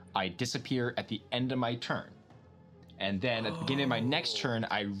higher, I disappear at the end of my turn. And then at the beginning of my next turn,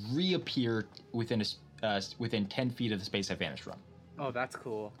 I reappear within within 10 feet of the space I vanished from. Oh, that's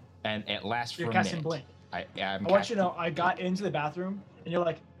cool. And it lasts You're for a casting minute. blink. I'm I want you to know, I got into the bathroom, and you're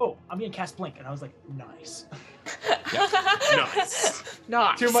like, "Oh, I'm gonna cast blink," and I was like, "Nice." Nice.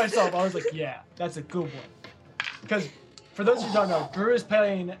 Nice. To myself, I was like, "Yeah, that's a good one." Because for those who don't know, Drew is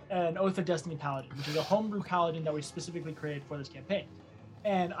playing an Oath of Destiny Paladin, which is a homebrew paladin that we specifically created for this campaign.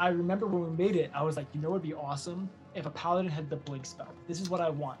 And I remember when we made it, I was like, you know what would be awesome if a paladin had the blink spell. This is what I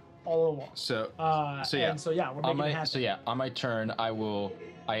want all along. So So yeah. we're making it happen. on my turn,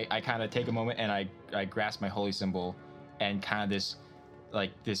 I kind of take a moment and I grasp my holy symbol, and kind of this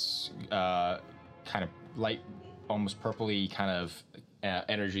kind of light, almost purpley kind of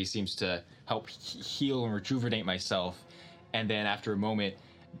energy seems to help heal and rejuvenate myself, and then after a moment,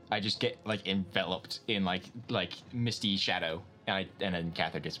 I just get like enveloped in like misty shadow, and then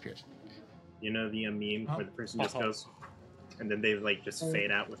Cather disappears. You know the meme Huh? where the person just Uh-huh. goes, and then they like just fade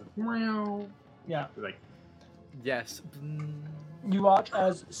out with a meow. Yeah. Like, Yes. You watch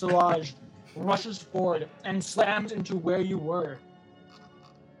as Solage rushes forward and slams into where you were.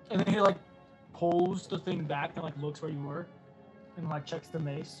 And then he like pulls the thing back and like looks where you were. And like checks the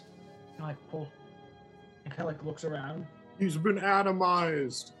mace. And like pulls and kinda like looks around. He's been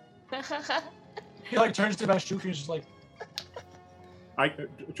atomized. He like turns to Vashuki and is just like,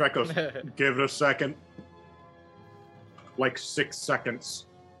 Trek goes, give it a second. Like 6 seconds.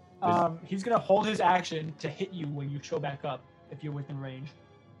 he's gonna hold his action to hit you when you show back up if you're within range.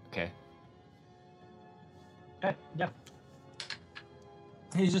 Okay. Okay, yeah.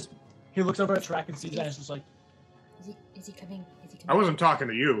 He looks over at Track and sees that and is just like, Is he coming? Is he coming? I wasn't talking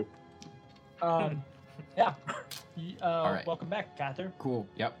to you. yeah. All right. Welcome back, Cather. Cool.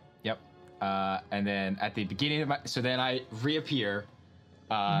 Yep. And then at the beginning of my, so then I reappear.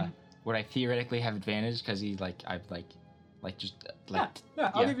 Would I theoretically have advantage because he's like I've like Yeah,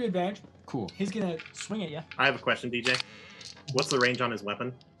 I'll give you advantage. cool. He's gonna swing at you. I have a question, DJ. What's the range on his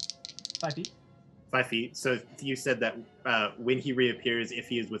weapon? 5 feet. 5 feet. So you said that when he reappears, if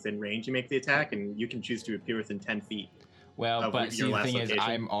he is within range, you make the attack, and you can choose to appear within 10 feet. Well, Of but your see, the last thing is,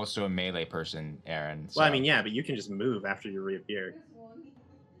 location. I'm also a melee person, Aaron. Well, I so- mean, yeah, but you can just move after you reappear.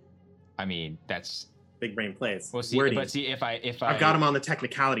 I mean, that's Big brain plays. well. See, Wording. but see, if I I've got him on the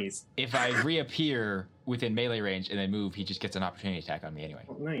technicalities. if I reappear within melee range and then move, he just gets an opportunity attack on me anyway.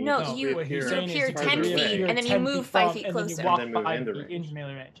 No, you what he's you saying is appear you 10 appear feet, and then you 10 move feet 5 from, feet and then closer. you walk And then move 5 into feet range. into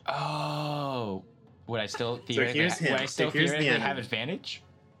melee range. Oh, would I still here's theoretically him. would I still So here's the theoretically have enemy. advantage?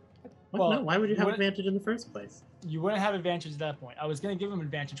 What? Well, No, why would you have what- advantage in the first place? You wouldn't have advantage at that point. I was gonna give him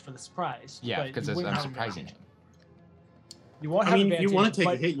advantage for the surprise. Yeah, but because you wouldn't I'm have surprising advantage. him. You won't I have mean, if advantage. you want to take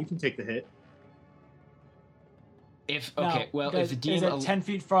but the hit, you can take the hit. If now, okay, well, if the is DM it 10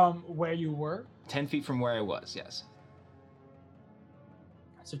 feet from where you were? 10 feet from where I was, yes.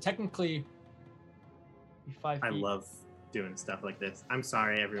 So technically, be 5 feet. I love doing stuff like this. I'm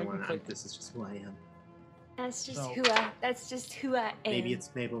sorry, everyone. Technically- This is just who I am. That's just So- who I am. Maybe it's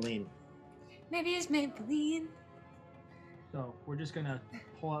Maybelline. Maybe it's Maybelline. So we're just gonna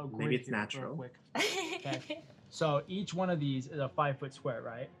pull out. Maybe grid it's here real natural. quick. Okay. So each one of these is a 5-foot square,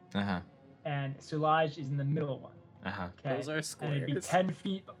 right? Uh huh. And Soulage is in the middle one. Uh huh. Okay. Those are And it'd be squares. 10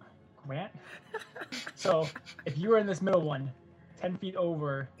 feet. Grant. So if you were in this middle one, 10 feet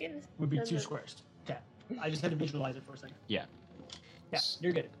over would be 2 squares. Okay. I just had to visualize it for a second. Yeah. Yeah,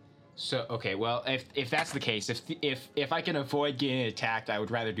 you're good. So okay, well, if that's the case, if I can avoid getting attacked, I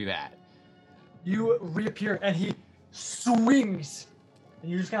would rather do that. You reappear and he swings, and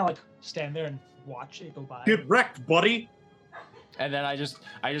you just kind of like stand there and watch it go by. Get wrecked, buddy. And then I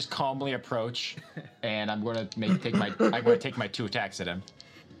just calmly approach, and I'm gonna take my 2 attacks at him.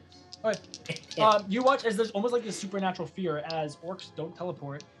 You watch as there's almost like this supernatural fear as orcs don't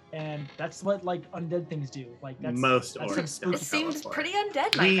teleport, and that's what like undead things do. Like that's Most that's orcs some spooky It seems teleport. pretty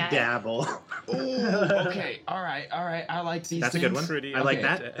undead, my We guy. dabble. Okay. All right. I like these. That's a good one. Pretty I like okay.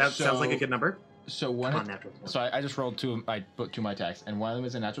 that. That sounds like a good number. So Come one. on, natural 20. So I just rolled two of my attacks, and one of them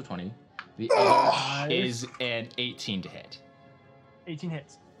is a natural 20. The other is an 18 to hit. 18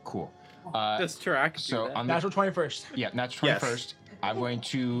 hits. Cool. Does Tarak do So that? on the Natural 21st. natural 20 Yes. first. I'm going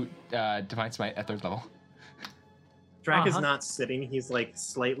to divine smite at 3rd level. Drac is Uh-huh. not sitting. He's like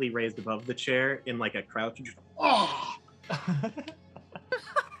slightly raised above the chair in like a crouch. Just,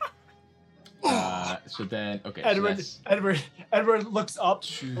 So then, okay. Edward, So Edward looks up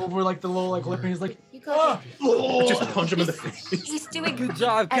Two. over like the little like lip, and he's like, You got "Ah!" just punch him in the face. He's doing Good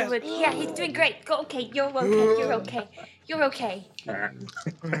job, Kat. Edward. Yeah, he's doing great. Go, okay, you're okay. You're okay. You're okay.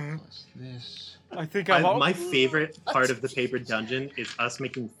 plus this. I think I'm all. My favorite part of the paper dungeon is us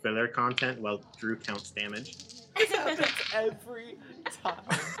making filler content while Drew counts damage. every time.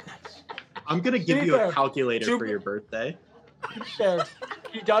 I'm gonna give Be you a fair. calculator Drew- for your birthday. Fair.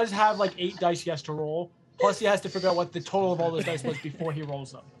 He does have like 8 dice he has to roll. Plus, he has to figure out what the total of all those dice was before he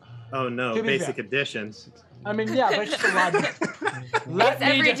rolls them. Oh no, To be basic fair. addition. I mean, yeah, but it's just a lot. Let That's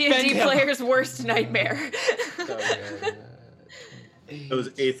every me defend D&D him. player's worst nightmare. Those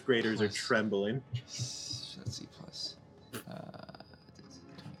 8th graders are trembling. Let's see, plus 28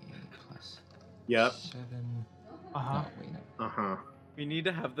 plus Yep. 7. Uh-huh. No, wait, no. Uh-huh. We need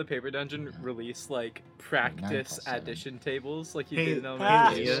to have the paper dungeon release like practice 9 + 7. addition tables like you Hey, did in hey,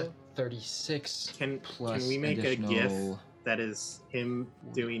 elementary Leah. school. 36 Can plus we make a GIF additional... that is him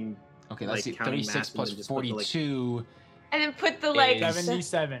doing Okay, like, let's see. counting 36 math and plus then just put the, like- 42. And then put the like. Is-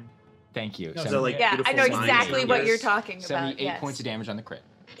 77. Thank you. No, so like Yeah, I beautiful know lines exactly and what yes. you're talking about. 78 Yes. points of damage on the crit.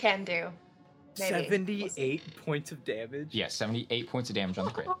 Can do. Maybe. 78 points of damage. Yes, 78 points of damage on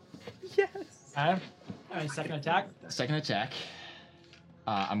the crit. Yes. Alright. Alright, second attack. Second attack.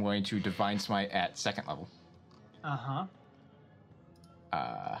 I'm going to divine smite at 2nd level. Uh-huh. Uh,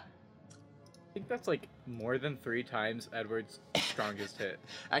 I think that's like more than 3 times Edward's strongest hit.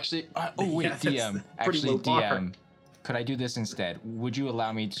 Actually, oh wait, Yeah, that's DM. a pretty Actually, low bar. DM. Could I do this instead? Would you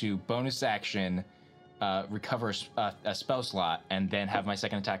allow me to bonus action, recover a spell slot, and then have my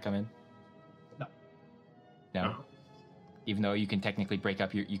second attack come in? No. No. No. Even though you can technically break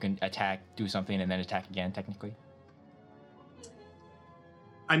up you can attack, do something, and then attack again. Technically.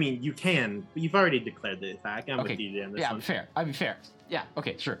 I mean, you can, but you've already declared the attack. I'm Okay. with you on this Yeah, one. fair. I'd be fair. Yeah.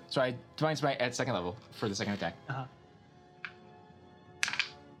 Okay. Sure. So I divine smite at 2nd level for the second attack. Uh-huh.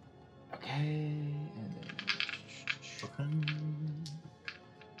 Okay. And then...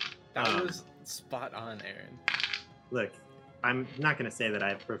 That Um, was spot on, Aaron. Look, I'm not gonna say that I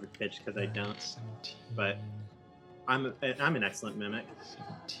have perfect pitch because I don't. 17, but I'm an excellent mimic.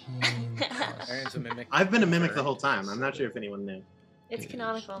 17 plus- Aaron's a mimic. I've been a mimic the whole time. I'm not sure if anyone knew. It's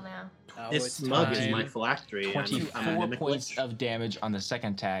canonical now. Oh, This it's smug is time. my phylactery. I'm a 24 mimic points witch. of damage on the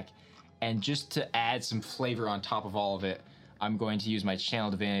second attack, and just to add some flavor on top of all of it, I'm going to use my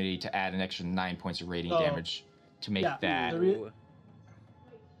channel divinity to add an extra 9 points of radiant Oh. damage to make Yeah, that. the re- Ooh.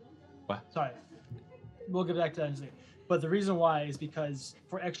 Sorry. We'll get back to that in a second. But the reason why is because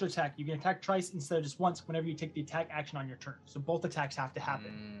for extra attack, you can attack twice instead of just once whenever you take the attack action on your turn. So both attacks have to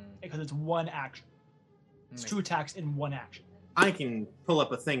happen because it's one action. It's 2 attacks in one action. I can pull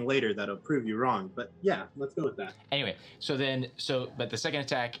up a thing later that'll prove you wrong, but yeah, let's go with that. Anyway, but the second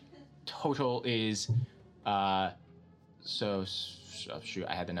attack total is, shoot,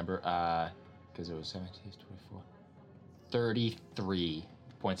 I had the number, because it was 17, 24, 33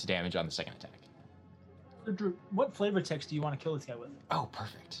 points of damage on the second attack. So Drew, what flavor text do you want to kill this guy with? Oh,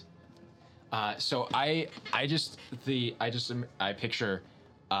 perfect. So I picture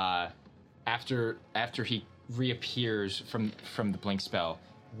after he reappears from the blink spell,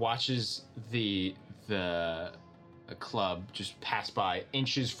 watches the club just pass by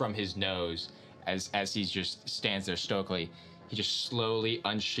inches from his nose as he just stands there stoically. He just slowly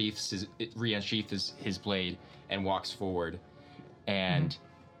re-unsheaths his blade and walks forward, and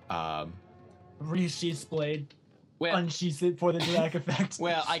Resheaths blade, well, unsheaths it for the dramatic effect.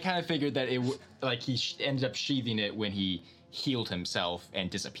 Well, I kind of figured that he ended up sheathing it when he healed himself and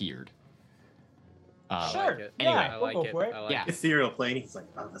disappeared. I Sure. like it. Yeah, Anyway. I we'll like go it. for it. I like Yeah. it. Ethereal plane. He's like,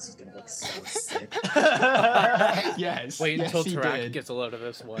 oh, this is gonna look so sick. Yes. Wait until he Tarak did. gets a load of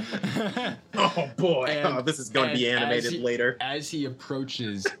this one. Oh boy, And- this is going to be and animated later. As he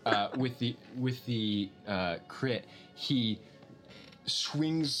approaches with the crit, he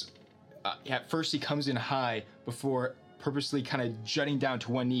swings. At first, he comes in high before purposely kind of jutting down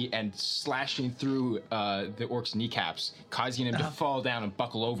to one knee and slashing through the orc's kneecaps, causing him to fall down and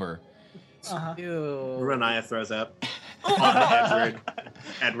buckle over. Uh-huh. Ew. Renaya throws up. On Edward.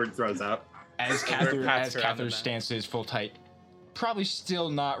 Edward throws up. As Edward pats her on the Cather back. stands to his full height, probably still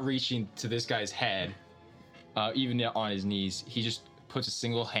not reaching to this guy's head, even on his knees, he just puts a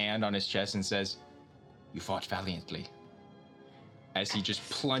single hand on his chest and says, "You fought valiantly." As he just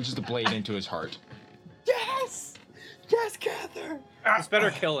plunges the blade into his heart. Yes, Cather. It's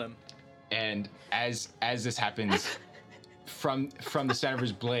better kill him. And as this happens, from the center of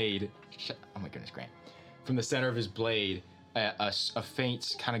his blade, oh my goodness, Grant! From the center of his blade, a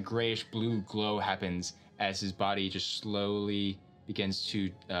faint kind of grayish blue glow happens as his body just slowly begins to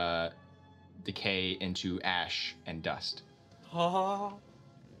decay into ash and dust.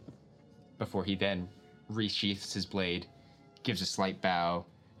 Before he then resheaths his blade, gives a slight bow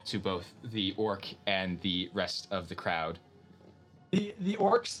to both the orc and the rest of the crowd. The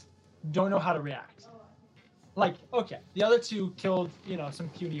orcs don't know how to react. Like, okay, the other two killed, some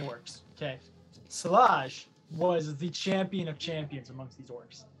puny orcs. Okay. Salaj was the champion of champions amongst these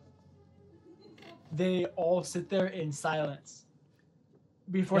orcs. They all sit there in silence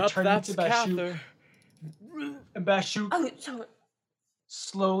before turning to Bashuk. And Bashuk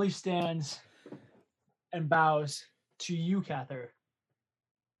slowly stands and bows to you, Cather.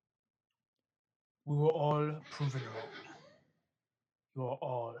 We were all proven wrong. You are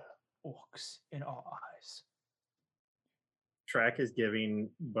all orcs in our eyes. Trek is giving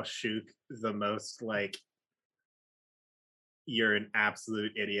Bashuk the most you're an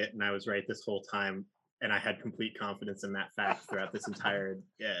absolute idiot and I was right this whole time, and I had complete confidence in that fact throughout this entire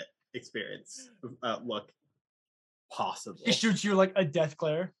experience. Look, possible. He shoots you like a death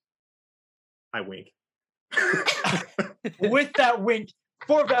glare. I wink. With that wink,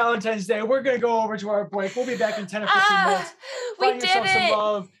 for Valentine's Day, we're going to go over to our break. We'll be back in 10 or 15 minutes. We Find did yourself some it!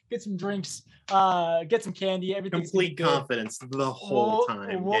 love, get some drinks, get some candy. Everything's Complete gonna be good. confidence the whole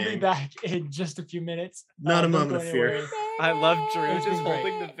time. We'll be gang. back in just a few minutes. Not a Don't moment go of fear. anywhere. I love Drew It's just been great.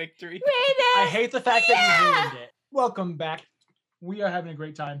 holding the victory. I hate the fact that you Yeah! ruined it. Welcome back. We are having a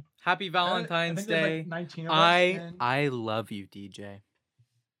great time. Happy Valentine's I think there's Day. like 19 of us. and I love you, DJ.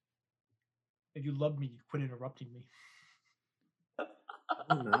 if you loved me, you quit interrupting me.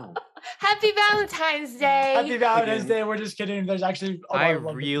 Oh no. Happy Valentine's Day. Happy Valentine's Again. Day. We're just kidding. There's actually a lot I of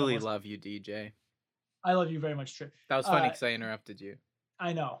love really between us. love you, DJ. I love you very much, Trip. That was funny Uh, because I interrupted you.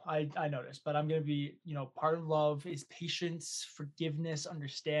 I know. I noticed, but I'm gonna be, part of love is patience, forgiveness,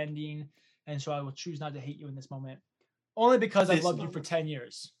 understanding, and so I will choose not to hate you in this moment, only because I've This loved you for moment. 10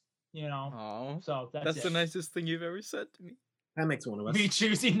 years. Oh, So that's that's it. the nicest thing you've ever said to me. That makes one of us. Me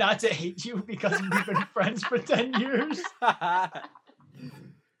choosing not to hate you because we've been friends for 10 years.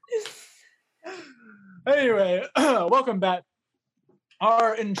 Anyway, welcome back.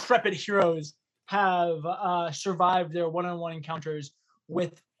 Our intrepid heroes have survived their one-on-one encounters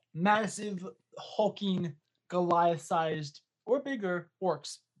with massive, hulking, Goliath-sized or bigger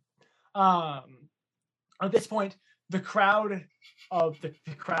orcs. At this point, the crowd,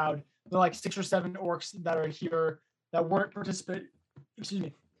 the like 6 or 7 orcs that are here that weren't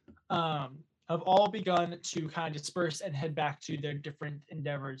have all begun to kind of disperse and head back to their different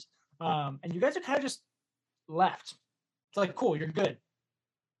endeavors. And you guys are kind of just left. It's like, cool, you're good.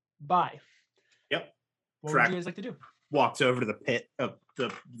 Bye. Yep. What Track. would you guys like to do? Walks over to the pit of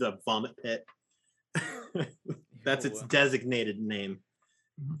the vomit pit. That's its Ew. designated name.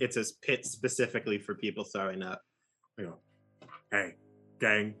 Mhm. It's a pit specifically for people throwing up. I go, hey,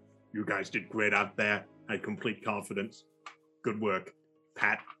 gang, you guys did great out there. I had complete confidence. Good work.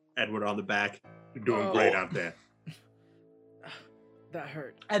 Pat Edward on the back. You're doing Oh. great out there. That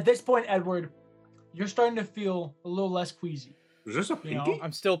hurt. At this point, Edward, you're starting to feel a little less queasy. Is this a You know, pinky?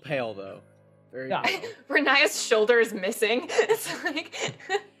 I'm still pale though. Very Yeah. pale. Renaya's shoulder is missing. It's like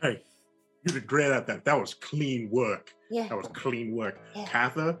Hey, you did great at that. That was clean work. Yeah. That was clean work. Yeah.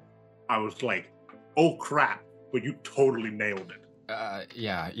 Cather, I was like, oh crap, but you totally nailed it.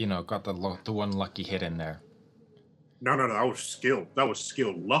 Yeah, got the one lucky hit in there. No, that was skill. That was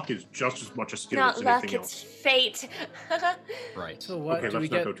skill. Luck is just as much a skill not as luck, anything it's else. fate. Right. So what Okay, do we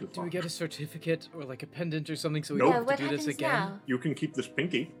let's not get? go too Do far. we get a certificate or like a pendant or something so we Nope. don't Yeah, have what to do this happens again? now? You can keep this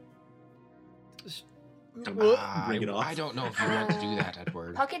pinky. Bring it off. I don't know if you want to do that,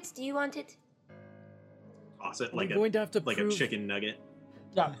 Edward. Pockets, do you want it? Toss it We're like going to have to a prove. chicken nugget.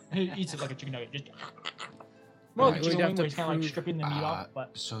 Yeah, he eats it like a chicken nugget. Just more like a We're chicken going wing to where he's kind of like prove- stripping the meat off.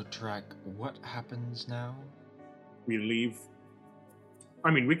 But So, Trek, what happens now? We leave. I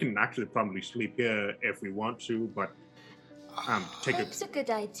mean, we can actually probably sleep here if we want to, but take a That's a good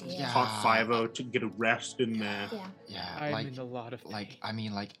idea. Yeah. hot 5-0 to get a rest in there. Yeah. Yeah, I'm in a lot of like, pain. I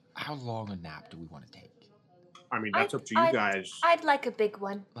mean, like, how long a nap do we want to take? I mean, that's up to you I'd- guys. I'd like a big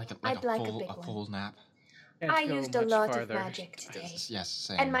one. Like a I'd like a full big one. full nap? Can't I go used a much lot farther. of magic today, Yes,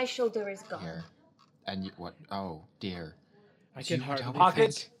 same. and my shoulder is gone. Here. And you, what? Oh, dear. I Do can you want to hardly help me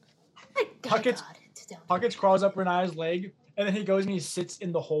Pockets. think? I Pockets- got it. Don't Pockets crawls up Renaya's leg, and then he goes and he sits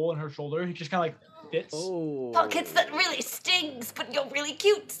in the hole in her shoulder. He just kind of like fits. Oh. Pockets, that really stings, but you're really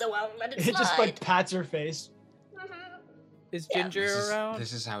cute, so I'll let it He slide. just like pats her face. Is Yeah. Ginger around?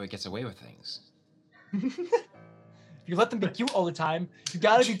 This is how he gets away with things. If you let them be cute all the time, you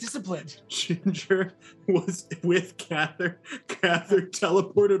gotta be disciplined. Ginger was with Cather. Cather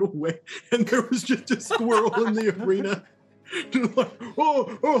teleported away, and there was just a squirrel in the arena. Just like,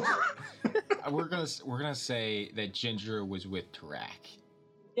 oh. We're gonna say that Ginger was with Tarak.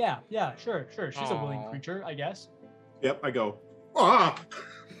 Yeah, sure. She's a willing Aw. creature, I guess. Yep, I go.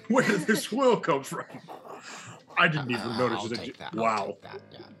 Where did this squirrel come from? I didn't even notice I'll it. take that. I'll Wow, take that,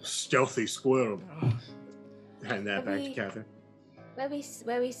 yeah. stealthy squirrel. Hand that back to Maybe- Cather. Where we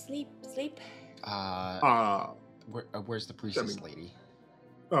sleep. Where's the priestess lady?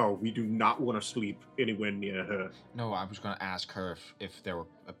 Oh, we do not want to sleep anywhere near her. No, I was gonna ask her if there were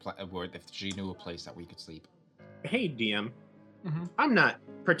if she knew a place that we could sleep. Hey, DM. Mhm. I'm not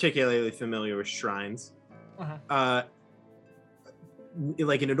particularly familiar with shrines. Uh-huh.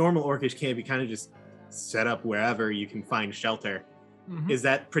 Like in a normal orcish camp, you kind of just set up wherever you can find shelter. Mhm. Is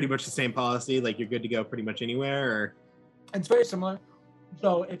that pretty much the same policy? Like you're good to go pretty much anywhere, or It's very similar.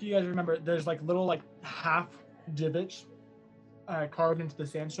 So if you guys remember, there's like little like half divots carved into the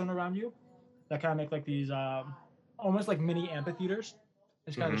sandstone around you that kind of make like these almost like mini amphitheaters.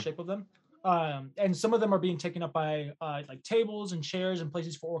 It's kind of the shape of them. And some of them are being taken up by like tables and chairs and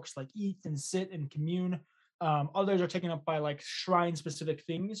places for orcs to like eat and sit and commune. Others are taken up by like shrine specific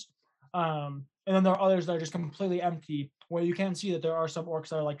things. And then there are others that are just completely empty, where you can see that there are some orcs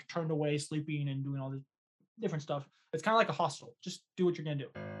that are like turned away, sleeping and doing all this different stuff. It's kind of like a hostel. Just do what you're gonna do.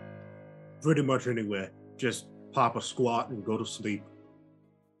 Pretty much anywhere. Just pop a squat and go to sleep.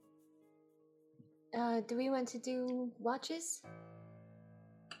 Do we want to do watches?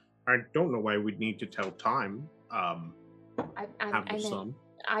 I don't know why we'd need to tell time. I Have meant, some.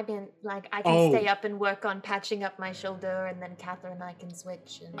 I meant like I can Oh. stay up and work on patching up my shoulder, and then Catherine and I can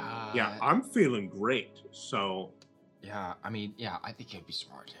switch. And Yeah, I'm feeling great. So Yeah, I mean, yeah, I think it'd be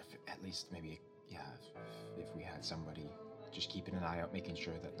smart if at least maybe, if we had somebody just keeping an eye out, making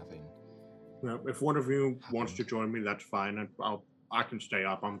sure that nothing. if one of you wants to join me, that's fine. I can stay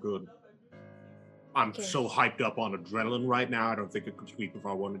up. I'm good. I'm Okay. so hyped up on adrenaline right now. I don't think I could sleep if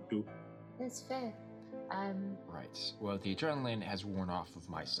I wanted to. that's fair. Right. Well, the adrenaline has worn off of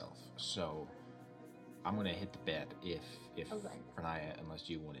myself, so I'm gonna hit the bed if Alright. Renaya, unless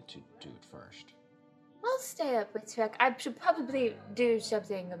you wanted to do it first. I'll stay up with Trek. I should probably do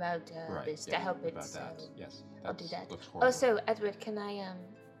something about Right. this to yeah, help it. about So that. Yes. I'll do that. Looks horrible. Also, Edward, can I have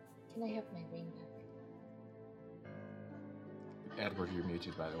my ring back? Edward, you're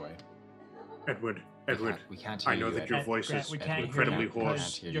muted, by the way. Edward, We can't hear I know you, that your Ed- voice Grant, is we can't incredibly hear you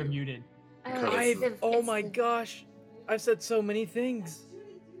hoarse. because Can't hear you're you. muted. Oh my gosh. I've said so many things.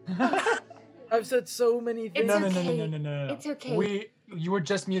 I've said so many things. No. okay. It's okay. You were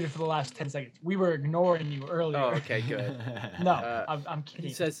just muted for the last 10 seconds. We were ignoring you earlier. Oh, okay, good. No, Uh, I'm kidding.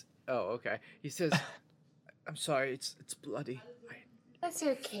 He says, "Oh, okay." He says, "I'm sorry. It's bloody." That's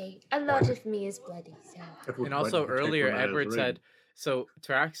okay. A lot of me is bloody, so. Edward, And why also did you take earlier, Renaya's Edward ring? said, so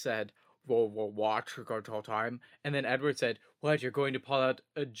Tarak said, we'll watch the whole time. And then Edward said, what, you're going to pull out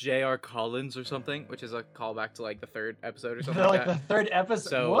a J.R. Collins or something? Which is a callback to like the third episode or something like like the that. third episode.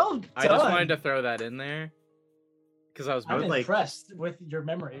 So well done. I just wanted to throw that in there. Because I was I'm would like- impressed with your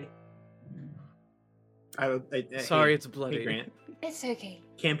memory. sorry, hey, it's bloody. Hey, Grant. It's okay.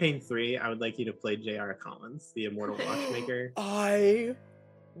 Campaign 3, I would like you to play J.R. Collins, the Immortal Watchmaker. I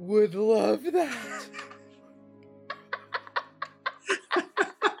would love that.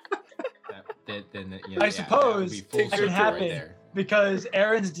 I suppose that it could happen. Because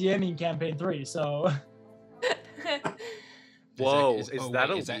Aaron's DMing campaign 3, so Whoa, is is that that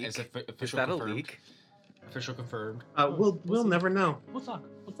a is leak? that Is official that a confirmed? leak? Official confirmed. We'll see. never know. we'll talk.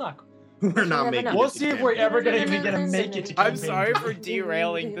 We're not never making know. it We'll to see if we're campaign. ever gonna even gonna make it to I'm campaign sorry 3. for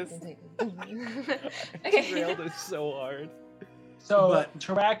derailing this. Okay. Derailed it so hard. So But-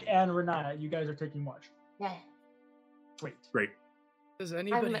 Tarak and Renaya, you guys are taking watch. Yeah. Great. Great. Does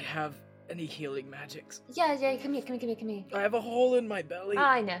anybody have any healing magics? Yeah, come here. I have a hole in my belly.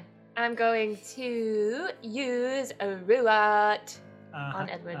 I know. I'm going to use a Ruat. Uh-huh, On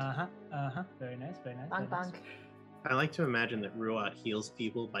Edward. Very nice. Bonk bonk. I like to imagine that Ruat heals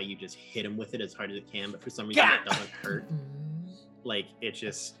people by you just hit him with it as hard as it can, but for some reason it doesn't hurt. Like it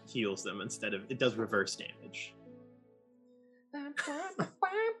just heals them instead of it does reverse damage.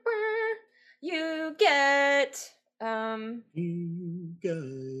 You get You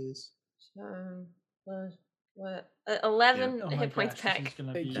guys. what 11 Oh my hit points gosh, this is back.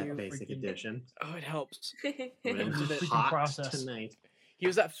 gonna Thank be you. That basic freaking- edition. Oh, it helps. I'm It's a freaking hot process. tonight. He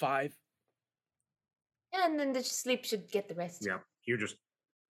was at 5. And then the sleep should get the rest. Yeah, you just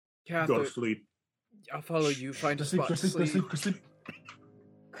go Cather, to sleep. I'll follow you. Find a Go sleep, spot go to sleep, go sleep. sleep,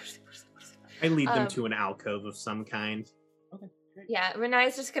 go sleep. I lead them Um, to an alcove of some kind. Yeah,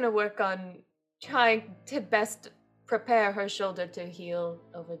 Renee's just gonna work on trying to best prepare her shoulder to heal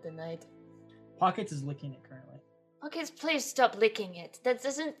over the night. Pockets is licking it currently. Okay, please stop licking it.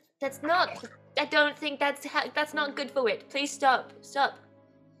 That's not, I don't think that's not good for it. Please stop, stop.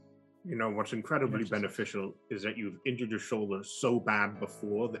 You know, what's incredibly beneficial is that you've injured your shoulder so bad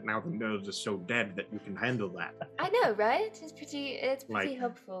before that now the nerves are so dead that you can handle that. I know, right? It's pretty Like,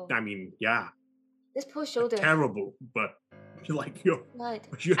 helpful. I mean, yeah, This poor shoulder. terrible, but like you're Right.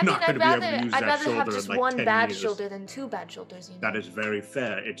 you're I mean, not going to be able to use I'd that rather shoulder have in just like one 10 bad years. shoulder than two bad shoulders, you know. That is very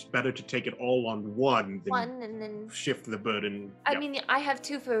fair. It's better to take it all on one than one and then. shift the burden. I Yep. mean, I have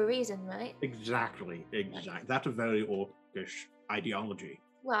two for a reason, right? Exactly. That's a very orcish ideology.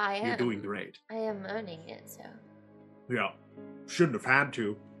 Well, I am. You're doing great. I am earning it, so. Yeah, shouldn't have had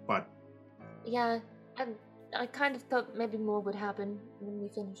to, but Yeah, I kind of thought maybe more would happen when we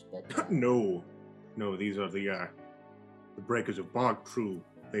finished, but. no, these are the breakers of bog true.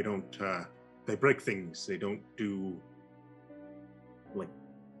 They don't they break things. They don't do like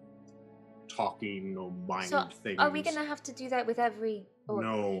talking or mind So, things. are we gonna have to do that with every orc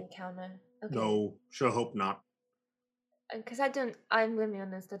No. we encounter? Okay. No, sure hope not. Because I'm gonna be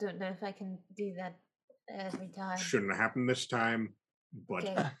honest, I don't know if I can do that every time. Shouldn't have happened this time, but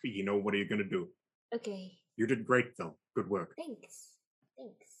Okay. you know, what are you gonna do? Okay, You did great though. Good work. thanks.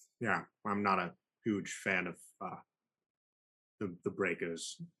 Thanks. Yeah, I'm not a huge fan of the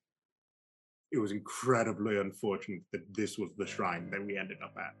breakers. It was incredibly unfortunate that this was the shrine that we ended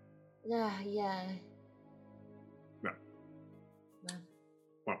up at. Yeah. Yeah. Man.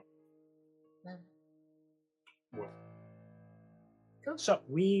 Well. Man. Well, So,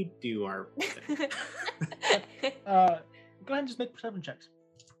 we do our thing. go ahead and just make perception checks.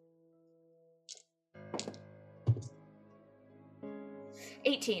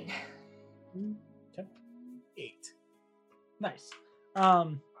 18. 8. Nice.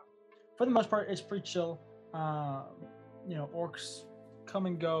 For the most part, it's pretty chill. You know, orcs come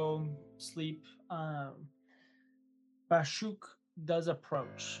and go, sleep. Bashuk does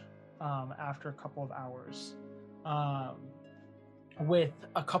approach after a couple of hours with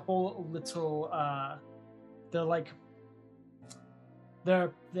a couple little. They're like.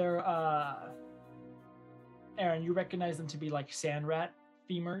 They're Aaron, you recognize them to be like sand rat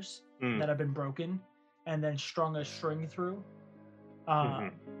femurs that have been broken and then strung a string through.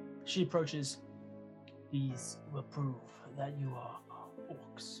 She approaches. These will prove that you are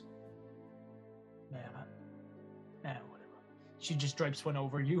orcs. Whatever. She just drapes one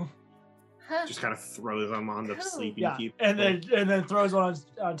over you. Huh? Just kind of throws them on the Cool. sleeping Yeah, people. and then throws one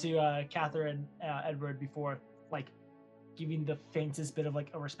onto Catherine and Edward before like giving the faintest bit of like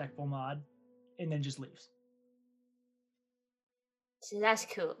a respectful nod, and then just leaves. So that's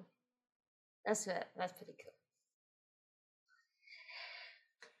cool. That's pretty cool.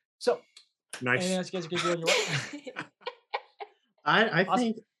 So, Nice. anything else you guys are gonna do on your way? I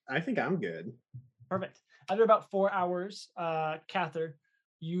Awesome. think I'm good. Perfect. After about 4 hours, Cather,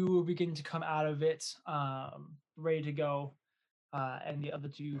 you will begin to come out of it, ready to go, and the other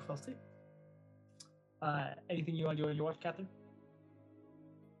two fell asleep. Anything you want to do on your watch, Cather?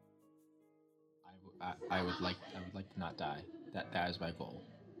 I would like to not die. That is my goal.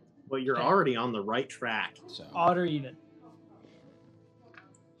 Well, you're Okay. already on the right track. So Odd or even?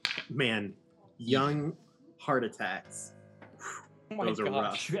 Man, young heart attacks. Oh my Those are gosh.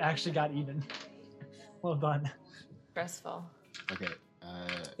 rough. You actually got even. Well done. Stressful. okay.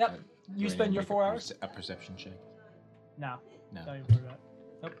 Yep. do You I spend need your to 4 make hours? a perception check. No. No. Don't even worry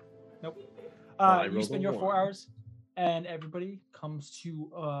about it. Nope. I You rolled spend a your 4 one. hours, and everybody comes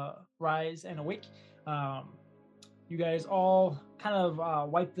to rise and awake. You guys all kind of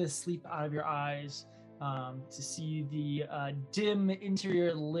wipe the sleep out of your eyes to see the dim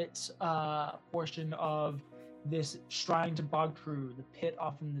interior lit portion of this shrine to Bogtrue, the pit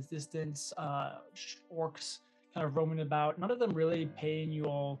off in the distance, orcs kind of roaming about. None of them really paying you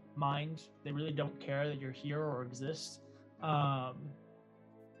all mind. They really don't care that you're here or exist.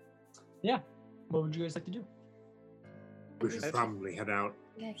 Yeah. What would you guys like to do? We should probably head out.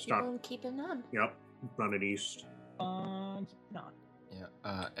 Yeah, keep Stop. on keeping on. Yep. Run it east. No.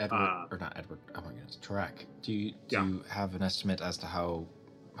 Yeah. Edward or not Edward? Oh my goodness, Tarak. Do you Yeah. have an estimate as to how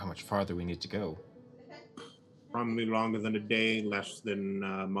how much farther we need to go. Probably longer than a day, less than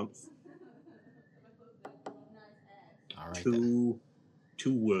a month. All right then.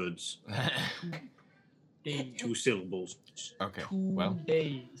 Two words, Days. 2 syllables. Okay. 2 Well,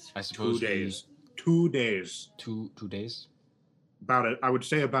 days. I 2 suppose days. 2 days. 2 days. I would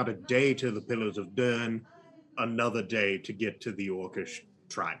say about a day to the Pillars of Dern, another day to get to the Orcish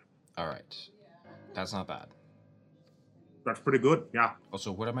tribe. All right. That's not bad. That's pretty good, yeah.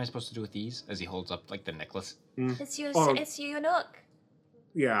 Also, what am I supposed to do with these? As he holds up like the necklace. It's your Oh. it's your nook.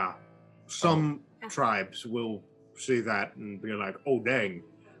 Yeah. Some tribes will see that and be like, oh, dang.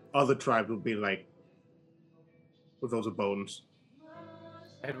 Other tribes will be like, well, those are bones.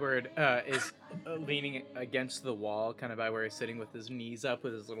 Edward is leaning against the wall, kind of by where he's sitting with his knees up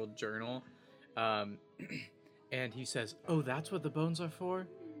with his little journal. And he says, oh, that's what the bones are for?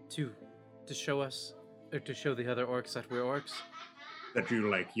 To show us, or to show the other orcs that we're orcs? That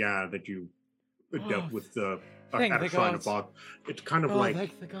you dealt with the Thank at the a shrine of gods. Bog. It's kind of Oh, like,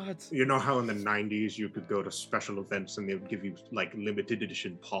 thank the gods. you know how in the 90s you could go to special events and they would give you like limited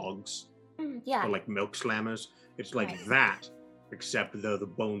edition pogs Yeah. or like milk slammers? It's like Right. that, except they're the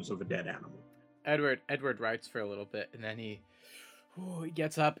bones of a dead animal. Edward writes for a little bit, and then he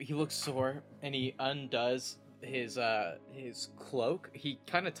gets up, he looks sore, and he undoes his cloak. He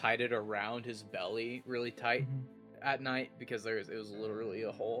kind of tied it around his belly really tight at night because it was literally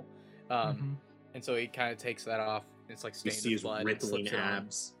a hole. And so he kind of takes that off. And it's like You stained see with his blood. and rippling slips it on.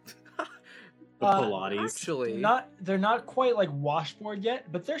 abs. The Pilates. Actually, They're not quite like washboard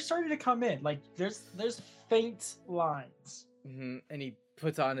yet, but they're starting to come in. Like there's faint lines. And he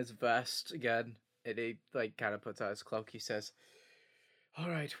puts on his vest again, and he like kind of puts on his cloak. He says, "All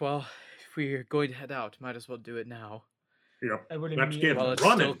right, well, if we're going to head out, might as well do it now. Yep. I would Let's immediately- get While it's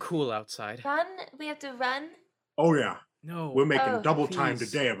running. still cool outside." Run? We have to run? Oh yeah, No, we're making Oh, double time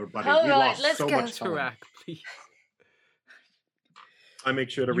please. today, everybody. All we right, lost let's so go. much time. Tarak, please. I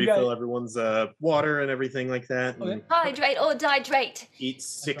make sure to You refill guys- everyone's water and everything like that. And Okay. Hydrate or dehydrate. eat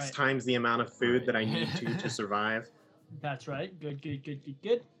 6 right. times the amount of food that I need to survive. That's right. Good. Good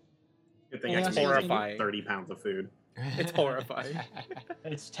thing Yeah, I that's can horrifying. 30 pounds of food. It's horrifying.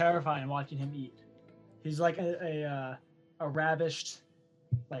 It's terrifying watching him eat. He's like a ravished,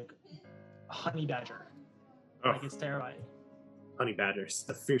 like honey badger. Oh, Like it's terrifying. honey badgers,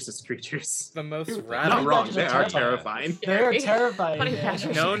 the fiercest creatures. The most Dude, rabid. Not wrong, badgers they are are terrifying. They're Very terrifying. honey man.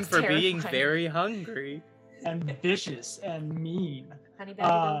 badgers. known for being Terrifying. very hungry. And vicious and mean. Honey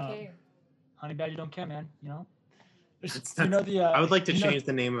badger Um, don't care. Honey badger don't care, man. You know. It's- You know the. I would like to you know- change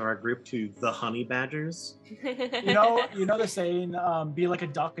the name of our group to the Honey Badgers. You know the saying, be like a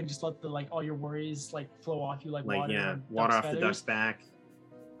duck and just let the all your worries flow off you like Like, water. yeah, on water duck's off the feathers? duck's back.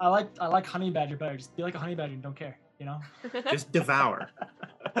 I like honey badger better. Just be like a honey badger and don't care. You know. Just devour.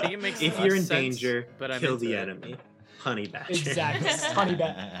 I think it makes If less you're in sense, danger, but I'm kill into the it. enemy. Honey Badger. Exactly. Honey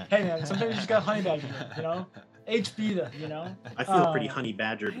badger. Hey man, sometimes you just got honey badger. You know. HB the. You know. I feel pretty Uh, honey I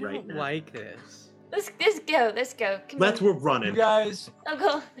badgered right don't now. like this. Let's go. Let's go. Come We're You running. guys on.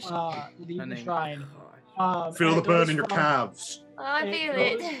 Oh leave the Honey. shrine. Gosh. Feel and the it burn goes in your from- calves. I It feel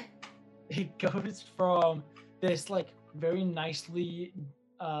goes- it. It goes from this very nicely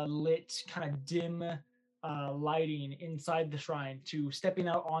lit kind of dim lighting inside the shrine to stepping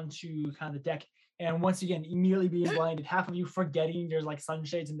out onto kind of the deck and once again immediately being blinded, half of you forgetting there's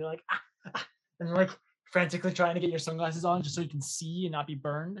sunshades and they're and frantically trying to get your sunglasses on just so you can see and not be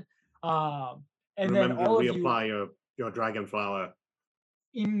burned, and Remember then all to of you reapply your dragon flower.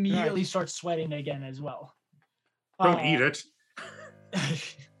 immediately start sweating again as well. Don't eat it.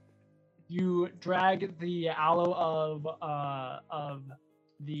 You drag the aloe of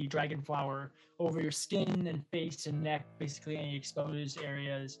the dragon flower over your skin and face and neck, basically any exposed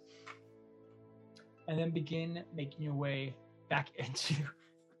areas, and then begin making your way back into.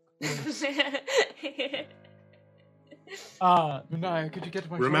 Naya, could you get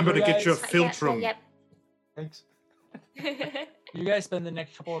my Remember to shoulder? get your guys- philtrum. Yep. Thanks. You guys spend the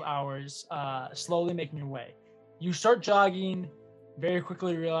next couple of hours slowly making your way. You start jogging, very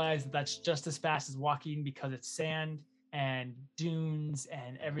quickly realize that that's just as fast as walking because it's sand and dunes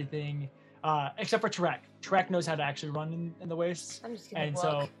and everything, except for Tarak. Tarak knows how to actually run in the wastes, I'm just gonna and walk.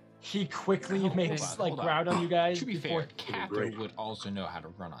 so he quickly Hold makes on, hold on. ground on you guys. To be before fair, Cather Great. would also know how to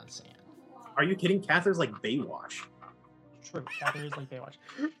run on sand. Are you kidding? Cather's like Baywatch. True, Cather is like Baywatch.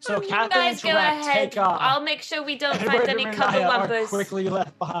 So You Cather and guys go Tarak ahead. take off. I'll make sure we don't Edward find any and cover Naya are lumpers. quickly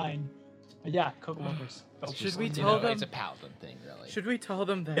left behind. Yeah, Coke lovers. Should we You tell know, them? it's a paladin thing, really. Should we tell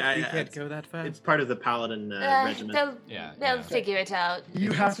them that Yeah, we yeah, can't it's- go that fast? It's part of the paladin regiment. They'll Yeah. figure it out.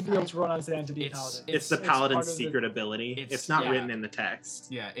 You have to be able to run on sand to be a It's- paladin. It's the part paladin's of the- secret ability. it's- It's not yeah. written in the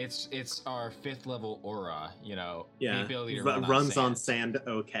text. Yeah, it's our 5th level aura. You know, Yeah, the ability to runs on on sand. sand.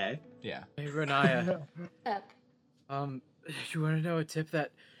 Okay. Yeah. Hey, Renaya. Up. You want to know a tip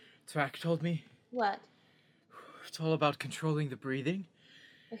that Trak told me? What? It's all about controlling the breathing.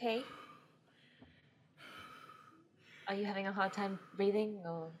 Okay. Are you having a hard time breathing?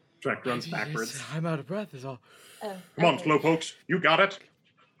 Or... Trek runs It's- backwards. I'm out of breath. Is all. Oh, Come on, okay. slowpokes. You got it.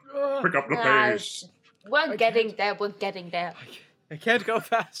 Pick up the pace. We're getting there. We're getting there. I can't go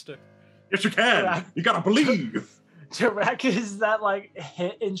faster. Yes, you can. You gotta believe. Tarek is that like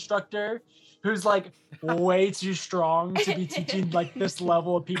hit instructor who's like way too strong to be teaching like this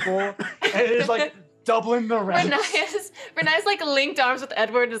level of people, and is like doubling the ranks. Renae's like linked arms with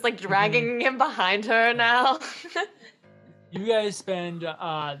Edward and is like dragging him behind her now. You guys spend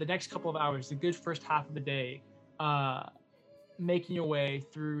the next couple of hours, the good first half of the day, making your way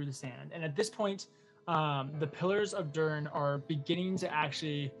through the sand. And at this point, the pillars of Dern are beginning to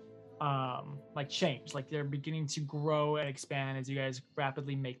actually like change. Like they're beginning to grow and expand as you guys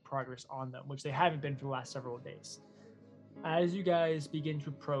rapidly make progress on them, which they haven't been for the last several days. As you guys begin to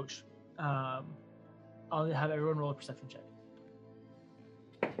approach, I'll have everyone roll a perception check.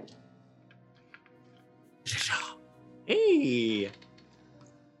 Hey,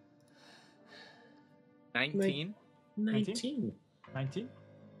 19. 19. 19.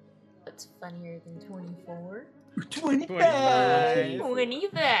 What's funnier than 24? 25.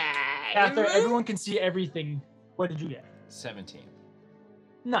 25. After everyone can see everything, what did you get? 17.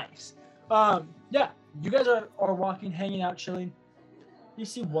 Nice. Yeah, you guys are walking, hanging out, chilling. You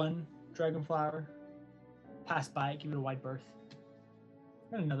see one dragonflower pass by, give it a wide berth.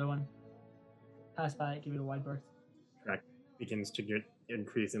 And another one pass by, give it a wide berth. Begins to get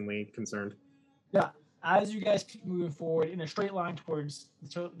increasingly concerned. Yeah, as you guys keep moving forward in a straight line towards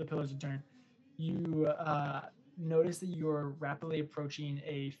the pillars of Turn, you notice that you are rapidly approaching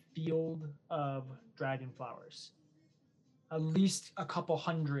a field of dragonflowers. At least a couple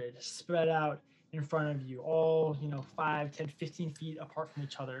hundred spread out in front of you, all 5, 10, 15 feet apart from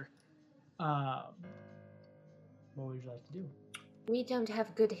each other. What would you like to do? We don't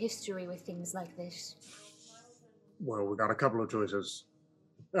have good history with things like this. Well, we got a couple of choices.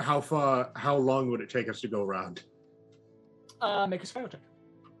 How long would it take us to go around? Make a survival check.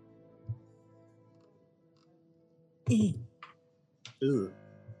 Ooh.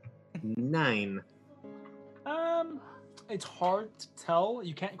 9. It's hard to tell.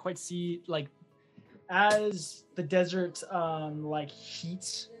 You can't quite see, like, as the desert like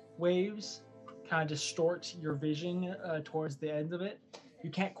heat waves kind of distort your vision towards the end of it. You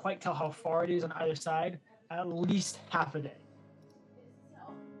can't quite tell how far it is on either side. At least half a day.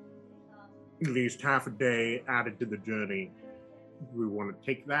 At least half a day added to the journey. Do we want to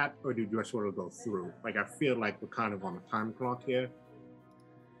take that, or do you just want to go through? Like, I feel like we're kind of on a time clock here.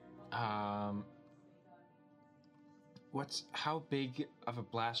 How big of a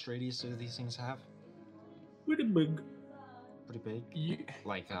blast radius do these things have? Pretty big. Pretty big. You,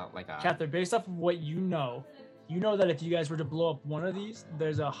 Like a. Catherine, based off of what you know that if you guys were to blow up one of these,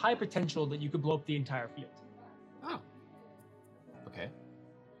 there's a high potential that you could blow up the entire field. Oh. Okay.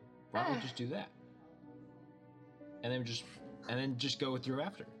 Why don't we just do that? And then just go with your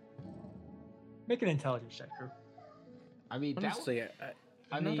after. Make an intelligence check, Drew. I mean, Honestly,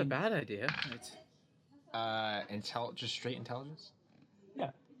 not a mean- bad idea. It's, just straight intelligence. Yeah.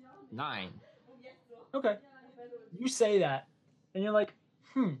 9. Okay. You say that, and you're like,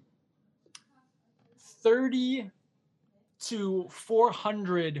 30 to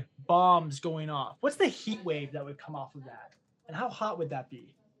 400 bombs going off. What's the heat wave that would come off of that? And how hot would that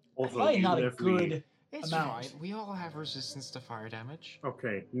be? Also, Probably not even a if we- good It's amount. fine. We all have resistance to fire damage.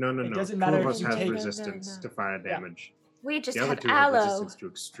 Okay, no. It doesn't Two matter of if us you has take- resistance to fire Yeah. damage. We just The other have two have aloe. resistance to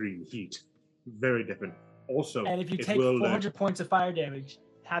extreme heat. Very different. Also, And if you it take will 400 points of fire damage,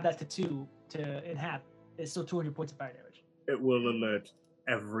 have that to 2 in half, it's still 200 points of fire damage. it will alert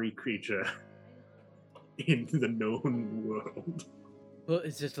every creature in the known world. well,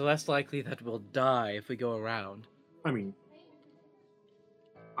 it's just less likely that we'll die if we go around. I mean,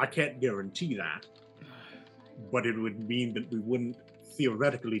 I can't guarantee that, but it would mean that we wouldn't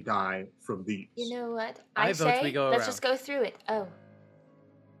theoretically die from these. You know what? I I vote say we go let's around. just go through it. Oh,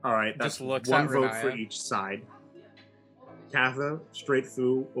 All right, that's Just looks one at vote for Renaya. each side. Katha, straight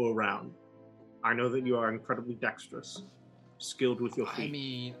through or around. I know that you are incredibly dexterous, skilled with your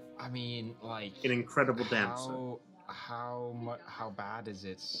feet, I mean, like an incredible dancer. how bad is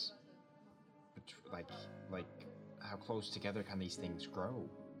it? like how close together can these things grow?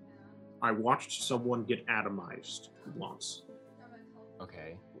 I watched someone get atomized once.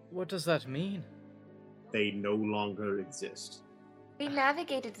 Okay. What does that mean? They no longer exist. We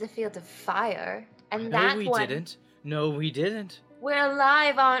navigated the field of fire, and No, that we one. didn't. No, we didn't. We're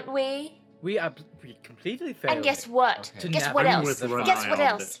alive, aren't we? We completely failed. And guess what? Okay. To Guess what navigate else? the Run Guess eye what on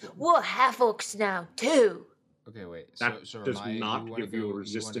else? this one. We're half orcs now too. Okay, wait. That so does Ramaya, not you wanna give you a go- wanna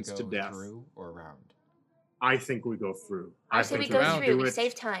resistance to go death. Through or around? I think we go through. I say we think go round. through. do We it.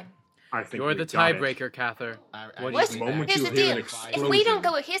 save time. I think You're we the got it. tiebreaker, Cather. What do you Listen, think? moment here's you the hear deal. an If we don't explosion-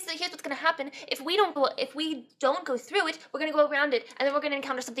 go, here's what's gonna happen. If we don't go through it, we're gonna go around it, and then we're gonna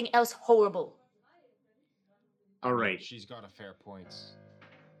encounter something else horrible. All right. She's got a fair point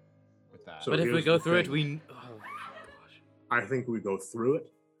with that. So But if we here's go the through it, thing. oh gosh. I think we go through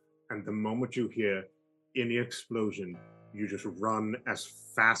it, and the moment you hear any explosion, you just run as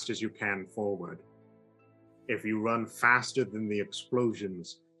fast as you can forward. If you run faster than the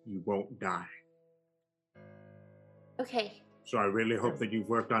explosions, you won't die. Okay, So I really hope that you've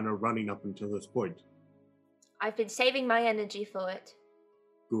worked on your running up until this point. I've been saving my energy for it.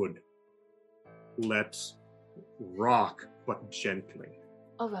 Good. Let's rock, but gently.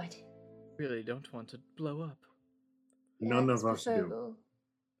 All right. Really don't want to blow up. None That's of us do. preferable.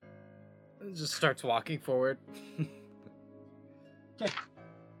 Just starts walking forward. Okay.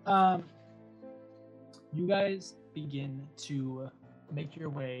 You guys begin to make your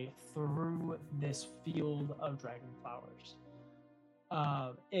way through this field of dragon flowers.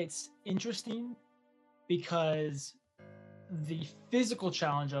 It's interesting because the physical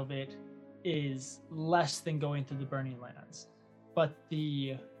challenge of it is less than going through the Burning Lands, but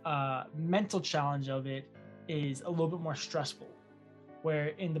the mental challenge of it is a little bit more stressful. Where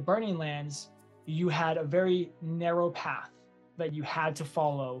in the Burning Lands, you had a very narrow path that you had to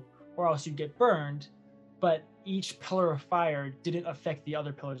follow, or else you'd get burned, but each pillar of fire didn't affect the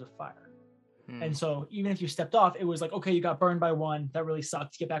other pillars of fire. And so even if you stepped off, it was like, okay, you got burned by one, that really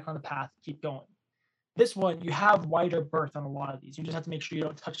sucks, get back on the path, keep going. This one, you have wider berth on a lot of these. You just have to make sure you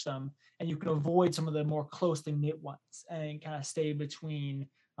don't touch them, and you can avoid some of the more closely knit ones and kind of stay between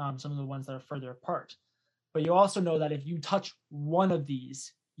some of the ones that are further apart. But you also know that if you touch one of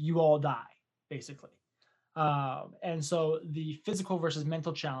these, you all die, basically. And so the physical versus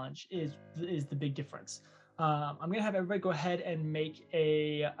mental challenge is the big difference. I'm gonna have everybody go ahead and make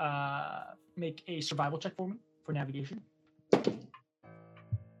a survival check for me for navigation.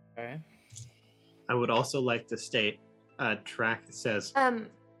 Okay. I would also like to state a track that says,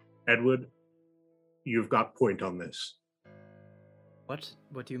 Edward, you've got point on this. What?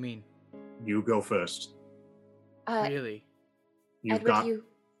 What do you mean? You go first. Really? You've Edward, got you.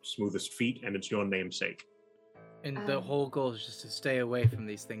 smoothest feet, and it's your namesake. And the whole goal is just to stay away from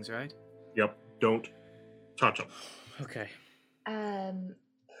these things, right? Yep, don't touch them. Okay.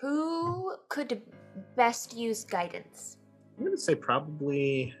 Who could best use guidance? I'm going to say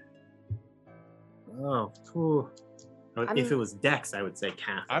probably. Oh, whew. If it was Dex, I would say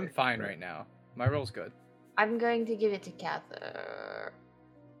Cather. I'm fine right now. My roll's good. I'm going to give it to Cather.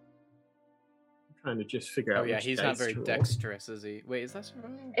 I'm trying to just figure Oh out. yeah, which he's dice not very to roll. dexterous, is he? Wait, is that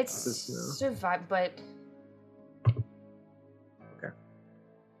survival? It's This is no. survive, but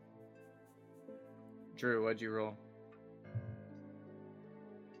Drew, what'd you roll?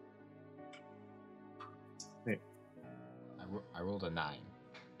 I rolled a 9.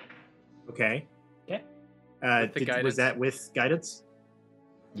 Okay. Okay. With the Was guidance? that with guidance?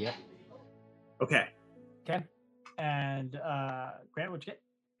 Yep. Okay. Okay. And Grant, what'd you get?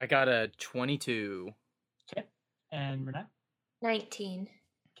 I got a 22. Okay. And Renee? 19.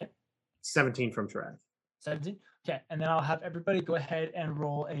 17 from Tarek. 17. Okay. And then I'll have everybody go ahead and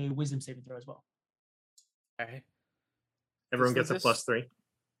roll a wisdom saving throw as well. Okay. Everyone Does gets a this- +3.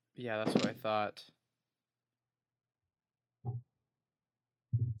 Yeah, that's what I thought.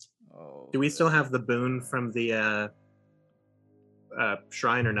 Oh. Do we still have the boon from the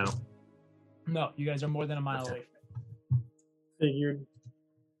shrine or no? No, you guys are more than a mile Okay. away. Figured.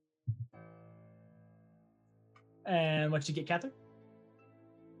 And what'd you get, Catherine?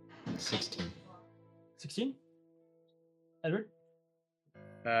 16. 16? Edward?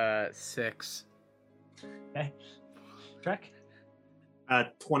 6. Okay. Trek?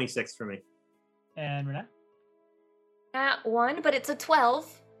 26 for me. And Renee? Not 1, but it's a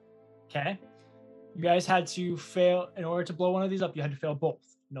 12. Okay. You guys had to fail, in order to blow one of these up, you had to fail both.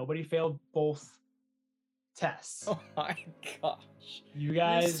 Nobody failed both tests. Oh my gosh. You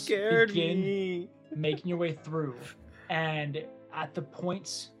guys scared begin me. making your way through. And at the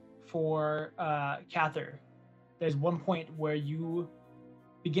points for Cather, there's one point where you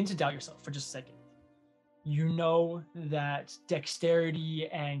begin to doubt yourself for just a second. You know that dexterity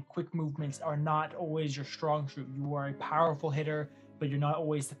and quick movements are not always your strong suit. You are a powerful hitter, but you're not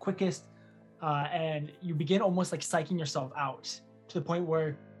always the quickest. And you begin almost like psyching yourself out to the point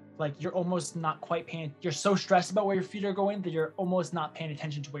where like you're almost not quite you're so stressed about where your feet are going that you're almost not paying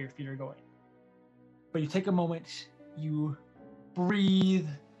attention to where your feet are going. But you take a moment, you breathe,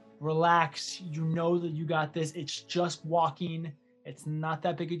 relax, you know that you got this. It's just walking. It's not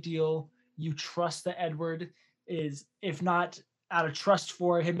that big a deal. You trust that Edward is, if not out of trust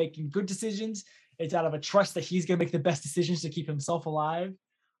for him making good decisions, it's out of a trust that he's going to make the best decisions to keep himself alive.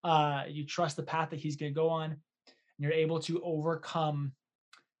 You trust the path that he's going to go on. And you're able to overcome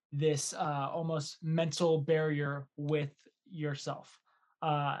this almost mental barrier with yourself.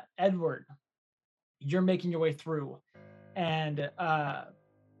 Edward, you're making your way through, and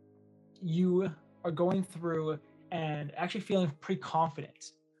you are going through and actually feeling pretty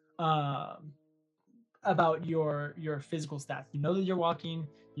confident about your physical stats. You know that you're walking,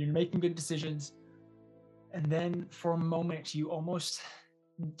 you're making good decisions, and then for a moment you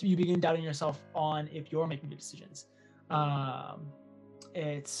begin doubting yourself on if you're making good decisions.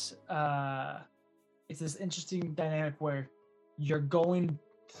 It's this interesting dynamic where you're going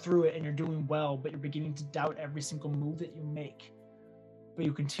through it and you're doing well, but you're beginning to doubt every single move that you make. But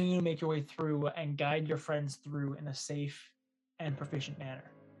you continue to make your way through and guide your friends through in a safe and proficient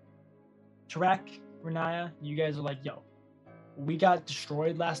manner. Tarak, Renaya, you guys are like, yo, we got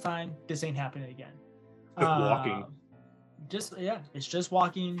destroyed last time. This ain't happening again. Just walking. It's just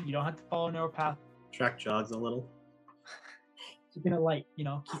walking. You don't have to follow a narrow path. Track jogs a little. Keeping it light,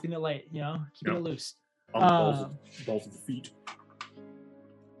 keeping it loose. Balls of the feet.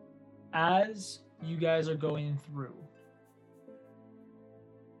 As you guys are going through,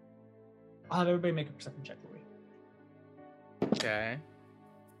 I'll have everybody make a perception check for me. Okay.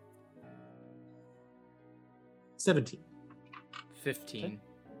 17. 15.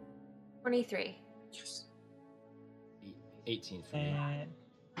 23. Yes. 18 for me. And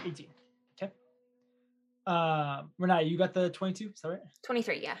 18. Okay. Renaya, you got the 22, is that right?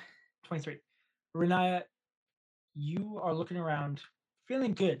 23, yeah. 23. Renaya, you are looking around,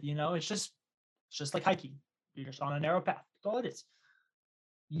 feeling good, it's just like hiking. You're just on a narrow path. That's all it is.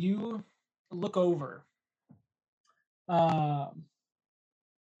 You look over.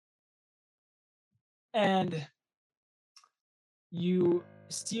 And you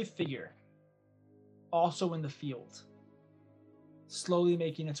see a figure also in the field, slowly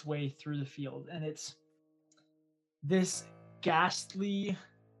making its way through the field. And it's this ghastly,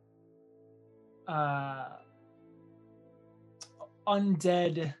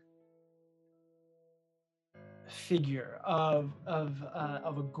 undead figure of a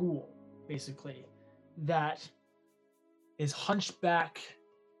ghoul, basically, that is hunched back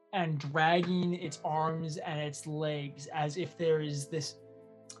and dragging its arms and its legs as if there's this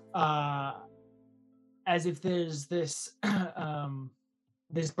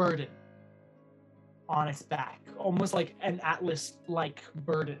this burden on its back, almost like an Atlas-like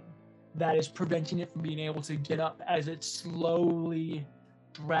burden that is preventing it from being able to get up as it slowly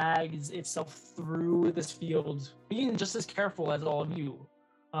drags itself through this field, being just as careful as all of you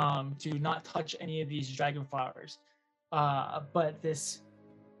to not touch any of these dragon flowers. But this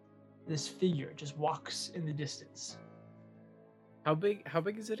figure just walks in the distance. How big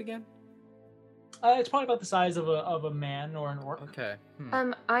is it again? It's probably about the size of a man or an orc. Okay.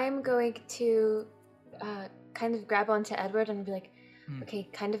 I'm going to kind of grab onto Edward and be like, okay,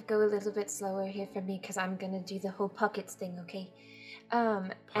 kind of go a little bit slower here for me because I'm gonna do the whole pockets thing, okay?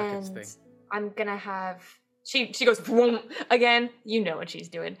 I'm gonna have she goes vroom, again. You know what she's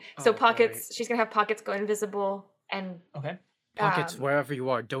doing. So pockets. Right. She's gonna have pockets go invisible and okay. Pockets, wherever you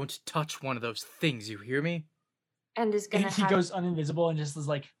are, don't touch one of those things. You hear me? And is gonna. He goes uninvisible and just is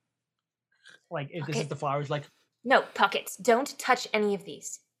like if this is the flowers, like. No, pockets. Don't touch any of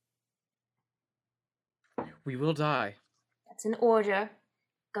these. We will die. That's an order.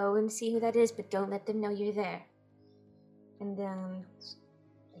 Go and see who that is, but don't let them know you're there. And then,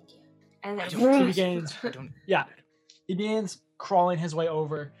 thank you. And then he begins. He begins crawling his way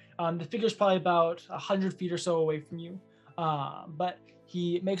over. The figure's probably about 100 feet or so away from you. But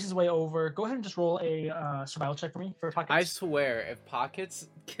he makes his way over. Go ahead and just roll a survival check for me for Pockets. I swear, if Pockets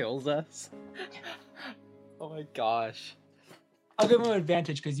kills us, oh my gosh. I'll give him an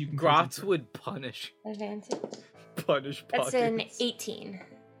advantage because you can. Grotz would punish. Advantage. Punish Pockets. That's an 18.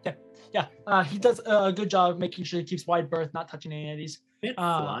 Yeah. He does a good job making sure he keeps wide berth, not touching any of these.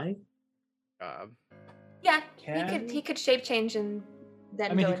 Fly? Yeah, he could shape change and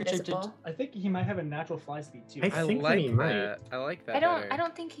then I mean, go he could shape change. invisible. I think he might have a natural fly speed too. I I think that he like might. that. I like that. I don't. better. I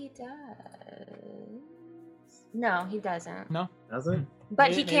don't think he does. No, he doesn't. No, Does it?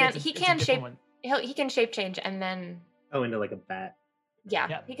 But Maybe- he maybe can. it's a- He it's a can different shape. one. He can shape change, and then Oh, into like a bat. yeah,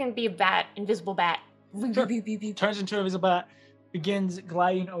 Yep. he can be a bat, invisible bat. Sure. Turns into a visible bat, begins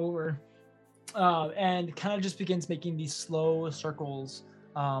gliding over, and kind of just begins making these slow circles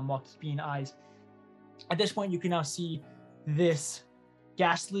while keeping eyes. At this point, you can now see this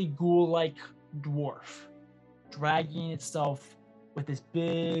ghastly ghoul-like dwarf dragging itself with this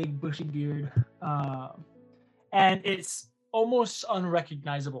big bushy beard, and it's almost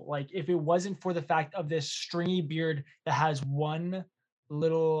unrecognizable. Like if it wasn't for the fact of this stringy beard that has one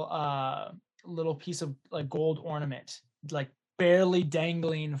little piece of like gold ornament, like barely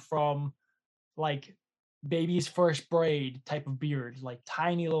dangling from like baby's first braid type of beard, like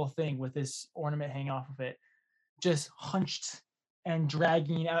tiny little thing with this ornament hanging off of it, just hunched and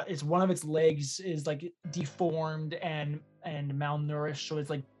dragging out. It's one of its legs is like deformed and malnourished, so it's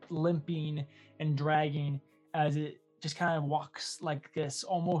like limping and dragging as it just kind of walks like this,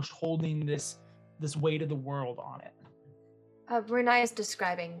 almost holding this weight of the world on it. Renai is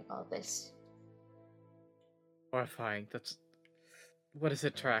describing all this. Horrifying. That's. What is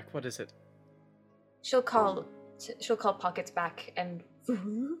it, Track? What is it? She'll call Pockets back and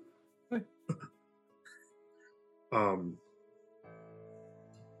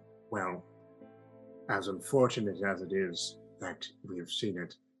Well, as unfortunate as it is that we have seen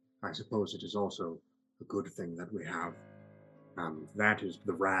it, I suppose it is also a good thing that we have. That is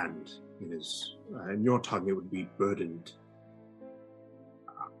the Rand. It is, in your tongue, it would be burdened.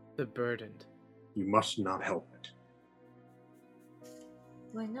 The burdened. You must not help it,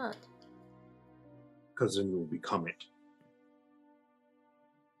 why not? because then you'll become it.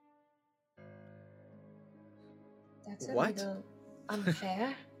 That's a What? little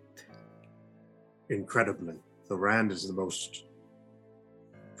unfair. Incredibly, the Rand is the most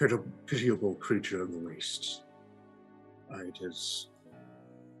pitiable creature of the wastes. It is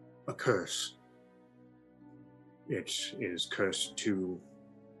a curse. It is cursed to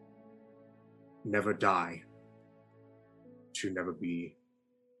never die, to never be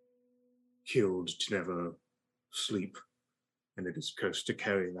killed, to never sleep, and it is cursed to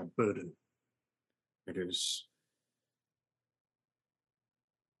carry that burden. It is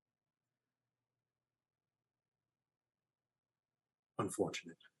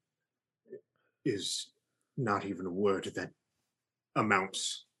unfortunate. It is not even a word that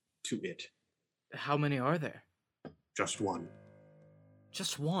amounts to it. How many are there? Just one.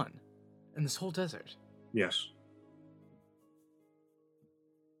 Just one. In this whole desert. Yes.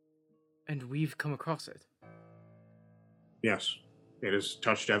 And we've come across it. Yes. It has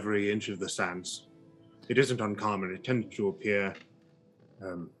touched every inch of the sands. It isn't uncommon. It tends to appear.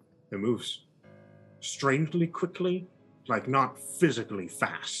 It moves strangely quickly, like not physically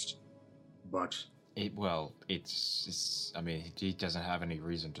fast, but It's. I mean, he doesn't have any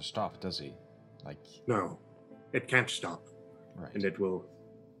reason to stop, does he? Like. no, it can't stop. Right. And it will,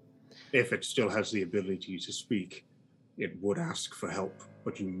 if it still has the ability to speak, it would ask for help,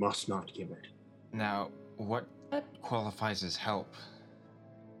 but you must not give it. Now, what qualifies as help?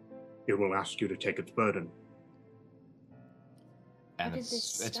 It will ask you to take its burden. And did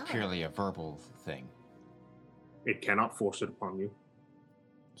this it's start? purely a verbal thing. It cannot force it upon you.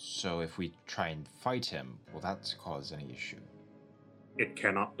 So if we try and fight him, will that cause any issue? It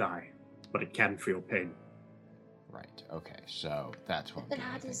cannot die, but it can feel pain. Right, okay, so that's what But would be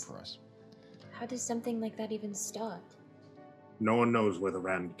how anything does- for us. How does something like that even start? No one knows where the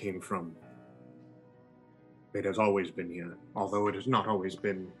Rand came from. It has always been here, although it has not always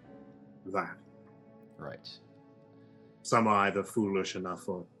been that. Right. Some are either foolish enough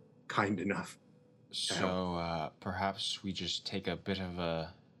or kind enough. So perhaps we just take a bit of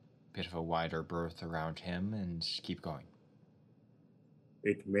a wider berth around him and keep going.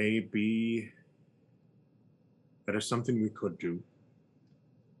 It may be that is something we could do.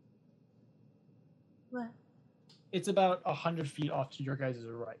 What? It's about 100 feet off to your guys'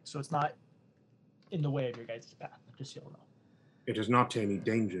 right, so it's not in the way of your guys' path, just so you'll know. It is not any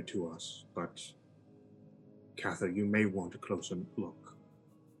danger to us, but Cather, you may want a closer look.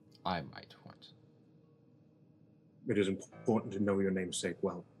 I might want. It is important to know your namesake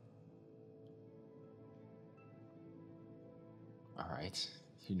well. All right.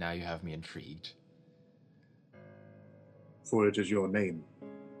 Now you have me intrigued. For it is your name,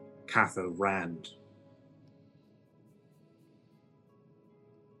 Cather Rand.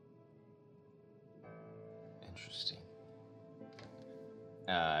 Interesting.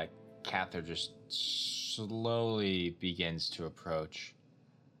 Cather just slowly begins to approach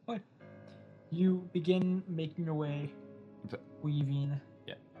You begin making your way, weaving.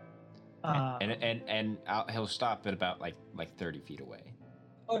 Yeah. Uh, He'll stop at about like 30 feet away.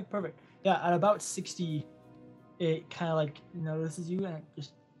 Okay, perfect. Yeah, at about 60, it kind of like notices you and it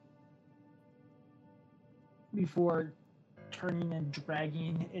just before turning and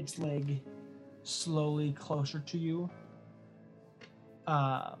dragging its leg slowly closer to you,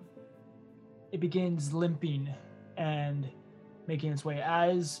 it begins limping and making its way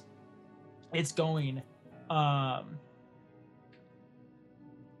as it's going.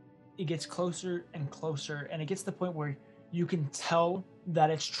 It gets closer and closer, and it gets to the point where you can tell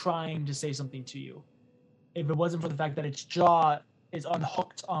that it's trying to say something to you. If it wasn't for the fact that its jaw is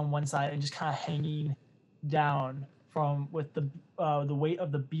unhooked on one side and just kind of hanging down from with the weight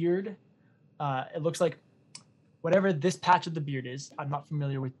of the beard, it looks like whatever this patch of the beard is. I'm not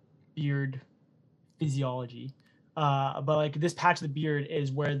familiar with beard physiology, but like this patch of the beard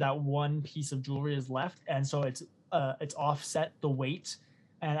is where that one piece of jewelry is left, and so it's offset the weight.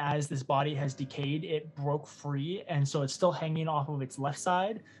 And as this body has decayed, it broke free, and so it's still hanging off of its left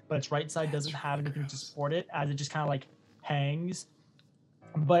side, but its right side doesn't have anything to support it, as it just kind of like hangs.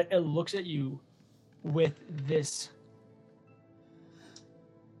 But it looks at you with this.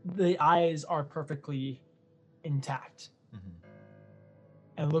 The eyes are perfectly intact,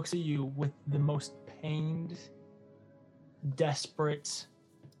 and looks at you with the most pained, desperate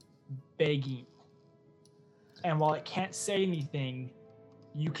begging. And while it can't say anything,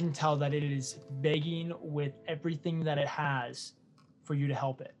 you can tell that it is begging with everything that it has for you to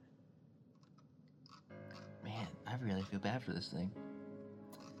help it. Man, I really feel bad for this thing.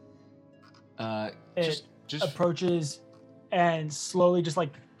 It approaches and slowly just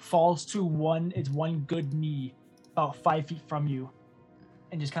like falls to its one good knee about 5 feet from you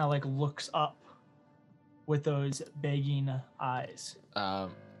and just kind of like looks up with those begging eyes. I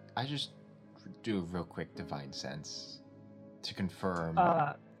just do a real quick divine sense to confirm.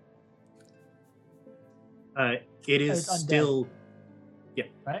 It is still, yeah,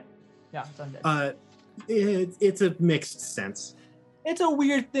 right? Yeah, it's undead. It's a mixed sense. It's a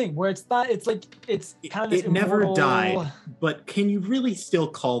weird thing where it's not. It's like it's kind of this it never immortal... died, but can you really still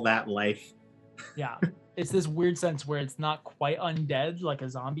call that life? Yeah, it's this weird sense where it's not quite undead like a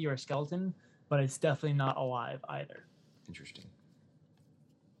zombie or a skeleton, but it's definitely not alive either. Interesting.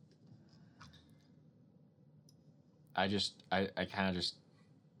 I kind of just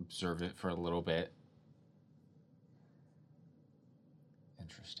observed it for a little bit.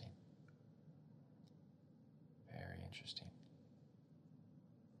 Interesting. Very interesting.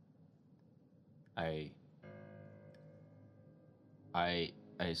 I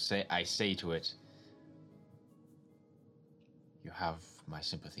say to it, you have my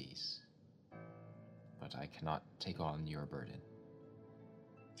sympathies, but I cannot take on your burden.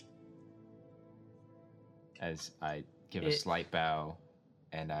 As I give a slight bow,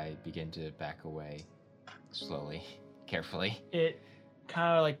 and I begin to back away, slowly, carefully. It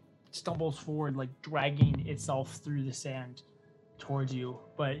kind of like stumbles forward, like dragging itself through the sand towards you,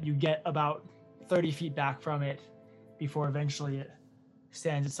 but you get about 30 feet back from it before eventually it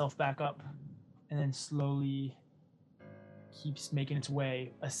stands itself back up and then slowly keeps making its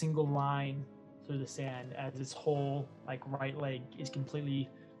way, a single line through the sand as its whole like right leg is completely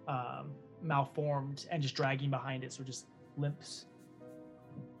malformed and just dragging behind it, so just limps,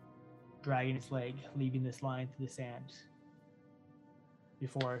 dragging its leg, leaving this line through the sand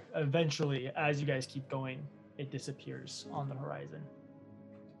before eventually, as you guys keep going, it disappears on the horizon.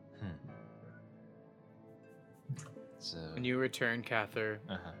 So When you return, Cather,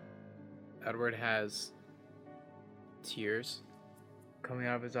 Edward has tears coming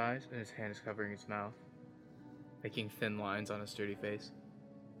out of his eyes, and his hand is covering his mouth, making thin lines on his dirty face.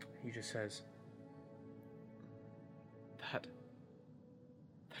 He just says, that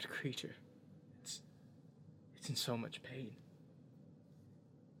creature, it's in so much pain.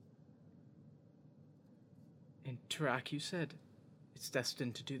 And Tarak, you said it's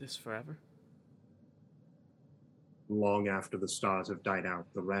destined to do this forever? Long after the stars have died out,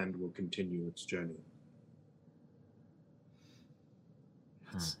 the Rand will continue its journey.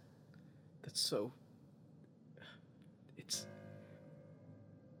 That's so...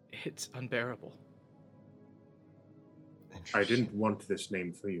 It's unbearable. I didn't want this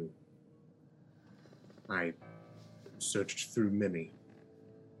name for you. I searched through many.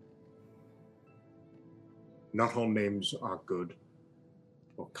 Not all names are good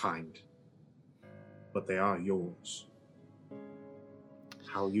or kind, but they are yours.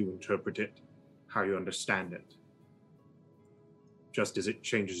 How you interpret it, how you understand it. Just as it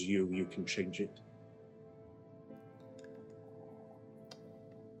changes you, you can change it.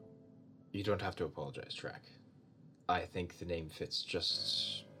 You don't have to apologize, Track. I think the name fits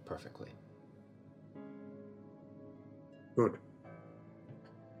just perfectly. Good.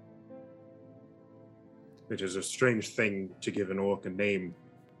 It is a strange thing to give an orc a name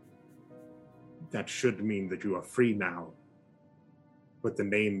that should mean that you are free now, but the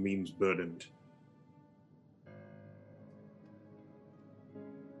name means burdened.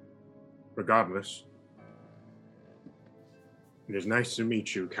 Regardless, it is nice to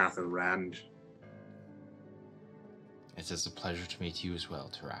meet you, Cather Rand. It is a pleasure to meet you as well,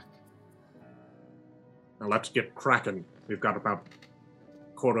 Tarak. Now let's get cracking. We've got about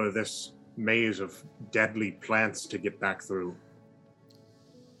a quarter of this maze of deadly plants to get back through.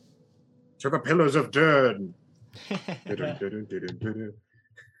 To the pillars of Dern.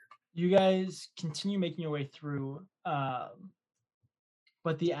 You guys continue making your way through,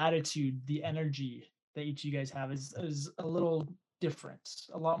 but the attitude, the energy that each of you guys have is a little different,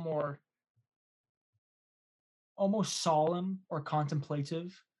 a lot more almost solemn or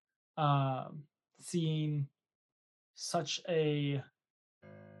contemplative, seeing such a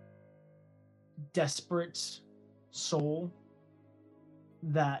desperate soul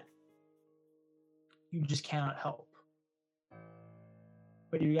that you just cannot help.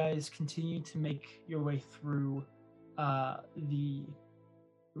 But you guys continue to make your way through the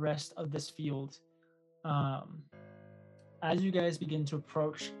rest of this field. As you guys begin to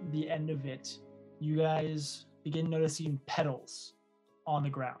approach the end of it, you guys begin noticing petals on the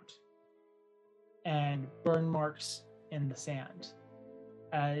ground and burn marks in the sand.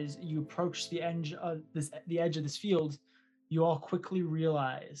 As you approach the edge of this field, you all quickly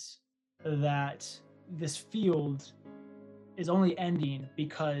realize that this field is only ending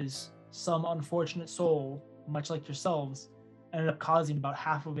because some unfortunate soul, much like yourselves, ended up causing about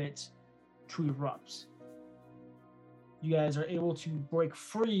half of it to erupt. You guys are able to break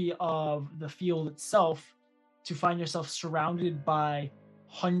free of the field itself to find yourself surrounded by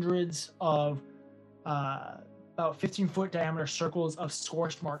hundreds of about 15-foot diameter circles of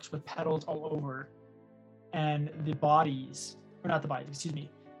scorched marks with petals all over, and the bodies, or not the bodies, excuse me,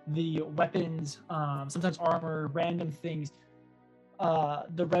 the weapons, sometimes armor, random things,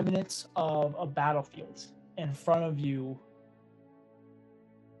 the remnants of a battlefield in front of you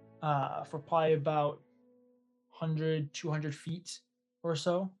for probably about 100, 200 feet or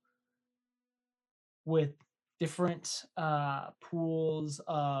so, with different pools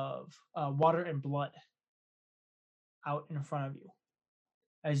of water and blood out in front of you.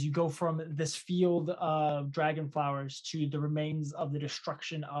 As you go from this field of dragon flowers to the remains of the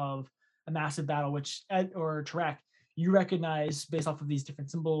destruction of a massive battle, which Ed or Tarak, you recognize based off of these different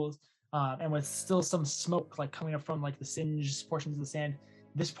symbols, and with still some smoke like coming up from like the singed portions of the sand.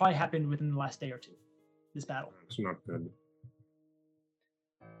 This probably happened within the last day or two. This battle. It's not good.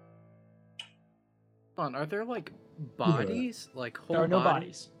 Bon, are there like bodies? Like whole There are no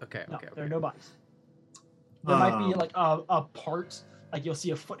bodies? bodies. Okay, No, okay. there are no bodies. There might be like a part, like you'll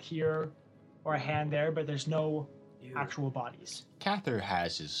see a foot here or a hand there, but there's no Ew. actual bodies. Cather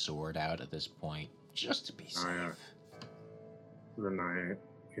has his sword out at this point, just to be safe. Renai,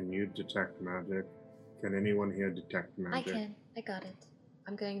 can you detect magic? Can anyone here detect magic? I can. I got it.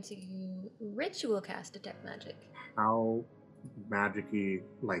 I'm going to ritual cast detect magic. How magic-y,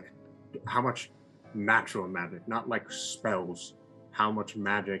 like, how much natural magic, not like spells, how much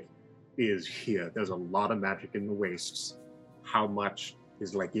magic is here? There's a lot of magic in the wastes. How much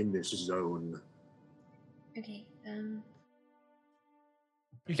is like in this zone? Okay. You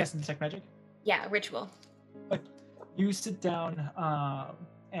casting detect magic? Yeah, ritual. You sit down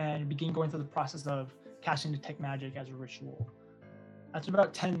and begin going through the process of casting detect magic as a ritual. After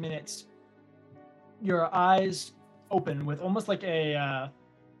about 10 minutes, your eyes open with almost like a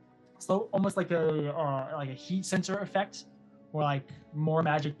like a heat sensor effect, where like more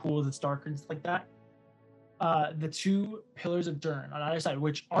magic pools, it's darker and stuff like that. The two pillars of Dern on either side,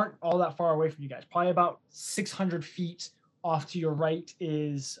 which aren't all that far away from you guys, probably about 600 feet off to your right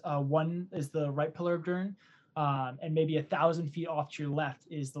is the right pillar of Dern, and maybe 1,000 feet off to your left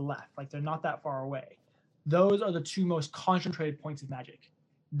is the left. Like they're not that far away. Those are the two most concentrated points of magic.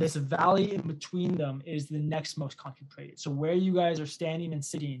 This valley in between them is the next most concentrated. So where you guys are standing and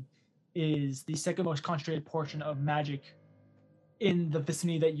sitting is the second most concentrated portion of magic in the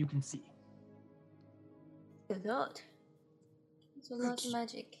vicinity that you can see. A lot. It's a lot of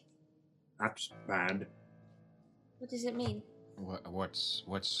magic. That's bad. What does it mean? What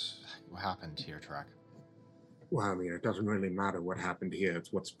happened here, Tarak? Well, I mean, it doesn't really matter what happened here.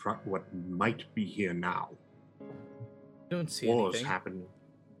 It's what might be here now. Don't see Wars anything. happen.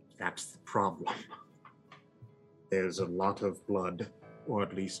 That's the problem. There's a lot of blood, or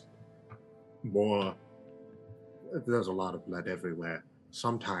at least there's a lot of blood everywhere.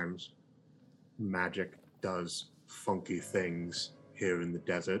 Sometimes magic does funky things here in the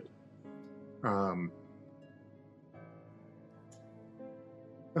desert.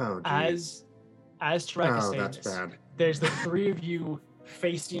 Oh, geez. As Tarak is Oh, saying that's this, bad. there's the three of you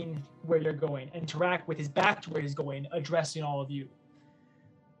facing where you're going, and Tarak with his back to where he's going, addressing all of you.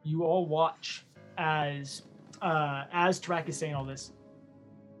 You all watch as Tarak is saying all this.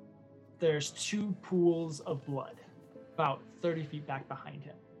 There's two pools of blood, about 30 feet back behind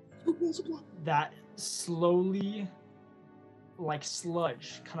him. 2 pools of blood. That slowly, like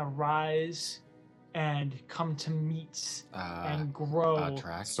sludge, kind of rise and come to meet and grow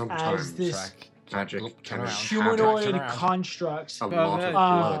Track. Sometimes this magic Turn can around. humanoid Turn around. construct. a lot of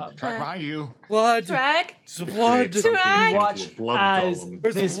Uh, blood. Track behind you. Blood. Track. It's to blood. create something Track. into a Watch blood as golem.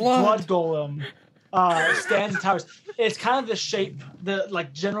 Where's the this blood? blood golem stands and towers. It's kind of the shape, the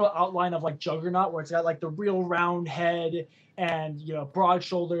like general outline of like Juggernaut, where it's got like the real round head and broad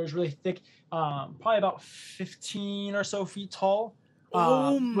shoulders, really thick, probably about 15 or so feet tall.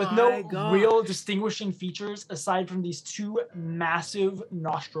 Oh With no my gosh. real distinguishing features aside from these two massive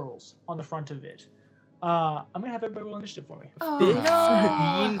nostrils on the front of it. I'm gonna have everybody roll initiative for me. Oh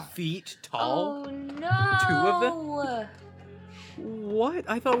 15 no. feet tall? Oh no. 2 of them? What?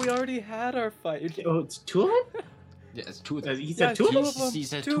 I thought we already had our fight. Oh, it's 2 of them? Yeah, it's 2 of He them. said Yeah, 2 of two them? of them. He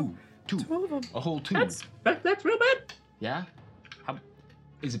said Two. 2. 2. 2 of them. A whole 2. That's real bad. Yeah? How,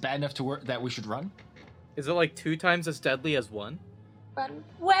 is it bad enough to work that we should run? Is it like 2 times as deadly as 1? Run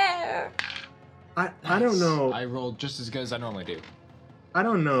where? I don't know. I rolled just as good as I normally do. I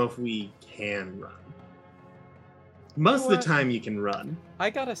don't know if we can run. Most of the What? time you can run. I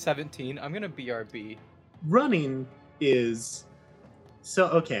got a 17. I'm gonna BRB. Running is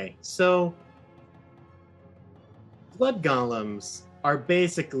so blood golems are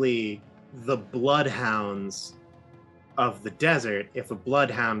basically the bloodhounds of the desert if a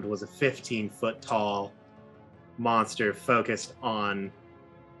bloodhound was a 15-foot tall monster focused on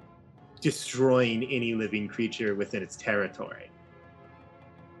destroying any living creature within its territory.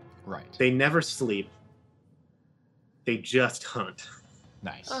 Right. They never sleep. They just hunt.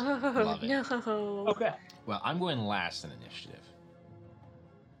 Nice. Oh Love it. no. Okay. Well, I'm going last in initiative.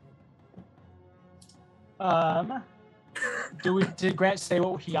 Did Grant say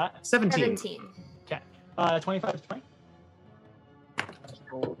what he got? 17. 17. 25 to 20.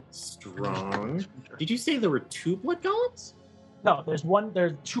 Strong. Did you say there were 2 blood golems? No, there's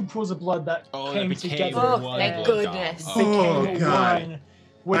two pools of blood that Oh, came that became together. Oh, thank blood goodness. golem. Oh, Became God. one.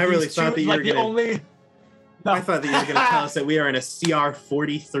 With I really these thought two, that you like were the gonna- only. No. I thought that you were going to tell us that we are in a CR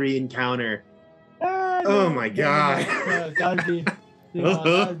 43 encounter. Oh my God. No, that'd be.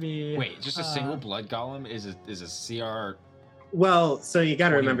 That'd be. Wait, just a single blood golem is a CR. Well, so you got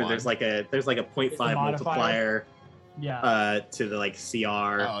to remember 21. there's like a 0.5 modifier. multiplier Yeah. to the like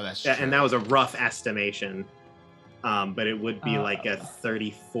CR. Oh, that's true. And that was a rough estimation. But it would be like a Uh,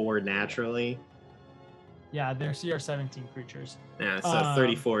 34 naturally. Yeah, they're CR17 creatures. Yeah, so Um,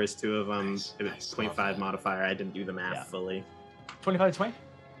 34 is 2 of them. nice, It was nice, 0.5 love that. modifier. I didn't do the math Yeah. fully. 25 to 20?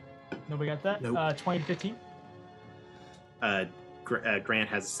 Nobody got that? Nope. 20 to 15? Grant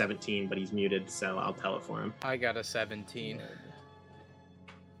has 17, but he's muted, so I'll tell it for him. I got a 17.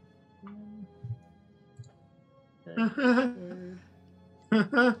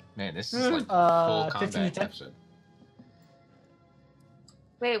 Man, this is like Uh, full 15 to combat 10? episode.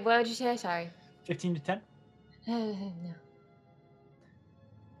 Wait, what did you say? Sorry. 15 to 10? No.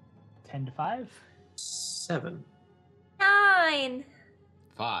 10 to 5? 7. 9.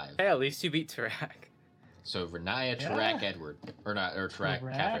 5. Hey, at least you beat Tarak. So Renaya, Yeah. Tarak, Edward, or not, or Tarak,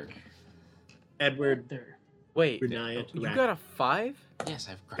 Tarak. Cather. Edward, There. Wait, Renaya, you Tarak. got a 5? Yes,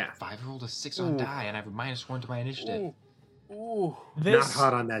 I've got Yeah. 5. I rolled a 6 on Ooh. die, and I have a -1 to my initiative. Ooh. This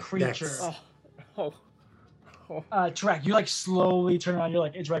hot on that creature. dex. Oh. Oh. Tarak, you like slowly turn around. You're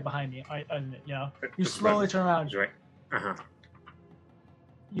like, it's right behind me. You slowly turn around. That's right. Uh-huh.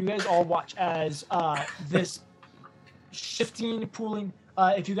 You guys all watch as this shifting, pooling.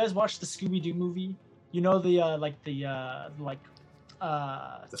 If you guys watch the Scooby Doo movie, you know the The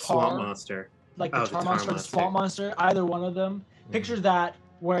tar, swamp monster. like Oh, the the tar tar monster, the monster. swamp monster. Either one of them. Picture that,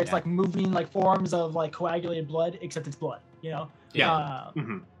 where it's Yeah. like moving like forms of like coagulated blood, except it's blood. Yeah.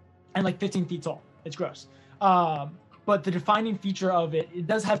 Mhm. And like 15 feet tall. It's gross. But the defining feature of it, it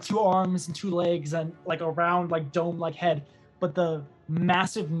does have 2 arms and 2 legs and like a round, like dome-like head. But the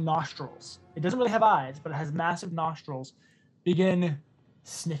massive nostrils, it doesn't really have eyes, but it has massive nostrils, begin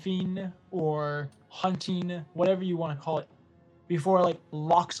sniffing or hunting, whatever you want to call it, before it like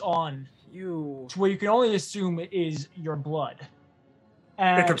locks on You. to where you can only assume it is your blood.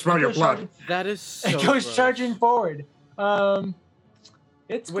 And It can smell it your goes blood. charging- That is so it goes gross. charging forward.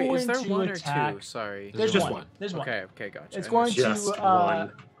 It's Wait, going is there to one attack. or two? Sorry. There's Just one. one. There's one. Okay, gotcha. It's I going missed to it. Just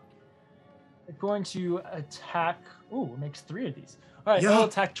one. it's going to attack. Ooh, it makes 3 of these. All right, Yeah. I'll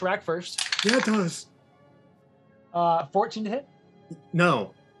attack Tarak first. Yeah, it does. 14 to hit.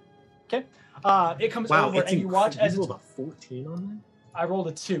 No. Okay. It comes Wow, over, it's and you watch as you it's, rolled a 14 on I rolled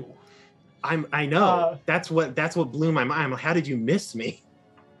a 2. that. I know. Uh, that's what blew my mind. I'm like, how did you miss me?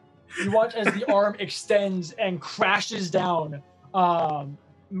 You watch as the arm extends and crashes down,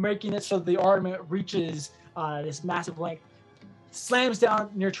 making it so the arm reaches this massive length, slams down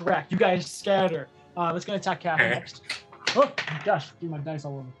near Tarak. You guys scatter. It's going to attack Catherine next. Oh gosh, give my dice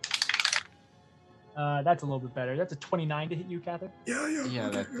all over. That's a little bit better. That's a 29 to hit you, Catherine. Yeah. Yeah,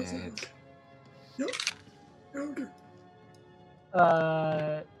 okay, that hits. Yep. Okay.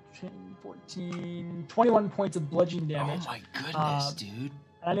 10, 14, 21 points of bludgeoning damage. Oh my goodness, Um, dude.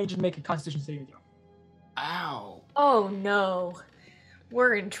 And I need you to make a Constitution saving throw. Ow. Oh no.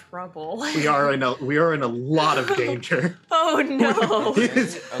 We're in trouble. We are in a lot of danger. Oh no.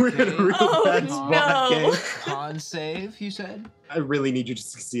 We're in a real Oh, bad spot, no. gang. Con save, you said? I really need you to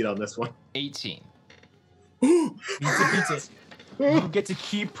succeed on this one. 18. Beats it. You get to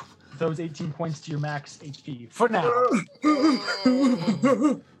keep those 18 points to your max HP for now.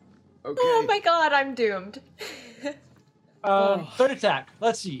 Okay. Oh my god, I'm doomed. Third attack.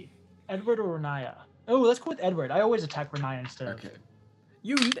 Let's see. Edward or Renaya? Oh, let's go with Edward. I always attack Renaya instead of. Okay.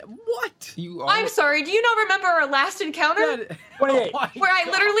 What? You are. I'm sorry, do you not remember our last encounter? 28. Where I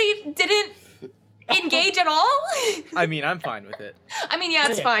literally didn't engage at all? I mean, I'm fine with it. I mean, yeah,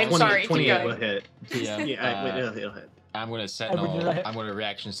 it's Yeah. fine. 20, Sorry. Keep 28 will going. hit. Yeah. It'll hit. I'm gonna Edward, sentinel. did I hit? I'm gonna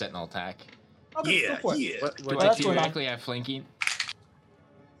reaction sentinel attack. Okay, go for it. Yeah. What Do Well, I that's what I- theoretically have flanking?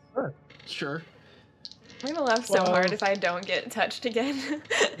 Sure. Sure. I'm gonna laugh so Well- hard if I don't get touched again.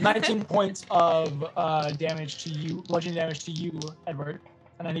 19 points of damage to you, bludgeoning damage to you, Edward.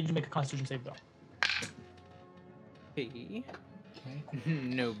 And I need you to make a Constitution save though. Hey. Okay.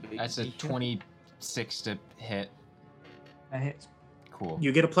 No big. That's a 26 to hit. That hits. Cool.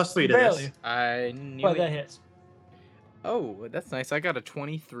 You get a +3 to Barely, this. I knew but that it. hits. Oh, that's nice. I got a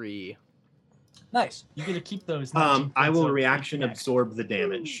 23. Nice. You get to keep those. 19 I points will of reaction HP. absorb the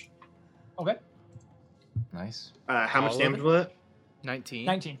damage. Okay. Nice. How All much of damage it? will it?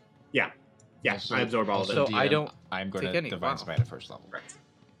 19. Yeah, Also- I absorb all of also it. So I don't I'm going take to any. divine Wow. smite at first level.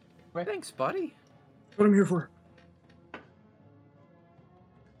 Thanks, buddy. What I'm here for.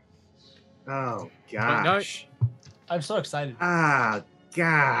 Oh no. gosh. I'm so excited. Ah,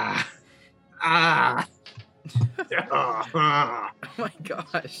 God. Ah. Oh my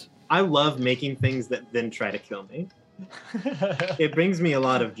gosh. I love making things that then try to kill me. It brings me a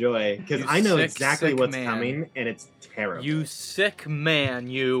lot of joy because You I know sick, exactly sick what's man. coming, and it's terrible. You sick man,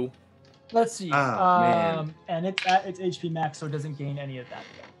 you. Let's see. Oh, man. And it's at its HP max, so it doesn't gain any of that.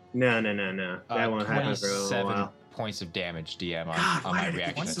 No. That won't happen for a little 27 while. points of damage, DM, on, God, on why my did it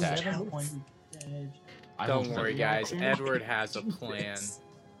reaction get so attack. much? 27 points of damage. I Don't will- worry, guys. Edward has a plan.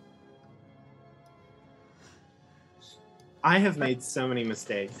 I have made so many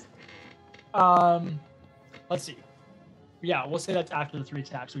mistakes. Let's see. Yeah, we'll say that's after the 3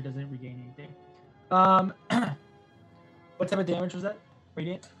 attacks, so he doesn't regain anything. What type of damage was that?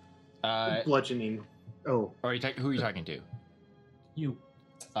 Radiant? Bludgeoning. Oh, who are you talking to? You.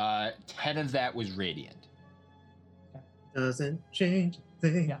 10 of that was radiant. doesn't change a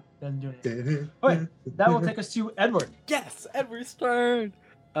thing. Yeah, doesn't do anything. Okay, that will take us to Edward. Yes, Edward's turn.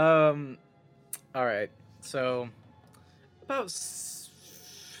 All right. So, let's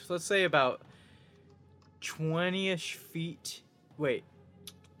say about 20-ish feet. Wait,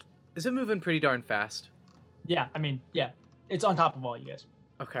 is it moving pretty darn fast? Yeah, I mean, yeah, it's on top of all you guys.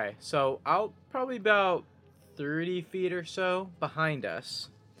 Okay, so I'll probably about 30 feet or so behind us.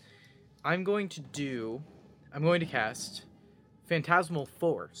 I'm going to cast Phantasmal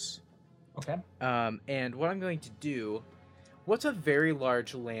Force. Okay. And what I'm going to do, what's a very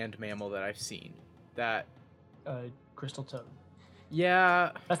large land mammal that I've seen? That, Crystal toad.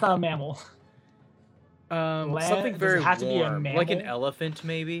 yeah, That's not a mammal. something does it very have to be a warm, like an mammal? elephant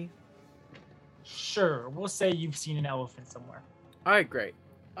maybe. Sure, we'll say you've seen an elephant somewhere. All right, great.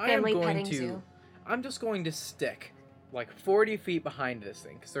 Family petting zoo. I'm just going to stick like 40 feet behind this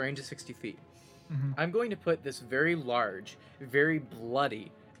thing because the range is 60 feet. Mhm. I'm going to put this very large, very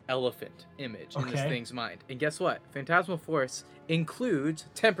bloody elephant image in this Okay. thing's mind. And guess what? Phantasmal Force includes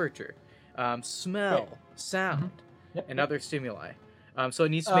temperature, smell, Right. sound, Yep. and other stimuli. So it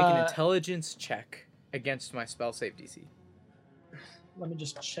needs to make an Uh, intelligence check against my spell save DC. Let me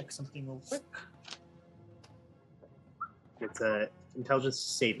just check something real quick. It's a Intelligence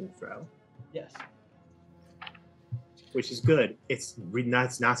saving throw, Yes. which is good. It's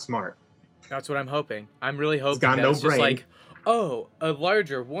not smart. That's what I'm hoping. I'm really hoping got that no it's just brain. like, oh, a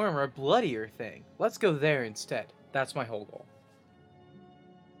larger, warmer, bloodier thing. Let's go there instead. That's my whole goal.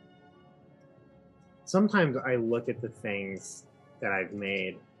 Sometimes I look at the things that I've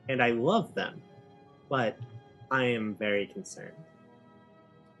made and I love them, but I am very concerned.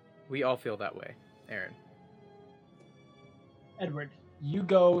 We all feel that way, Aaron. Edward, you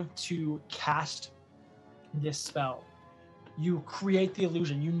go to cast this spell. You create the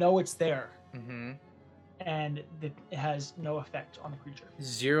illusion. You know it's there, Mm-hmm. and it has no effect on the creature.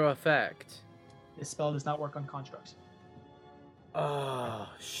 0 effect. This spell does not work on constructs. Oh,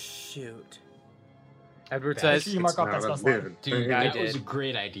 shoot. Edward Make says, sure you mark off that It's spell not a slot. living Dude, thing. I that did. was a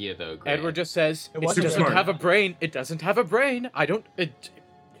great idea, though. Grant. Edward just says, It it was super doesn't smart. have a brain. It doesn't have a brain.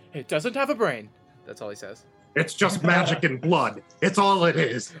 It doesn't have a brain. That's all he says. It's just magic and blood. It's all it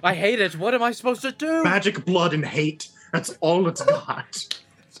is. I hate it. What am I supposed to do? Magic, blood, and hate. That's all it's got.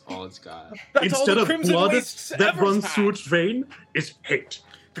 That's all it's got. That's all Instead the of Crimson blood Wastes that ever runs had. through its vein is hate.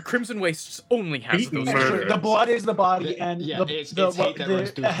 The Crimson Wastes only has Hate and those. murder. traits. The blood is the body, The- and yeah, the, it's the, hate that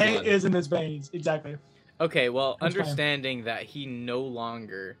runs through the its hate blood. is in its veins. Exactly. Okay, well, That's fine. understanding that he no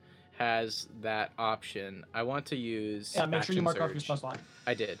longer has that option, I want to use. Yeah, make sure you Action mark off your Surge. spell slot.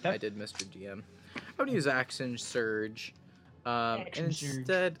 I did. Okay. I did, Mr. GM. I would use Action Surge. Action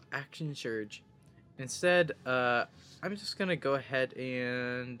Surge. Action Surge. Instead, I'm just gonna go ahead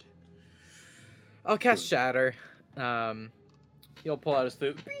and I'll cast Shatter. He'll pull out his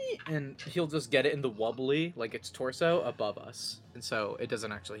food, and he'll just get it in the wobbly, like its torso, above us, and so it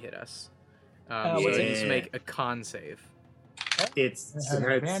doesn't actually hit us. So what's it it? needs to make a con save. It's It has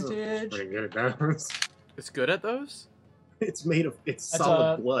advantage. Pretty good at that. It's good at those. it's made of it's That's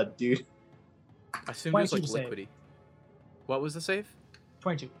solid a- blood, dude. I assumed it was like 22 save. liquidy. What was the save?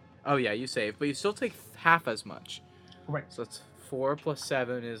 22. Oh yeah, you save, but you still take half as much. Correct. So that's 4 plus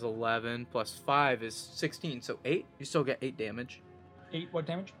 7 is 11, plus 5 is 16, so 8. You still get 8 damage. 8 what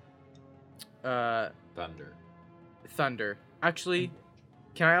damage? Thunder. Thunder. Actually,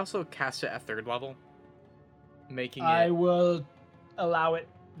 can I also cast it at 3rd level? Making I it... will allow it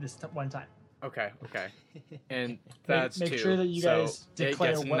this one time. Okay. And that's make 2. sure that you so guys it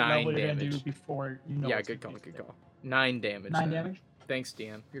declare gets what 9 level you're damage. gonna do before you know. Yeah, what's good gonna call, be good there. call. 9 damage. 9 then. damage. Thanks,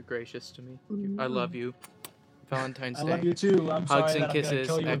 DM. You're gracious to me. I love you. Valentine's I Day. love you too. I'm sorry Hugs and that I'm gonna kisses.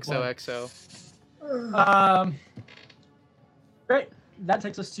 kill you with blood. XOXO. Great. That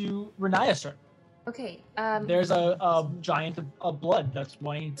takes us to Renaya's turn. Okay. There's a giant of blood that's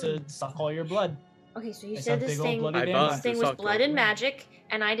wanting to suck all your blood. Okay, so you It's said a this big old thing. bloody I vampire. bugged. This thing to was suck blood blood. and magic,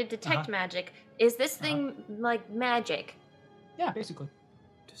 and I did detect Uh-huh. magic. Is this thing like magic? Yeah, basically.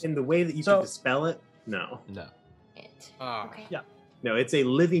 In the way that you So- can dispel it, no. No. It. Ah. Okay. Yeah. No, it's a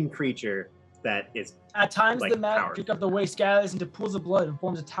living creature that is At times, Like the magic of the waste gathers into pools of blood and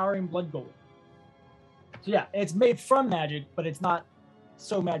forms a towering blood golem. So yeah, it's made from magic, but it's not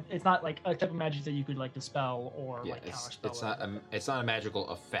so It's not like a type of magic that you could like dispel or Yeah, like it's counterspell. it's not a magical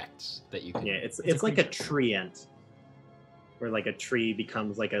effect that you can. yeah, it's a like a creature. treant. Where like a tree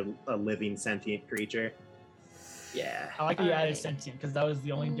becomes like a living sentient creature. Yeah. I like that you added Alright. sentient because that was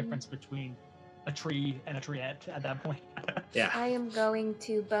the only Mm. difference between a tree and a treant at that point. Yeah. I am going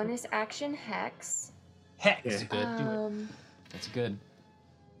to bonus action hex. Hex. Yeah. Good. Do it. That's good.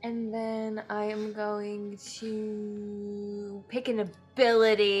 And then I am going to pick an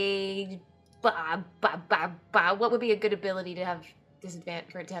ability. What would be a good ability to have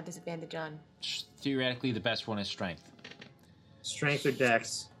disadvantage on? Theoretically, the best one is strength. Strength or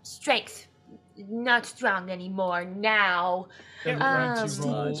dex. Strength. Not strong anymore now. Are you going to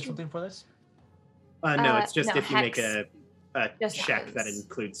roll Um, something for this? No, it's just no, if you make hex. a Just check hex. that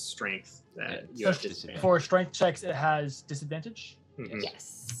includes strength. That you So have disadvantage. for strength checks, it has disadvantage. Mhm.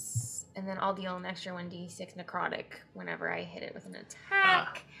 Yes. And then I'll deal an extra 1d6 necrotic whenever I hit it with an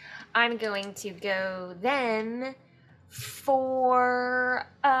attack. I'm going to go then for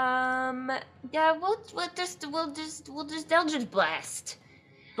yeah, we'll just Eldritch Blast.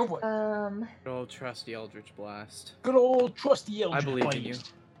 Go for it. Good old trusty Eldritch Blast. Good old trusty Eldritch. I believe in you.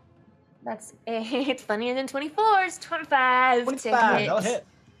 Blast. That's it's funnier than 24. It's 25 to 25. hit. That'll hit.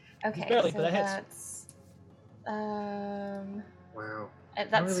 Okay, Barely, so but that hits. that's Wow. I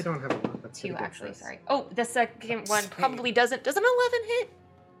that's really don't have a lot. That's 2 pretty good actually. choice. Sorry. Oh, the second one probably doesn't. Does an 11 hit?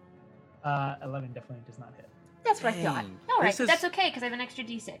 11 definitely does not hit. That's what I thought. Dang, All right, this but is- that's okay because I have an extra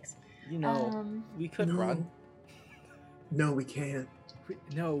d6. You know, we could No. run. No, we can't.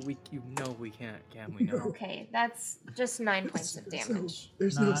 You know we can't, can we? No. Okay, that's just 9 points of damage.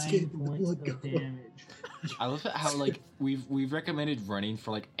 There's no 9 escaping the points blood of go. damage. I love it how like we've recommended running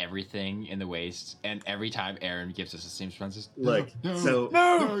for like everything in the waste, and every time Aaron gives us the same responses. Look, No, so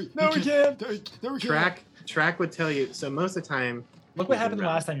No, we can't. No, we track would tell you. So most of the time, Look what you can happened the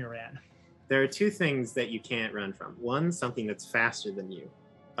run. last time you ran. There are two things that you can't run from. One, something that's faster than you.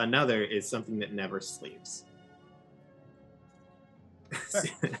 Another is something that never sleeps.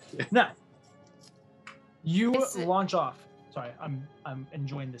 Now, you Is it- launch off. Sorry, I'm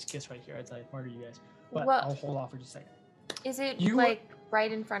enjoying this kiss right here as I murder you guys. But Well- I'll hold off for just a second. Is it You- like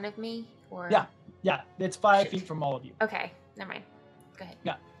right in front of me, or? Yeah. Yeah, it's 5 feet from all of you. Okay, never mind. Go ahead.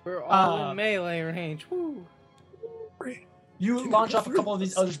 We're all Uh, in melee range. Woo. You launch off a couple of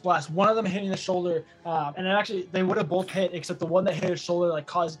these Eldritch blasts. One of them hitting the shoulder, and then actually they would have both hit, except the one that hit his shoulder like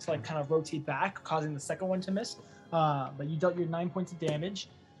caused it to like kind of rotate back, causing the second one to miss. But you dealt your 9 points of damage.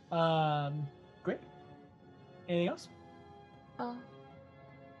 Great. Anything else? Oh,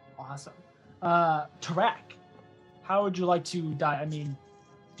 Awesome. Tarak, how would you like to die? I mean,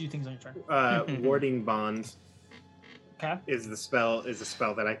 do things on your turn. Warding Bond Okay. is the spell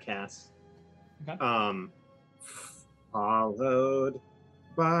that I cast. Okay. Followed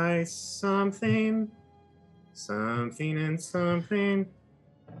by something and something.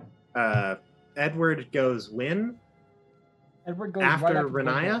 Edward goes when? Edward goes After right after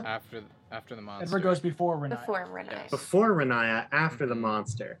Renaya? After the monster. Edward goes before Renaya. before Renai. Yes. Before Renaya, after the Mhm.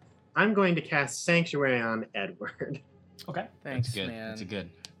 monster. I'm going to cast Sanctuary on Edward. Okay. Thanks, That's good. man. That's a good.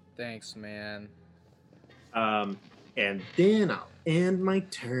 Thanks, man. And then I'll end my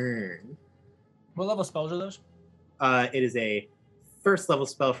turn. What level spells are those? It is a first level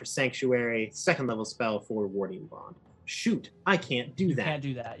spell for Sanctuary, second level spell for Warding Bond. Shoot, I can't do You that. can't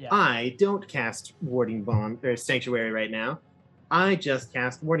do that. Yeah. I don't cast Warding Bond or Sanctuary right now. I just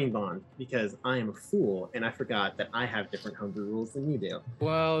cast Warding Bond because I am a fool and I forgot that I have different homebrew rules than you do.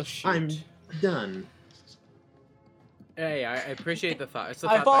 Well, shoot. I'm done. Hey, I appreciate the thought. It's the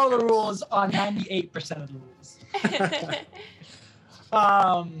I thought follow that the counts. rules on 98% of the rules.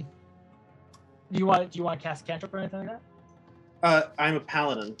 Do you want to cast a cantrip or anything like that? I'm a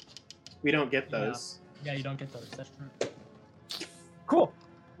paladin. We don't get Yeah. those. Yeah, you don't get those. That's true. Cool.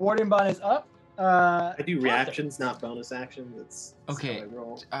 Warden Bond is up. I do Monster. reactions, not bonus actions. That's Okay. how I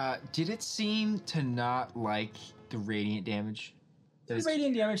roll. Did it seem to not like the radiant damage? That The is-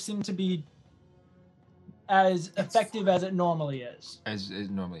 radiant damage seemed to be as effective as it normally is. as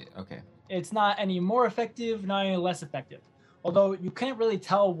normally. Okay. It's not any more effective, not any less effective. Although you can't really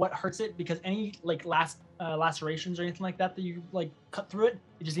tell what hurts it because any like lacerations or anything like that that you like cut through it,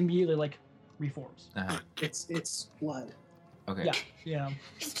 it just immediately like reforms. It's blood. Okay. Yeah, yeah.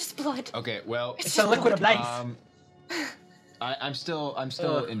 It's just blood. Okay. Well. It's a liquid of life. I'm still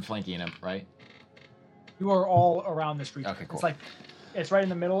in flanking him, right? You are all around this region. Okay, cool. It's like it's right in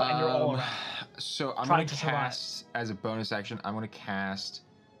the middle, and you're all around. So I'm Trying gonna to survive. cast as a bonus action. I'm gonna cast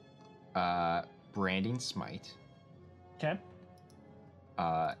Branding Smite. Okay.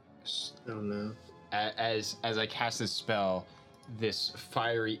 Oh no. As I cast this spell, this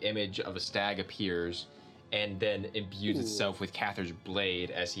fiery image of a stag appears, and then imbues itself with Cather's blade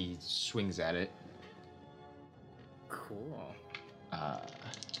as he swings at it. Cool. We'll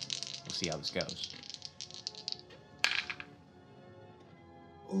see how this goes.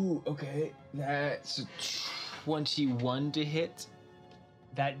 Ooh, okay. That's a 21 to hit.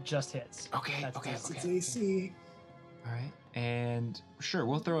 That just hits. Okay, That's okay, just- okay. It's AC. All right, and sure,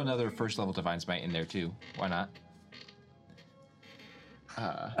 we'll throw another first level Divine Smite in there too. Why not?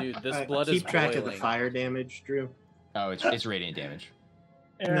 Dude, this I blood keep is track of the boiling. fire damage, Drew. Oh, it's radiant damage.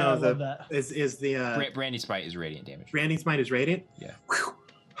 Aaron, No, I the- love that. Is the Brandy Smite is radiant damage. Branding Smite is radiant? Yeah. Whew.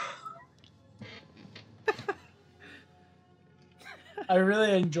 I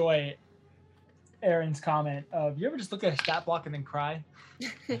really enjoy Aaron's comment of, "You ever just look at a stat block and then cry?"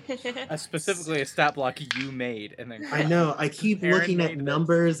 Specifically a stat block you made, and then I know. I keep Aaron looking at made this.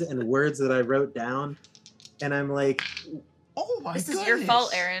 numbers and words that I wrote down, and I'm like, oh my This goodness. is your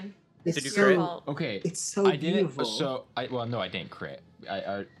fault, Aaron. It's Did you so, crit? fault. Okay, It's so I didn't. beautiful. So no, I didn't crit.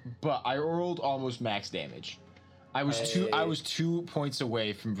 But I rolled almost max damage. I was Hey. 2 points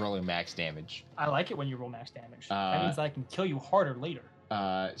away from rolling max damage. I like it when you roll max damage. That Uh, means I can kill you harder later.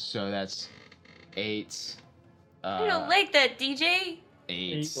 So that's 8. I don't like that, DJ.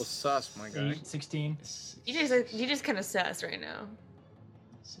 8. well, sus, my guy. 8, 16. You just kind of sus right now.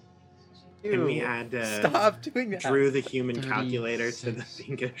 and we Ew. add Stop doing that. Drew the human calculator to the 36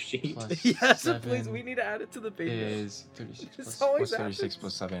 bingo sheet. plus Yes, 7 please. We need to add it to the bingo. is 36 It's plus, always plus 36 happens.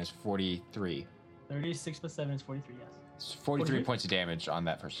 plus 7 is 43. 36 plus 7 is 43, yes. It's 43 points of damage on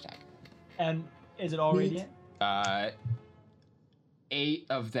that first attack. And is it all radiant? 8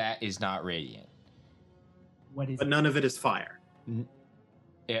 of that is not radiant. What is But none of it is fire.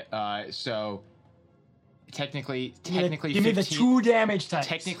 So technically, Give me the 15 2 damage types.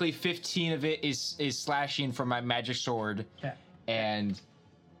 Technically, 15 of it is slashing from my magic sword, Okay. and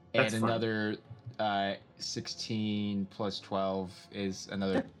That's fine. another 16 plus 12 is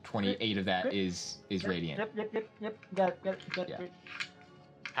another 28 of that is radiant. Yep. Got it. Yeah.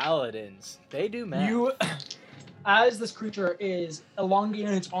 Paladins, they do math. You, as this creature is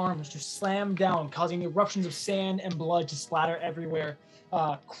elongating its arms to slam down, causing eruptions of sand and blood to splatter everywhere,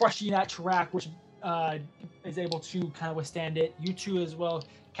 crushing that track, which is able to kind of withstand it. You two as well,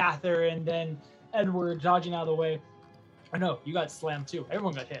 Cather, and then Edward dodging out of the way. Or no, you got slammed too.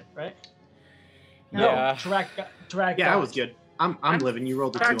 Everyone got hit, right? No, Yeah. Tarak. Yeah, I was good. I'm living. You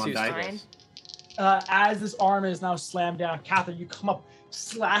rolled a 2 on Tarak's die. fine. As this arm is now slammed down, Cather, you come up,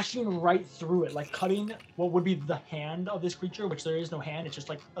 slashing right through it, like cutting what would be the hand of this creature, which there is no hand. It's just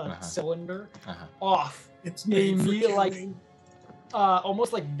like a cylinder off. It's Immediately, like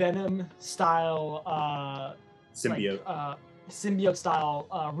almost like Venom style, Symbiote. like, symbiote style,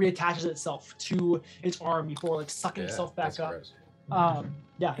 reattaches itself to its arm before like sucking itself back that's up. gross.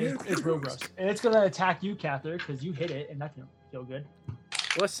 Yeah, it's real gross. And it's gonna attack you, Cather, because you hit it, and that didn't feel good.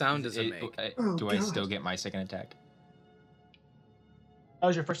 What sound does it make? Do I still get my second attack? That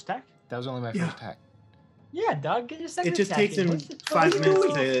was your first attack? That was only my first attack. Yeah, Doug, get your second It just attack takes in. him What the fuck 5 are you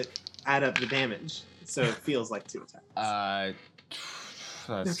minutes doing? to add up the damage, so it feels like 2 attacks.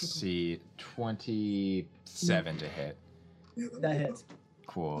 Let's see, 27 to hit. That hits.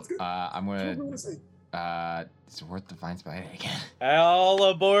 Cool. I'm gonna. It's worth divine spite again. All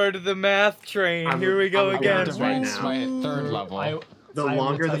aboard the math train. Here we go I'm again. down to right now. My 3rd level. The I will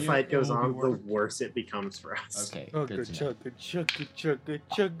longer tell the you, fight it goes will be on, the worth it. worse it becomes for us. Okay. Chugga Good to know.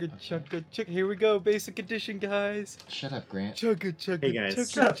 chugga. Here we go. Basic edition, guys. Shut up, Grant. Chugga. Hey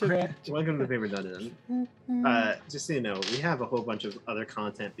guys, Shut up, Grant. welcome to Paper Dungeon. Just so you know, we have a whole bunch of other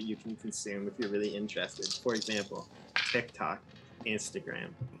content that you can consume if you're really interested. For example, TikTok, Instagram,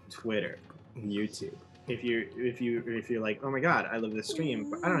 Twitter, YouTube. If you're like, oh my god, I love this stream,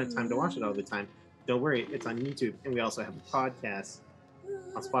 but I don't have time to watch it all the time. Don't worry, it's on YouTube, and we also have a podcast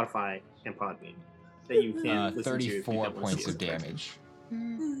on Spotify and Podbean that you can listen to. If you 34 don't wanna points see of us in person. damage.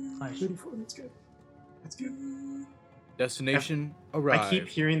 Nice. 34, that's good. That's good. Destination I arrived. keep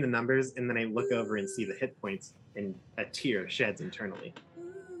hearing the numbers, and then I look over and see the hit points, and a tear sheds internally.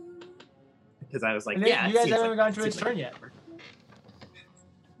 Because I was like, And then yeah, you it guys seems haven't like- gone to seems its like turn it yet. worked.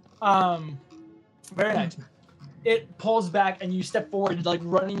 Very nice. It pulls back, and you step forward, like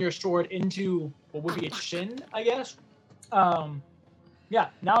running your sword into what would be its shin, I guess. Yeah,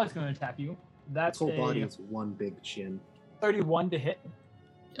 now it's going to attack you. That's Its whole body a is one big chin. 31 to hit.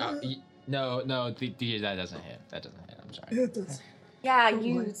 No, that doesn't hit. That doesn't hit. I'm sorry. Yeah, it does. Yeah,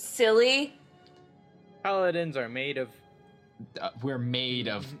 you silly. Paladins are made of. We're made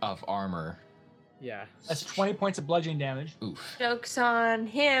of armor. Yeah. That's 20 points of bludgeoning damage. Oof. Joke's on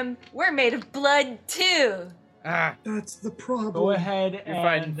him. We're made of blood too. Ah. That's the problem. Go ahead You're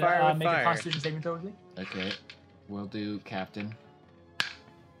fighting and fire with make fire. a Constitution saving throw with me. Okay. Will do, Captain.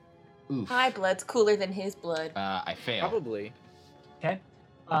 Oof. My blood's cooler than his blood. I fail. Probably. Okay.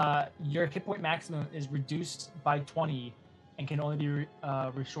 Your hit point maximum is reduced by 20 and can only be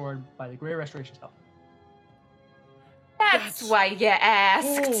restored by the Greater Restoration spell. That's why you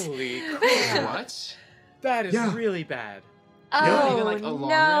asked. Holy crap. What? That is Yeah. really bad. Oh, even, like, a long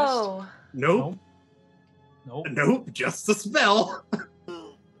no. Nope. Nope. Nope. Just the spell.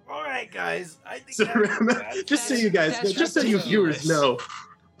 All right, guys. I think So remember, just so you guys know, that's just so you viewers ridiculous. know,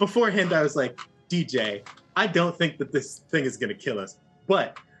 beforehand I was like, DJ, I don't think that this thing is gonna kill us,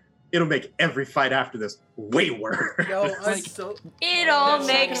 but it'll make every fight after this way worse. No, Like- It all That's not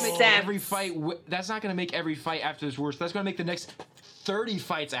makes gonna make sense. Every fight. That's not gonna make every fight after this worse. That's gonna make the next 30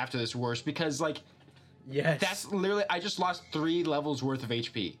 fights after this worse because like yes. that's literally I just lost 3 levels worth of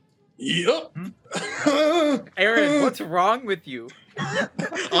HP. Yep. Aaron, what's wrong with you?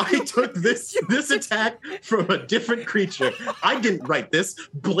 I took this attack from a different creature. I didn't write this.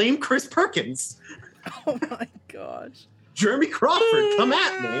 Blame Chris Perkins. Oh my gosh. Jeremy Crawford, come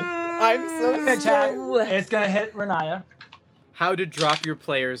at me. I'm so Attack. scared. It's going to hit Renaya. How to drop your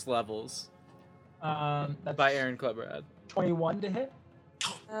players' levels That's by Aaron Klebrad. 21 to hit.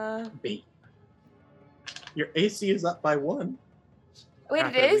 Bait. Your AC is up by 1. Wait,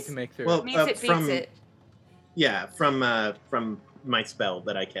 Half it We is? can make through. Well, Means it beats from it. yeah, from my spell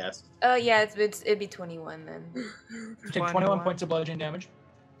that I cast. Oh, yeah, it'd be 21 then. You take 21 points of bludgeoning damage.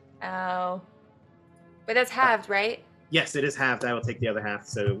 Ow. But that's halved, right? Yes, it is halved. I will take the other half.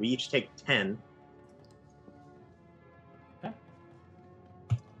 So we each take 10.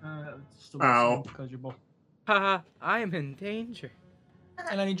 Ow. Because you're both. Haha, I am in danger.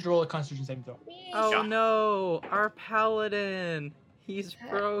 And I need you to roll a Constitution saving throw. Oh Yeah. no, our paladin. He's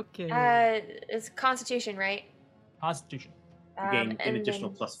broken. It's Constitution, right? Constitution. You gain an and additional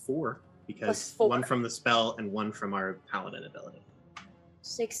then +4 because plus 4. one from the spell and one from our paladin ability.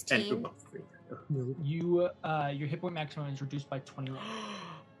 16. And well, 3. You your hit point maximum is reduced by 21.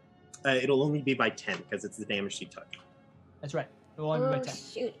 It'll only be by 10 because it's the damage she took. That's right. It will only be by Oh 10.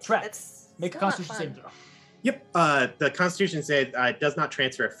 shoot! Track. That's Make a still not Constitution fun. saving throw. Yep. The Constitution said does not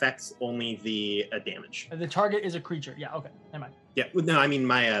transfer effects, only the damage. And the target is a creature. Yeah. Okay. Never mind. Yeah. No, I mean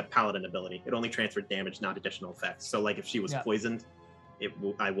my paladin ability. It only transferred damage, not additional effects. So like if she was Yeah. poisoned,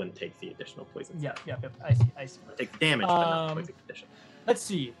 I wouldn't take the additional poison. Yeah. Yeah. Yep. I see. I see. I'd take the damage, but not the Um, poison condition. Let's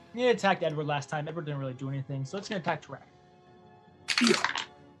see. You attacked Edward last time. Edward didn't really do anything, so let's gonna attack Tarak.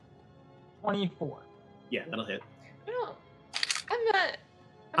 24. Yeah, that'll hit. No, I'm not.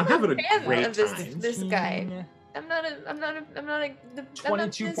 I'm not having a fan great of this, time. This guy. 18, I'm not a. I'm not a. I'm not a. The, I'm not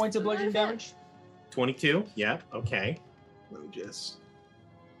 22 this- points of I'm not a bludgeoning fan. damage. 22. Yeah. Okay. Let me just.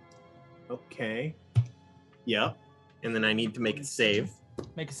 Okay. Yep. And then I need to make a save.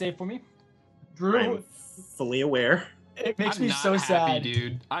 Make a save for me. Drew, I'm fully aware. it makes I'm me not so happy, sad.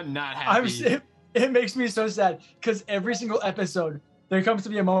 dude. I'm not I'm happy. it makes me so sad because every single episode there comes to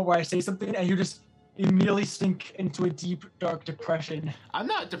be a moment where I say something and you just immediately sink into a deep dark depression. I'm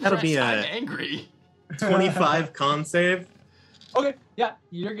not That'll depressed. be I'm a- angry. 25 con save. Okay, yeah,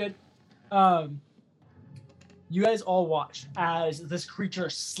 you're good. You guys all watch as this creature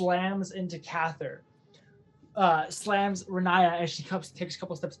slams into Cather, slams Renaya as she takes a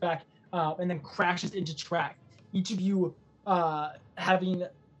couple steps back, and then crashes into Track. Each of you having,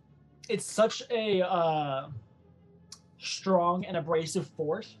 it's such a strong and abrasive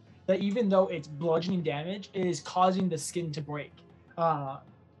force that even though it's bludgeoning damage, it is causing the skin to break.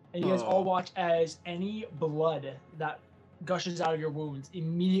 And you guys all watch as any blood that gushes out of your wounds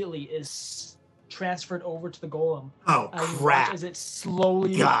immediately is transferred over to the golem. Oh And you watch crap! as it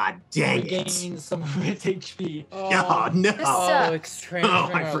slowly God dang it! regains some of its HP. Oh no! This Oh, sucks. it's transferring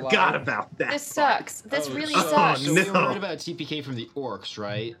Oh, I our forgot life. about that. This sucks. This Oh, really so- sucks. So no. we were worried about TPK from the orcs,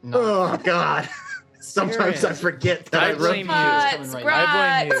 right? Oh god! Sometimes I Serious. forget that I I blame wrote. you. Grotz, coming right now.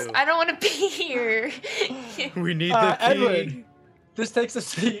 I blame Grotz, you. I don't want to be here. We need the key. Edward, this takes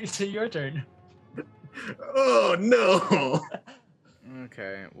us to your turn. Oh no!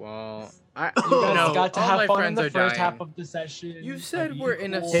 Okay, well, You guys No, got to all have my fun in friends the are first dying. half of the session. You That'd said be we're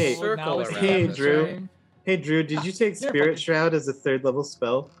in a cool. circle Now it's around Hey, Edward's Drew. turn. Hey Drew, did you take Yeah, Spirit fucking- Shroud as a 3rd level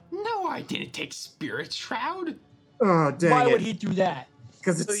spell? No, I didn't take Spirit Shroud. Oh dang Why it! would he do that?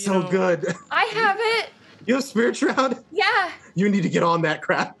 Because it's So, you so know- good. I have it. You have Spirit Shroud? Yeah. You need to get on that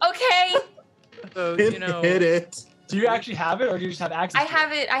crap. Okay. So, Hit, you know, hit it. Do you actually have it, or do you just have access? I to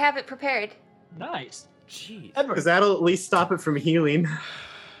have it. I have it prepared. Nice. jeez. Edward, Because that'll at least stop it from healing.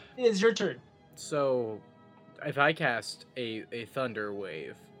 it's your turn. So, if I cast a thunder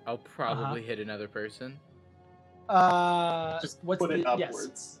wave, I'll probably hit another person. Just What's put it the, yes.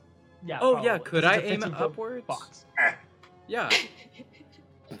 upwards. Yeah. Oh probably. yeah, could This is I a aim 15 it foot upwards? Box. Yeah,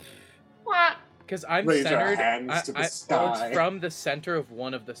 Wah. because I'm Raise our centered. hands to the It's sky. from the center of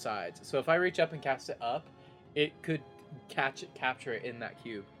one of the sides. So if I reach up and cast it up, it could capture it in that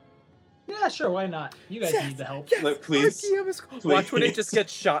cube. Yeah, sure. Why not? You guys Yes, need the help. yes, Look, please. our DM is- Watch when it just Please.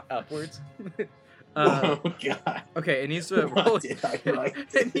 gets shot upwards. Oh god. Okay, it needs to Why roll. did I write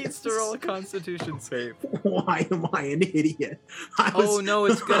It needs to this? roll a Constitution save. Why am I an idiot? I Oh was- no,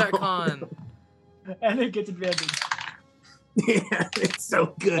 it's good at con. And it gets advantage. Yeah, it's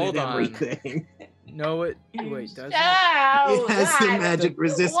so good Hold at on. everything. No, it wait, does it? Ow, It has the God. magic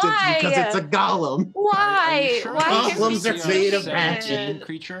resistance Why? because it's a golem. Why? Are you sure Why it's Golems a are made of 17 magic.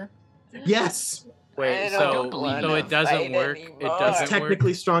 creature? Yes, Wait, I so don't wanna so it doesn't fight work. It anymore. doesn't it's work.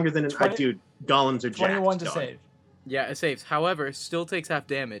 technically stronger than an. 20 Dude, golems are jacked. 21 to dog. save. Yeah, it saves. However, it still takes half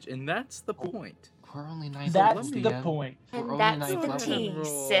damage, and that's the point. We're only 9th That's level, the DM. point. We're And only that's ninth the level. tea,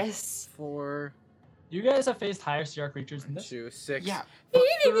 Roll sis. 4, You guys have faced higher CR creatures than this. 2, 6, Yeah,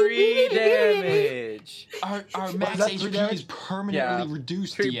 3 damage. our What, max is that 3 HP damage? is permanently Yeah.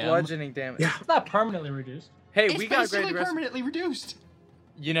 reduced, 3 DM. bludgeoning damage. Yeah. It's not permanently reduced. Hey, It's we got basically great rest. permanently reduced.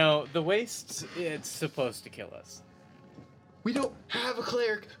 You know, the waste, it's supposed to kill us. We don't have a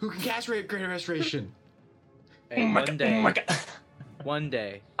cleric who can cast Greater Restoration. Hey, one day. Oh my god. One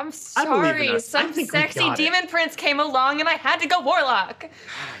day. I'm I believe in sorry. us. I Some think we sexy got it. demon prince came along and I had to go warlock.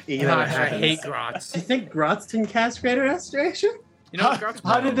 You know Gosh, what I happens. hate Do Grotz. you think Grotz can cast Greater Restoration? You know what Grotz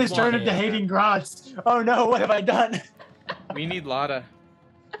How did this turn wanted? into hating Grotz? Oh no, what have I done? We need Lotta.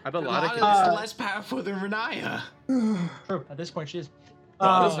 I bet Lotta Lotta can. is less powerful than Renaya. True. At this point, she is.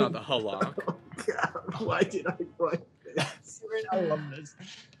 Lotta's not the Halak. Oh, God. Why did I write this? I love this.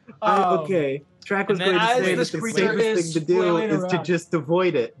 Okay. Track was and then going to as say this that the creature safest is thing to do flailing is to around. just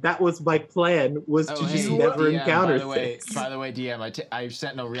avoid it. That was my plan, was to just never DM, encounter by things. the way, DM, I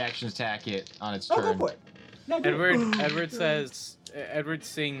sent no reaction attack it on its Oh, go turn. for it. No, do it. Edward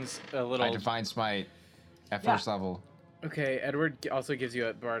sings a little. I define smite at Yeah. first level. Okay, Edward also gives you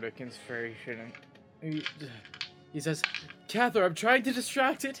a bardic inspiration. He says, Cather, I'm trying to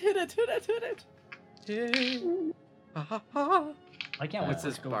distract it. Hit it, hit it, hit it. Hit it. Ha, ha, ha. I can't wait What's for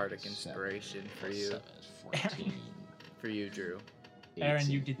it this to go. bardic inspiration for you? 7, 14, For you, Drew. Aaron,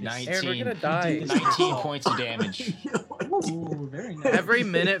 you did this. 19, Aaron, we're gonna die. 19 points of damage. Ooh, very nice. Every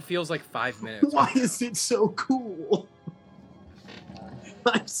minute feels like 5 minutes. Why is it so cool?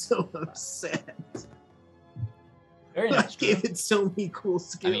 I'm so upset. Very I nice. gave Drew. it so many cool I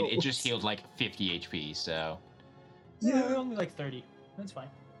skills. mean, it just healed like 50 HP, so. Yeah, we're only like 30. That's fine.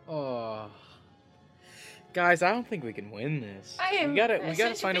 Oh. Guys, I don't think we can win this. I am we gotta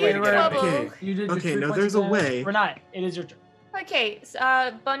such find a big way to get out of trouble. here. Okay. You did the Okay, 3 no, points there's of a damage. way. Renai, it is your turn. Okay,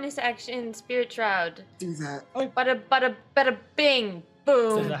 bonus action, Spirit Shroud. Do that. Bada bing,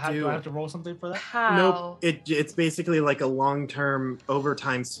 boom. Do I have to roll something for that? How? Nope. It's basically like a long-term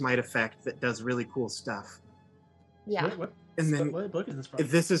overtime smite effect that does really cool stuff. Yeah. What And then what book is this from?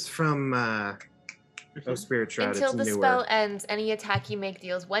 this is from Spirit Shroud. Until it's the newer. spell ends, any attack you make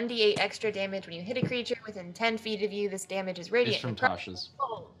deals 1d8 extra damage when you hit a creature within 10 feet of you. This damage is It's radiant. from and Tasha's.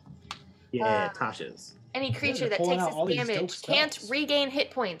 Yeah, Tasha's. Any creature they're that pulling takes out all this these dope damage can't spells. regain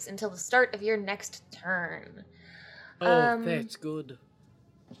hit points until the start of your next turn. Oh, that's good.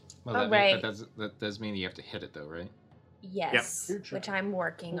 Well, Alright. that does mean you have to hit it, though, right? Yes, Yep. which I'm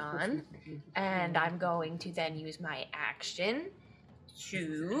working on. And I'm going to then use my action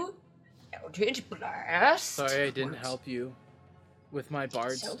to Eldritch Blast. Sorry I didn't help you with my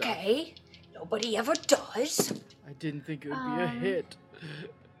bard It's stuff. okay. Nobody ever does. I didn't think it would be a hit.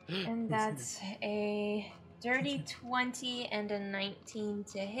 And that's a dirty 20 and a 19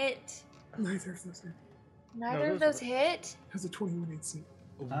 to hit. Neither of those Neither No, of those those hit. has a 21 AC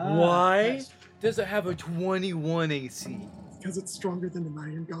Why nice. does it have a 21 AC? because it's stronger than an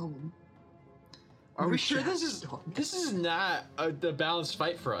iron golem. Are No we sure shot. this is not the balanced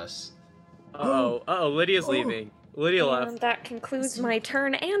fight for us? Uh-oh, Lydia's leaving. Lydia And left. that concludes my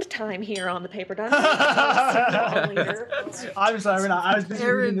turn and time here on the paper dungeon. I'm sorry, Renai. I was busy reading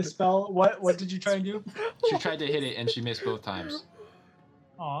Aaron. the spell. What did you try and do? She tried to hit it and she missed both times.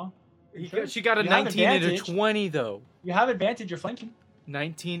 Aw. She got a You have 19 and a advantage. 20, though. You have advantage. You're flanking.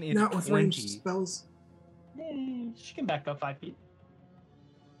 19 and Not with 20. ranged spells. She can back up 5 feet.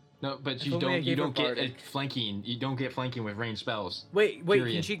 No, but If you only I don't. You gave her don't get bardic. flanking. You don't get flanking with ranged spells. Wait, can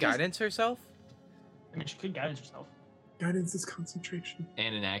Period. she guidance herself? I mean, she could guidance herself. Guidance is concentration.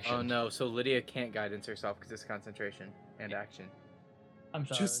 And an action. Oh no, so Lydia can't guidance herself because it's concentration and action. I'm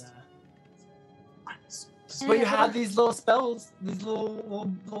sorry. Just- Renai. But you have these little spells, these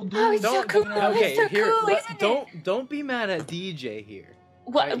little Oh, dudes. it's so cool. Okay, It's so here, cool, let- isn't don't be mad at DJ here.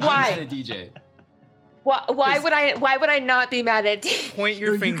 Why? I'm not a Why? DJ. Why would I? Why would I not be mad at? Point No,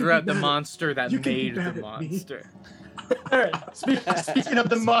 your you can finger be at the mad at- monster that you can be made mad the at me. monster. Alright, speaking of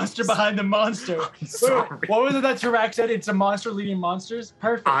the monster behind the monster. Wait, Sorry. what was it that Tarak said? It's a monster leading monsters?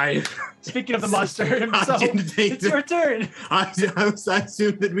 Perfect. Speaking of the monster himself, didn't think it's your turn. I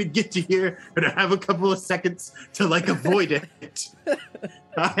assumed that we'd get to here and have a couple of seconds to like avoid it.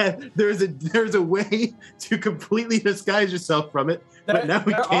 There's a way to completely disguise yourself from it, but now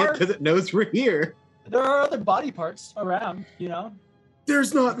we there can't are- because it knows we're here. There are other body parts around, you know?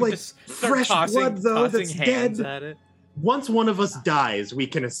 There's not like Just start fresh blood though tossing that's hands dead. at it. Once one of us dies, we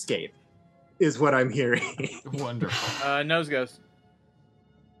can escape. Is what I'm hearing. Wonderful. Nose goes.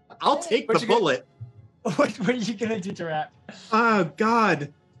 I'll take What the you get- bullet. What are you gonna do, Tarak? Oh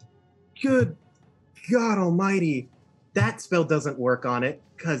God. Good God Almighty. That spell doesn't work on it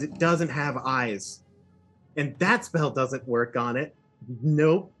because it doesn't have eyes. And that spell doesn't work on it.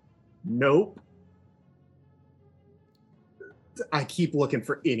 Nope. Nope. I keep looking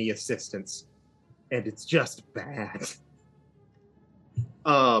for any assistance. And it's just bad.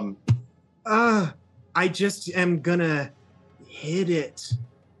 I just am gonna hit it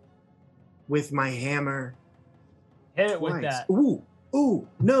with my hammer. Hit it with Twice. that. Ooh,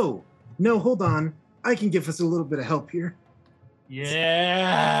 no, hold on. I can give us a little bit of help here.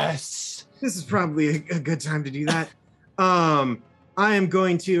 Yes! This is probably a good time to do that. I am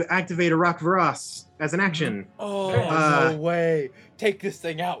going to activate a Rock Varas as an action. Oh, Uh, no way. Take this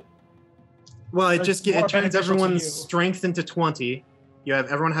thing out. Well, it That's just more it turns beneficial to everyone's you. strength into 20.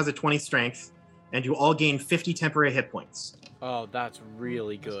 Everyone has a 20 strength, and you all gain 50 temporary hit points. Oh, that's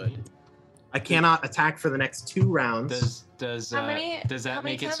really good. I cannot attack for the next 2 rounds. Does How many- does how that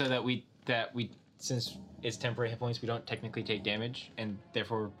many make it so that we since it's temporary hit points we don't technically take damage and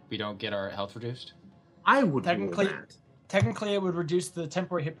therefore we don't get our health reduced? I would Technically- rule that. Technically, it would reduce the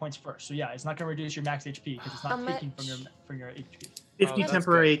temporary hit points first. So yeah, it's not going to reduce your max HP because it's not How taking much? from your HP. 50 that's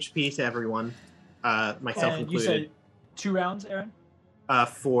temporary HP to everyone, myself And you included. said 2 rounds, Aaron?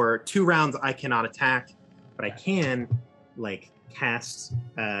 For 2 rounds, I cannot attack, but I can cast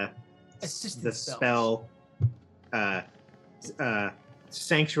Assistant the spells. spell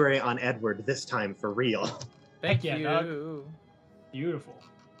Sanctuary on Edward this time for real. Thank yeah, you. dog. Beautiful.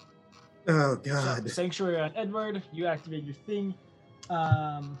 Oh So, god. Sanctuary on Edward. You activate your thing.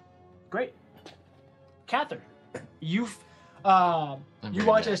 Great. Cather, you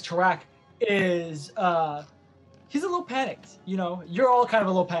watch as Tarak is he's a little panicked. You're all kind of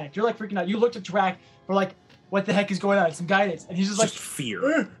a little panicked. You're like freaking out. You looked at Tarak for like, what the heck is going on? Some guidance, and he's just like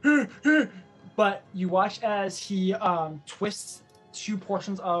fear. But you watch as he twists 2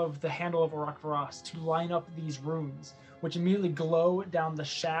 portions of the handle of Urak Varas to line up these runes, which immediately glow down the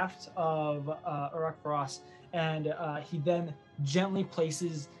shaft of Urak Varas, and he then gently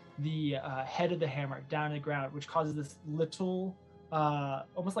places the head of the hammer down on the ground, which causes this little,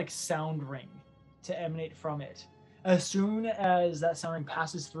 almost like sound ring to emanate from it. As soon as that sound ring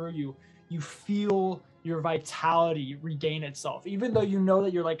passes through you, you feel your vitality regain itself. Even though you know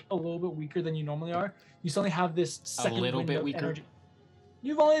that you're like a little bit weaker than you normally are, you suddenly have this second little wind bit of weaker? energy.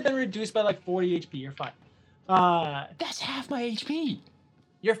 You've only been reduced by like 40 HP. You're fine. That's half my HP.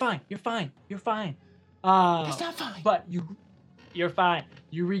 You're fine. You're fine. You're fine. That's not fine. But you're fine.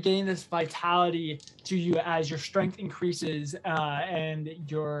 You regain this vitality to you as your strength increases and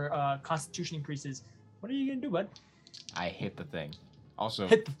your constitution increases. What are you gonna do, bud? I hit the thing. Also,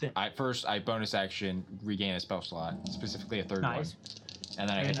 Hit the thing. I bonus action regain a spell slot, specifically a third Nice. one, and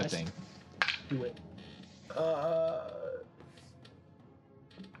then I Very hit nice. the thing. Do it.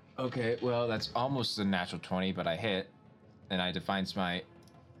 Okay, well that's almost a natural 20, but I hit, and I define smite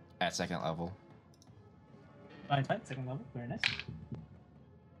at 2nd level. Fine. Second level. Very nice.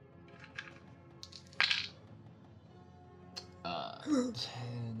 Uh, 10,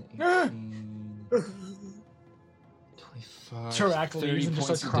 18, 25, Tarak 30 leaves and just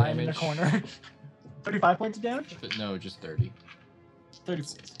points starts of crying in the damage. corner. 35 points of damage? But no, just 30. 30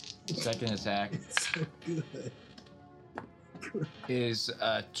 points. Second attack It's so good. is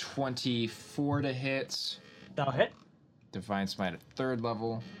 24 to hit. That'll hit. Divine smite at 3rd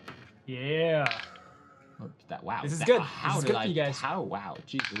level. Yeah. Look at that! Wow, This is that- good. How This is did good I? for you guys. How? Wow,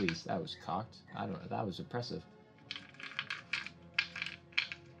 jeez Louise, that was cocked. I don't know. That was impressive.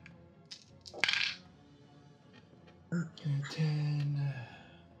 Okay, 10.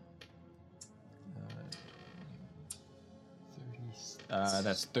 30,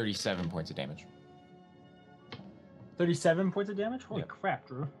 that's 37 points of damage. 37 points of damage? Holy Yep. crap,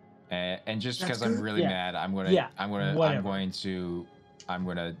 Drew. And just That's because I'm good. really Yeah. mad, I'm gonna Yeah, I'm whatever. going to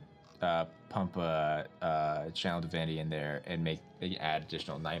pump a channel divinity in there and add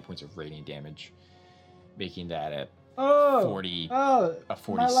additional 9 points of radiant damage, making that a Oh. 40 Oh. a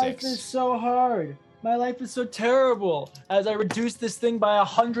My life 46. is so hard. My life is so terrible as I reduce this thing by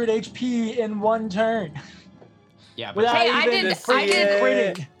 100 HP in one turn. Yeah, but Without Hey, I even did- freaking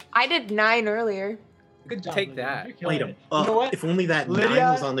critting. I did 9 earlier. Good job. Take Lydia. that. You're killing Light 'em it. up. You know what? If only that Lydia,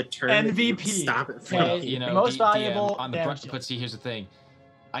 9 was on the turn, it would MVP. stop it from Okay. you know, Most DM valuable on the damage but see, here's the thing,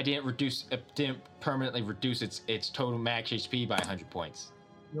 I didn't permanently reduce its total max HP by 100 points.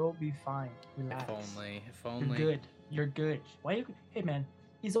 You'll be fine. Relax. If only. If You're only. good. You're good. Why you? Hey man,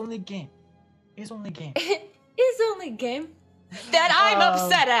 it's only a game. It's only a game. Is only a game that I'm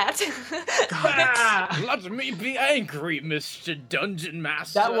upset at. Ah! Let me be angry, Mr. Dungeon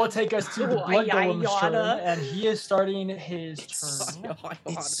Master. That will take us to the Why, Blood Golem's turn, Yana? and he is starting his It's- turn.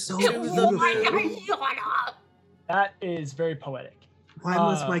 It's so Oh my beautiful. God. That is very poetic. Why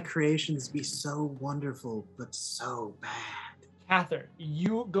must Uh, my creations be so wonderful but so bad? Cather,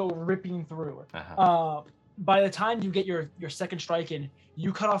 you go ripping through. Uh-huh. By the time you get your second strike in,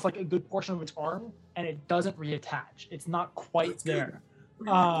 you cut off like a good portion of its arm, and it doesn't reattach. It's not quite That's good.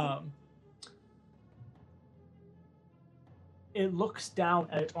 there. It looks down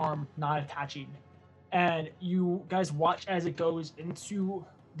at its arm, not attaching, and you guys watch as it goes into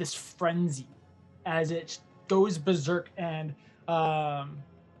this frenzy, as it goes berserk, and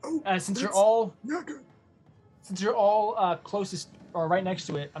since you're that's all Not good. closest or right next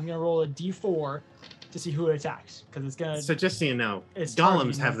to it, I'm gonna roll a d4 to see who it attacks because it's gonna. So just so you know, It's golems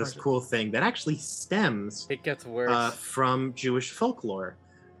targeting have one this person. cool thing that actually stems It gets worse. from Jewish folklore,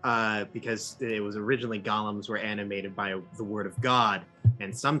 because it was originally golems were animated by the word of God,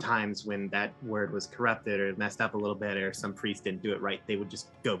 and sometimes when that word was corrupted or messed up a little bit, or some priest didn't do it right, they would just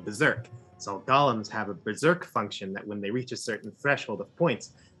go berserk. So golems have a berserk function that when they reach a certain threshold of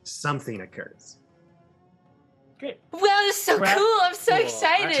points, something occurs. Great. Wow, this is so Crap. cool. I'm so Cool.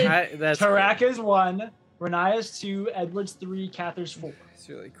 excited. That's cool. Taraka's 1, Renaya's 2, Edward's 3, Cather's 4. It's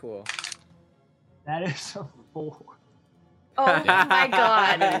really cool. That is a 4. Oh my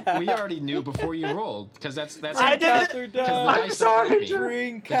god. I mean, we already knew before you rolled because that's. I didn't- Cather because the down. I'm dice don't sorry, like me. Drew.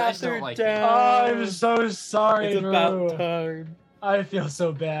 Bring The dice don't Cather like me. down. I'm so sorry, It's Drew. about time. I feel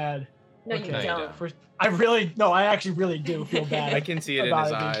so bad. No, Okay. you No, you don't. don't. First, I actually really do feel bad. I can see it in about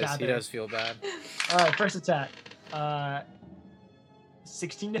his being eyes. He Cather. does feel bad. All right, first attack.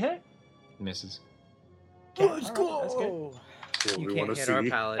 16 to hit. Misses. Okay, Let's all right, that's good. go. What You we can't want to hit our see.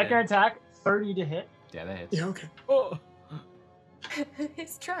 paladin. Second attack, 30 to hit. Yeah, that hits. Yeah, okay. Oh.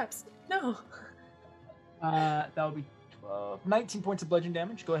 His traps. No. That would be 19 points of bludgeon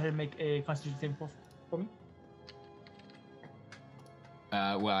damage. Go ahead and make a Constitution saving throw for me.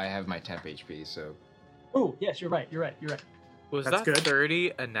 Well, I have my temp HP, so Oh, yes, you're right. Was That's that good.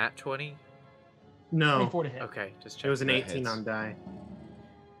 30 a nat 20? No, 24 to hit. Okay, just check. it was an That 18 hits. on die.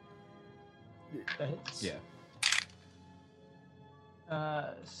 That hits. yeah.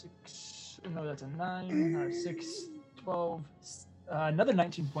 6. No, that's a 9. 6, 12. Another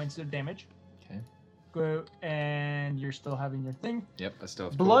 19 points of damage. Okay. Go, and you're still having your thing. Yep, I still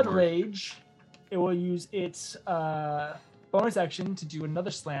have Blood 12 more. Rage. It will use its bonus action to do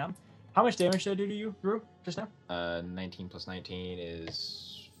another slam. How much damage did I do to you, Drew, just now? 19 plus 19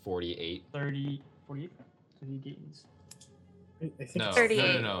 is 48. 30, 48. So he gains. I think No, it's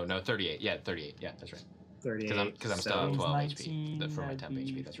 38. no, 38. Yeah, 38. Yeah, that's right. 38. Because I'm still so- at 12 Gains HP for my that'd temp be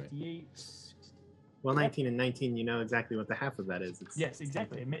HP. That's right. 58. Well, 19 and 19, you know exactly what the half of that is. It's, Yes,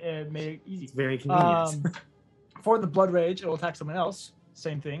 exactly. It made it easy. It's very convenient. For the Blood Rage, it will attack someone else.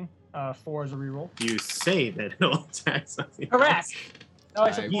 Same thing. 4 as a reroll. You say that it'll attack something. Correct. else. No,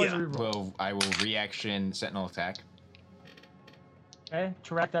 I said 4 as a yeah. reroll. I will reaction Sentinel attack. Okay,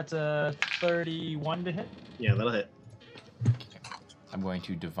 correct. That's a 31 to hit. Yeah, that'll hit. I'm going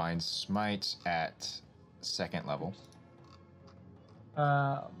to Divine Smite at 2nd level.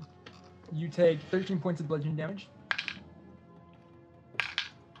 You take 13 points of bludgeoning damage.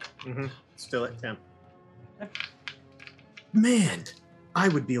 Mm-hmm. Still at 10. Man, I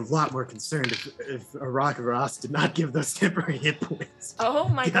would be a lot more concerned if a Rock of Ross did not give those temporary hit points. Oh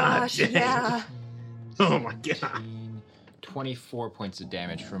my God gosh, dang. yeah. Oh my god. 15, 24 points of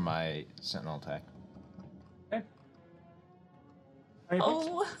damage from my Sentinel attack. How many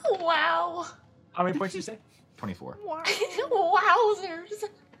points? Oh, wow. How many points did you say? 24. Wowzers.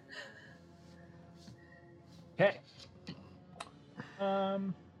 Okay.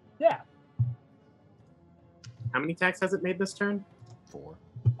 Yeah. How many attacks has it made this turn? 4.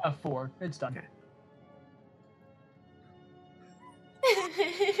 4. It's done. Okay.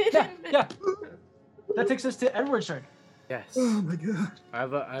 Yeah. That takes us to Edward's turn. Yes. Oh my god. I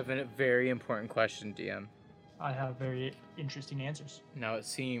have a very important question, DM. I have very interesting answers. Now it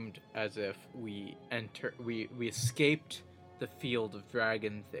seemed as if we escaped the field of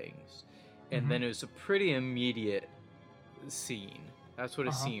dragon things, and then it was a pretty immediate scene. That's what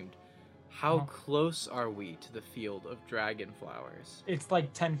it Uh-huh. seemed. How Uh-huh. close are we to the field of dragon flowers? It's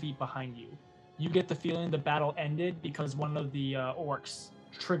like 10 feet behind you. You get the feeling the battle ended because one of the orcs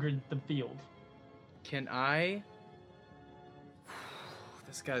triggered the field. Can I?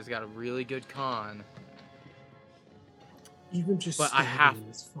 This guy's got a really good con. Even just But I have-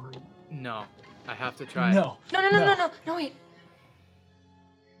 standing is fine. No, I have to try. No. No, wait.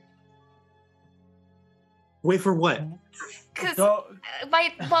 Wait for what? Because Go.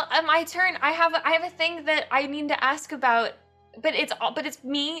 my turn. I have a thing that I need to ask about, but it's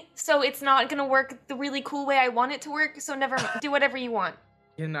me, so it's not gonna work the really cool way I want it to work. So never do whatever you want.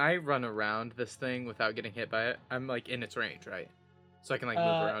 Can I run around this thing without getting hit by it? I'm like in its range, right? So I can like move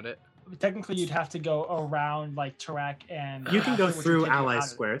around it. Technically, you'd have to go around like Tarak and. You can go which would through take you ally out of it.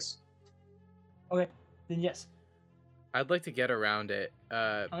 squares. Okay, then yes. I'd like to get around it.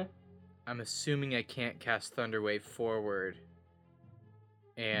 Okay. I'm assuming I can't cast Thunderwave forward.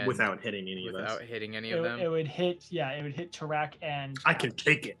 And Without hitting any of us. without hitting any of them. It would hit. Yeah, it would hit Tarak and. I can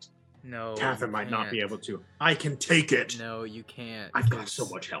take it. No. Catherine you might not be can't. able to. I can take it. No, you can't. I've got because so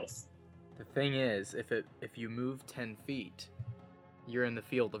much health. The thing is, if you move 10 feet, you're in the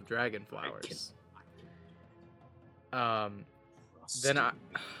field of dragon flowers. Then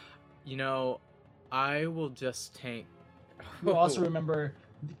you know, I will just tank. You also remember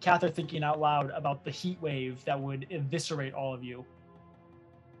Cather thinking out loud about the heat wave that would eviscerate all of you.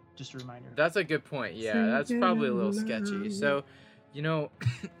 Just a reminder. That's a good point. Yeah, that's probably a little sketchy. So, you know,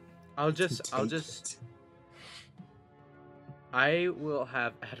 I'll just I will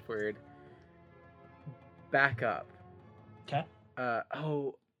have Edward back up. Okay.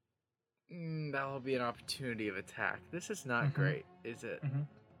 That'll be an opportunity of attack. This is not great, is it?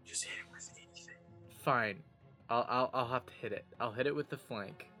 Just hit him with anything. Fine. I'll have to hit it. I'll hit it with the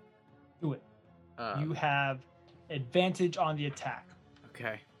flank. Do it. Um, You have advantage on the attack.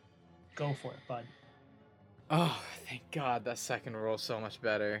 Okay. Go for it, bud. Oh, thank God. That second roll so much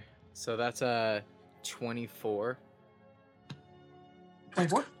better. So that's a 24.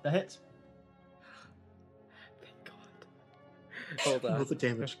 24. That hits. Thank God. Hold Roll on. the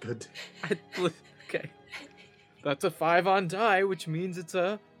damage. Good. Okay. That's a 5 on die, which means it's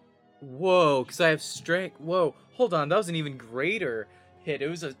a... Whoa, because I have strength. Whoa, hold on. That was an even greater hit. It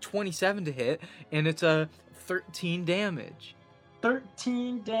was a 27 to hit, and it's a 13 damage.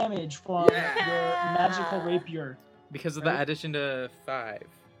 13 damage from Yeah. your magical rapier. Because of Right. the addition to 5.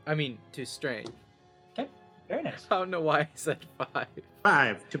 I mean, to strength. Okay, very nice. I don't know why I said 5.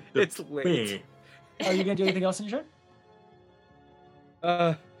 5 to the It's late. Are you gonna do anything else in your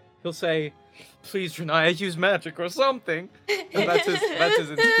turn? He'll say, "Please, Renaya, use magic or something." And that's his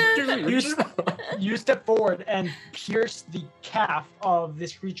inspiration. You step forward and pierce the calf of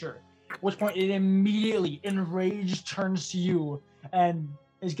this creature, at which point it immediately, enraged, turns to you and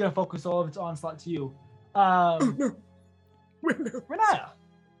is gonna focus all of its onslaught to you. Renaya.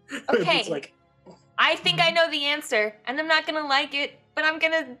 Okay. It's like, I think I know the answer, and I'm not gonna like it, but I'm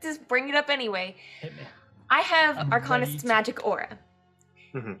gonna just bring it up anyway. Hit me. I have I'm ready Arcanist's to- magic aura.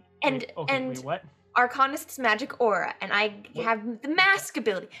 Mhm. And Wait, okay, and wait, what? Arcanist's magic aura, and I have the mask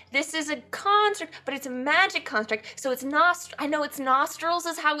ability. This is a construct, but it's a magic construct, so it's I know it's nostrils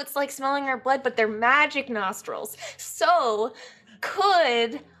is how it's like smelling our blood, but they're magic nostrils. So,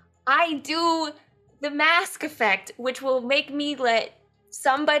 could I do the mask effect, which will make me let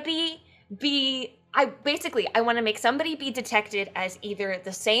somebody be... I want to make somebody be detected as either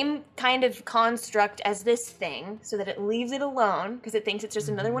the same kind of construct as this thing, so that it leaves it alone, because it thinks it's just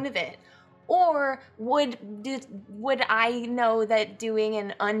another one of it. Or would I know that doing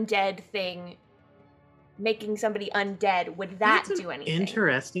an undead thing, making somebody undead, would that That's an do anything?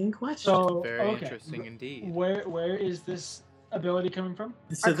 Interesting question. So, Very okay. interesting indeed. Where is this ability coming from?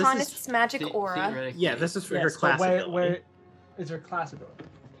 So this Arcanist's is, magic aura. Theoretically, yeah, this is for Yes, her so class where ability. is her class ability?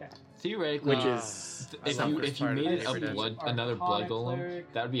 Okay. theoretically, Which is if I love you this if you part of made the it a Paper blood Dungeon. another blood Arcana golem,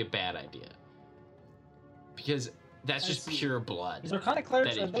 cleric. that would be a bad idea. Because that's I just see. pure blood. Is Arcana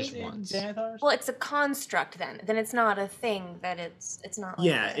clerics That are it those just in wants. Xanathars? Well, it's a construct then. Then it's not a thing that it's not like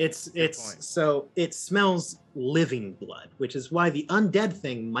yeah, that. it's point. so it smells living blood, which is why the undead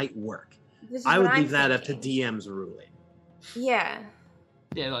thing might work. This is I what would I'm leave that up to thinking. DM's ruling. Yeah.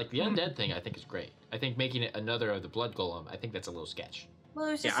 Yeah, like the undead thing, I think is great. I think making it another of the blood golem, I think that's a little sketch. Well,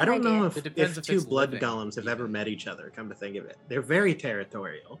 it was Yeah, just I don't an know idea. if, It depends if two it's blood living, golems have ever even. met each other. Come to think of it, they're very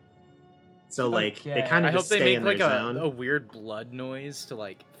territorial. So like they Okay. kind I of hope just they stay make in like their a zone. weird blood noise to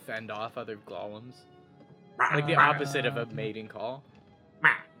like fend off other golems. Like the opposite of a mating call.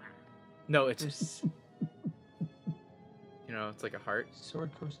 No, it's This you know, it's like a heart. Sword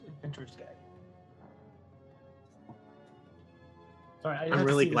Coast Adventures guide. Sorry, I just I'm have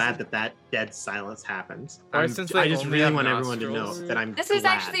to really see glad this. that dead silence happens. Or I'm- since I they just only really have want everyone to know nostrils. that I'm. This is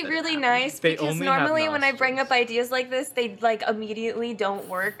glad actually that it really happened. nice They because only have normally when I bring up nostrils. ideas like this, they like immediately don't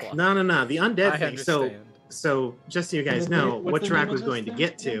work. No, the undead I thing. understand. So just so you guys the know, name- what what's the Tarak name of was this going to thing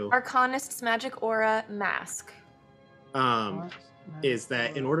get to, Arcanist's magic aura mask. is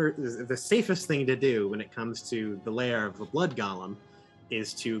that in order, the safest thing to do when it comes to the lair of a blood golem,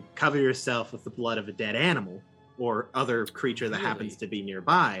 is to cover yourself with the blood of a dead animal or other creature that happens Really? to be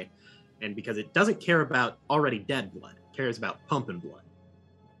nearby, and because it doesn't care about already dead blood, it cares about pumping blood.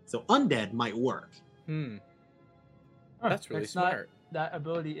 So undead might work. Hmm. Huh, That's really not- smart. that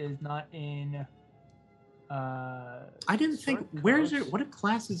ability is not in. I didn't think. Sword Where's your Coast. what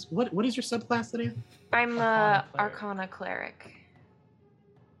classes? What is your subclass today? I'm Arcana cleric.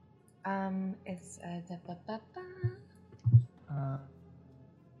 Arcana cleric. It's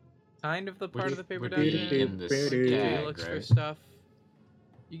Kind of the part of the paper Would dungeon. be in the Like, skag, looks for right? stuff.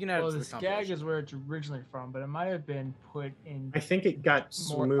 You can add Well, it to the the skag compilation. is where it's originally from, but it might have been put in. I think it got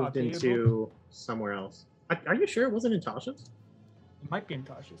More moved updatable? into somewhere else. Are you sure it wasn't in Tasha's? It might be in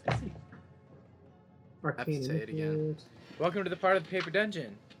Tasha's. Let's see. have to say it again. Welcome to the part of the paper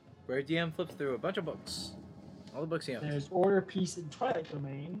dungeon, where DM flips through a bunch of books. All the books he owns. There's Order, Peace, and Twilight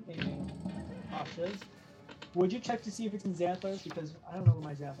Domain. And cautious. Would you check to see if it's in Xanathar's? Because I don't know where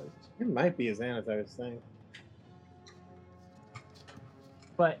my Xanathar's is. It might be a Xanathar's thing.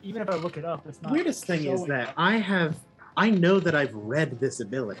 But even if I look it up, it's not. Weirdest thing is showing. that I know that I've read this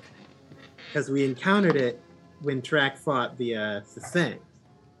ability because we encountered it when Track fought the thing.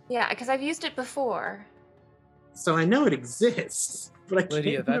 Yeah, because I've used it before. So I know it exists, but I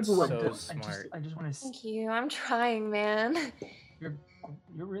Lydia, can't that's remember what. so smart. I just want to. Thank you. I'm trying, man. You're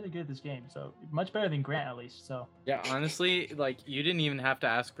really good at this game, so much better than Grant at least. So. Yeah, honestly, like you didn't even have to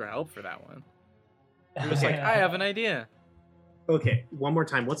ask for help for that one. It was like, I have an idea. Okay, one more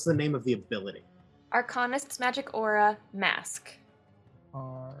time. What's the name of the ability? Arcanist's magic aura mask.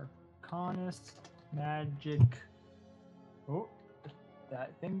 Arcanist magic. Oh,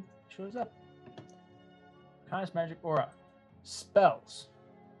 that thing shows up. Arcanist magic aura. Spells.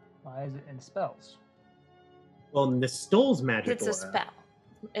 Why is it in spells? Well, Nistol's magic It's a aura. spell.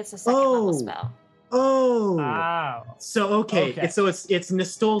 It's a second level Oh. spell. Oh. Wow. So okay, Okay. so it's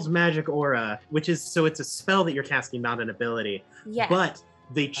Nistol's magic aura, which is so it's a spell that you're casting, not an ability. Yeah. But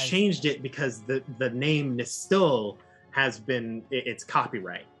they changed it because the name Nistol has been it's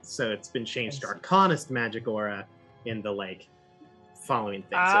copyright, so it's been changed to I see. Arcanist magic aura in the following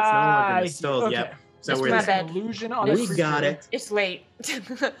thing. So it's no longer I see. Nistol. Okay. Yep. So That's we're my It's bad. an illusion on we a creature. got it. It's late.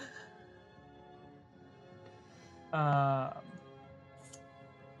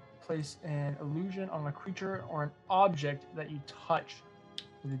 Place an illusion on a creature or an object that you touch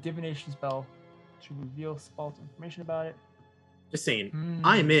with a divination spell to reveal false information about it. Just saying, Hmm.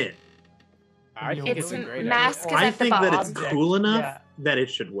 I'm in. I think It's it's a an great mask idea. is I at the think that it's bottom. cool enough Yeah. that it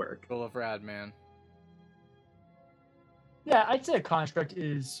should work. Full of rad, man. Yeah, I'd say a construct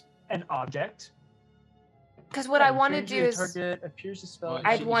is an object. Because what I Yeah, want to strangely, do a is target appears to spell. Well,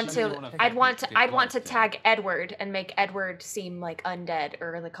 I'd she- want she to doesn't wanna I'd want to affect I'd want to the tag Edward and make Edward seem like undead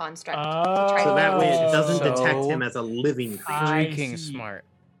or the construct. Oh. to try So to that way it Oh. doesn't So- detect him as a living thing. I Freaking see. smart.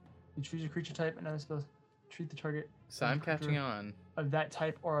 You choose a creature type and other spells. Treat the target So I'm catching on. of that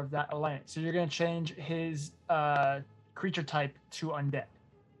type or of that alignment. So you're gonna change his creature type to undead.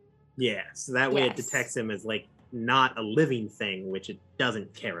 Yeah, so that way it Yes. detects him as not a living thing, which it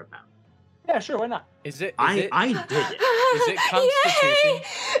doesn't care about. Yeah, sure, why not? Is it? I did it. Is it Constitution? Yay!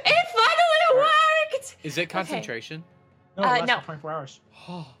 It finally Or- worked. Is it concentration? No, it lasts no. for 24 hours.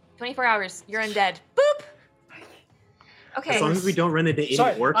 24 hours. You're undead. Boop. Okay. As long as we don't run into any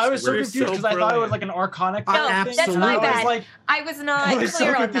Sorry, orcs, I was so we're confused so because I thought it was brilliant. like an arcanic No, thing. that's my I was bad. like, I was not I was so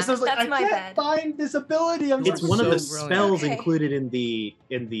clear on confused. that. I was like, That's I my can't bad. find this ability. I'm It's so one of the So brilliant. spells Okay. included in the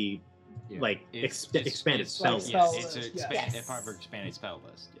Yeah. expanded spell Yes, list. spell it's list, a yes. part of our expanded spell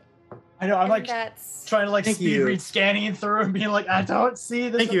list. Yeah. I know. I'm And like that's trying to Thank speed you. read, scanning through, and being like, I don't see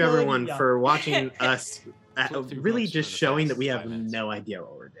this. Thank you, ability. everyone, Yeah. for watching us. Flip through Really books just for the showing that past we have 5 minutes. no idea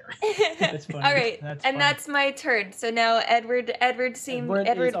what we're doing. That's funny. all right. That's and funny. that's my turn. So now Edward seems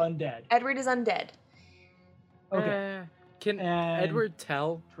Edward is undead. Edward is undead. Okay. Can And Edward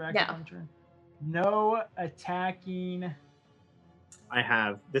tell? track No. it on turn. No attacking. I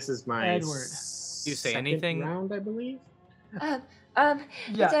have. This is my Edward. You say second anything? round, I believe.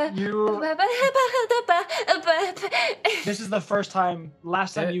 Yeah, you. This is the first time.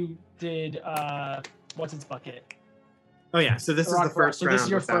 Last time Eh. you did. What's its bucket? Oh yeah, so this is Rock the first so round this is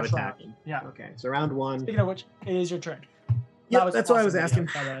your without first round. attacking. Yeah. Okay, so round one. Speaking of which, it is your turn. Yep, That was that's what I was awesome asking.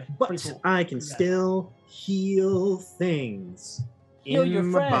 video, by the way. But Pretty cool. I can Yeah. still heal things Heal in your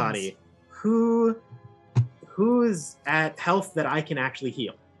my friends. body. Who is at health that I can actually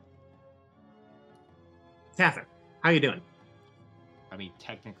heal? Catherine, how you doing? I mean,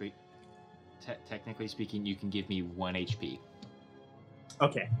 technically speaking, you can give me 1 HP.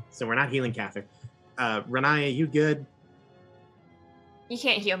 Okay, so we're not healing Catherine. Renaya, you good? You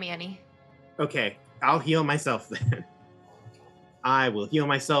can't heal me any. Okay, I'll heal myself then. I will heal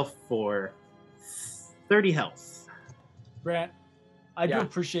myself for 30 health. Grant, I do Yeah.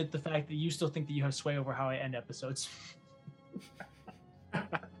 appreciate the fact that you still think that you have sway over how I end episodes.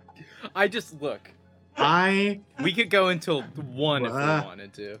 I just look. We could go until 1 if we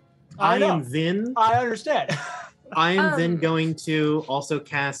wanted to. I I know. am then I understand. I am then Um, going to also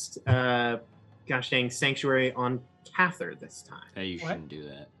cast gosh dang Sanctuary on Cather this time. Hey, you What? shouldn't do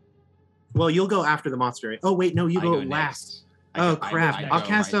that. Well, you'll go after the monster. Oh wait, no, you I go next. last. I Oh go- I- crap! I I'll go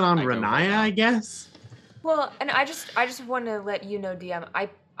cast right- it on I go right Renaya, now. I guess. Well, and I just want to let you know, DM,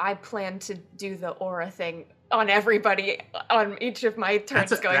 I plan to do the aura thing on everybody on each of my turns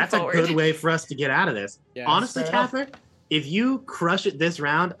That's going a forward. good way for us to get out of this. Yeah. Honestly, fair enough. Cather, if you crush it this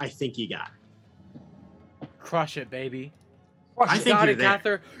round, I think you got it. Crush it, baby. I You think got you're it, there.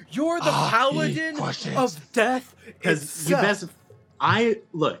 Cather. You're the Ah, paladin he crushes. of death Because you itself. best. I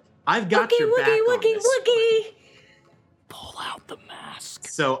look. I've got Wookie, your back wookie, on wookie, this. wookie. Pull out the mask.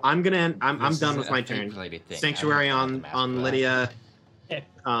 So I'm gonna end. I'm This done is with a my fate turn. related thing. Sanctuary I don't have to on mask for that. Lydia. Okay.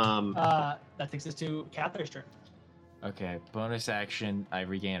 Um, That takes us to Cather's turn. Okay, bonus action. I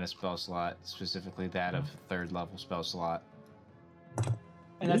regain a spell slot, specifically that of 3rd level spell slot. And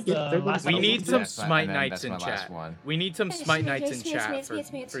Did that's we get the third last We level? one. need some That's my- Smite and then Knights that's in my last chat. one. We need some Yes, Smite yes, Knights yes, in yes, chat yes, for, yes,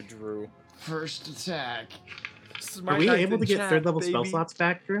 yes. for Drew. First attack. Smite are we Knights able in to get chat, 3rd level spell baby. slots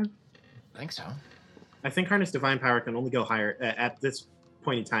back, Drew? I think so. I think Harness Divine Power can only go higher at this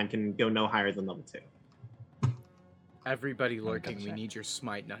point in time. Can go no higher than level 2. Everybody Let me lurking, double we check. need your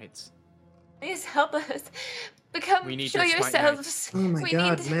Smite Knights. Please help us. Become. We need Show your Smite yourselves. Oh my we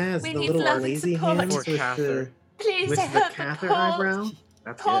God, need, Maz, we the need little love and lazy support. hands For with Cather. Please the help Cather the poor eyebrow.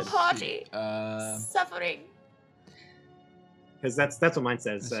 That's poor good. party suffering. Because that's what mine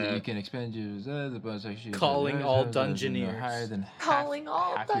says. So you can expend the bonus action. Calling all no dungeoneers. higher than Calling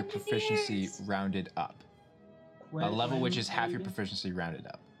all half your proficiency dungeoneers. rounded up. A level which is half your proficiency rounded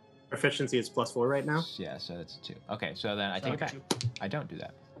up. Proficiency is +4 right now. Yeah, so that's 2. Okay, so then I So take it back. two. I don't do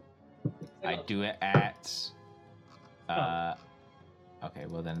that. I do it at. Okay,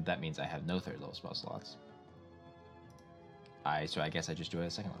 well then that means I have no 3rd level spell slots. So I guess I just do it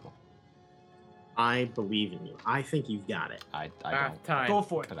at 2nd level. I believe in you. I think you've got it. I Bath don't. time. Go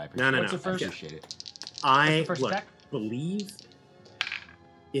for it. But I No, no, appreciate no. What's the first? I appreciate it. I What's the first look, attack? believe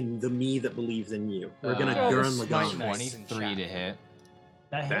in the me that believes in you. We're gonna Uh, Gurren Smite Lagann. Knight. 23 to hit.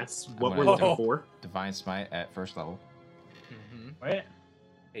 That hits. That's what I'm we're gonna looking do- for. Divine Smite at 1st level. Mm-hmm. Wait.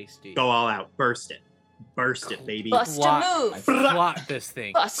 Hasty. Go all out. Burst it. Burst it, baby. Bust a Plot. move. Plot this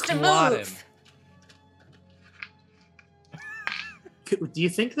thing. Bust a Plot move. him. Do you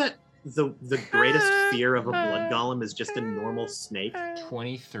think that the greatest fear of a blood golem is just a normal snake?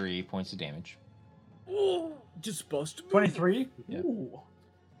 23 points of damage. Ooh, just bust a move. 23? Yep. Ooh.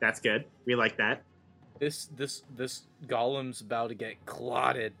 That's good. We like that. This golem's about to get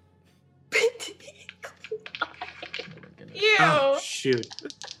clotted. Ew. Oh shoot!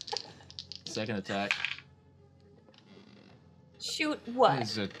 2nd attack Shoot what?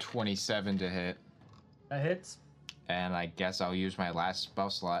 is a 27 to hit. That hits. And I guess I'll use my last spell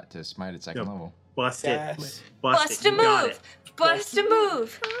slot to smite at 2nd Yep. level. Bust Yes. it. Bust a You got move. it. Bust a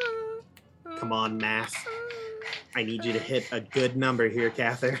move. Come on, math. I need you to hit a good number here,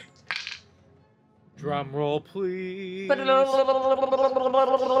 Cather. Drum roll, please.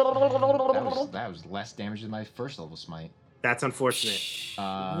 That was less damage than my 1st level smite. That's unfortunate.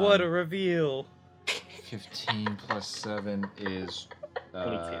 What a reveal. 15 plus 7 is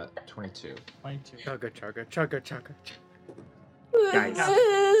 22. 22. Chugga, chugga, chugga, chugga.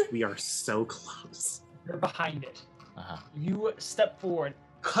 Guys. We are so close. You're behind it. Uh-huh. You step forward,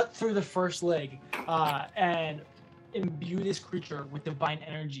 cut through the first leg, and imbue this creature with divine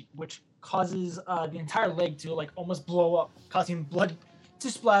energy, which causes the entire leg to like almost blow up, causing blood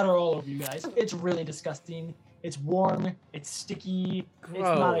to splatter all over you guys. It's really disgusting. It's warm. It's sticky. It's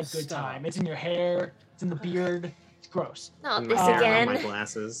not a Gross, good stop. time. It's in your hair. It's in the beard. It's gross. Not And this my hair on my again.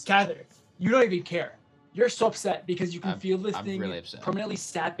 glasses. Cather, you don't even care. You're so upset because you can I'm- feel this I'm thing really upset. permanently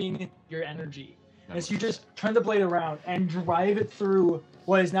sapping your energy. I'm As you upset. just turn the blade around and drive it through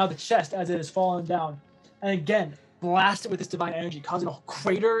what is now the chest as it has fallen down. And again, blast it with this divine energy, causing a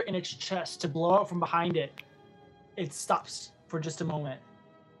crater in its chest to blow out from behind it. It stops for just a moment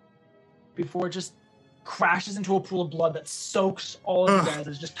before it just crashes into a pool of blood that soaks all of you guys.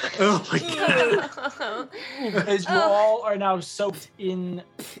 It's just Oh my god. as you all are now soaked in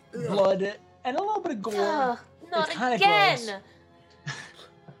blood and a little bit of gore. Ugh, not It's kinda again. gross.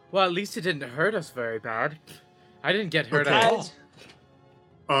 Well, at least it didn't hurt us very bad. I didn't get hurt Okay. at all. As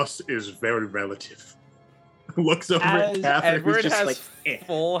Us is very relative. Looks over at As Catherine, Edward who's just has like, eh.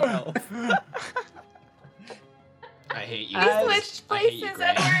 full health. I hate you. We guys. switched I hate you, places,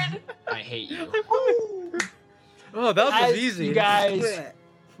 Greg. Edward. I hate you. Oh, that was As easy. you guys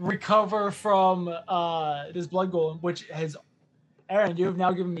recover from this blood golem, which has Aaron, you have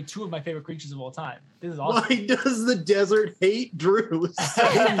now given me two of my favorite creatures of all time. This is awesome. Why does the desert hate Drew so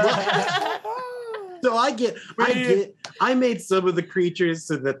much? So I made some of the creatures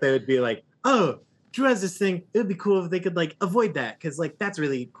so that they would be like, oh, Drew has this thing. It would be cool if they could like avoid that because like that's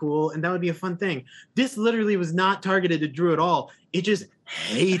really cool and that would be a fun thing. This literally was not targeted to Drew at all. It just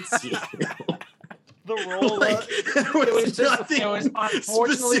hates you. The roll. Like, it was nothing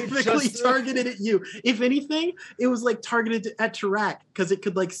unfortunately specifically just- targeted at you. If anything, it was like targeted at Tarak because it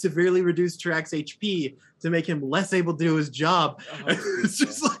could like severely reduce Tarak's HP to make him less able to do his job. It's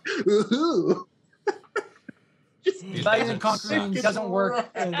just like, ooh. Dividing and conquering doesn't work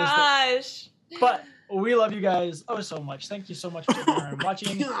in this. Gosh. But We love you guys so much. Thank you so much for sitting there and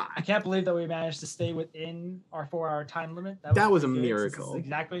watching. I can't believe that we managed to stay within our 4-hour time limit. That was a pretty good. miracle.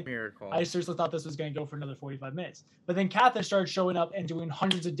 Exactly. Miracle. I seriously thought this was going to go for another 45 minutes. But then Catherine started showing up and doing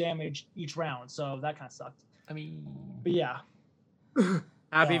hundreds of damage each round. So that kind of sucked. I mean, But yeah.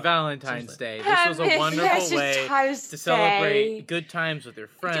 Happy Valentine's seriously. Day. This was a Happy wonderful way Valentine's to celebrate Day. good times with your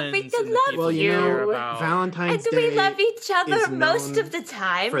friends. we and can the love people Well, you care know, about. Valentine's And Day. we love each other is most known of the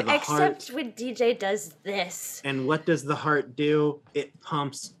time, for the except heart. when DJ does this. And what does the heart do? It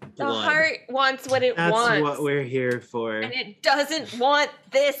pumps The blood. heart wants what it That's wants. what we're here for. And it doesn't want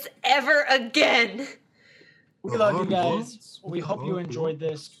this ever again. We love you guys. We hope you enjoyed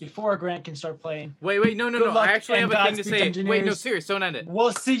this. Before Grant can start playing, Wait, no. Good luck I actually have and a thing to Godspeed, say. engineers. Wait, no, serious. Don't end it.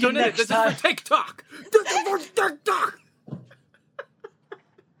 we'll see you Don't end it. next This time. is for TikTok. This is for TikTok.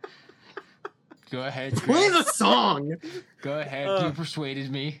 Go ahead. Play Grant. the song. Go ahead. You persuaded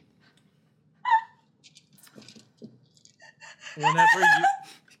me. Whenever you.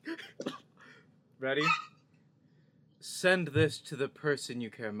 Ready? Send this to the person you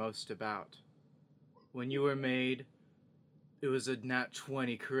care most about. When you were made, it was a nat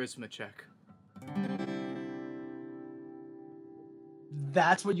 20 charisma check.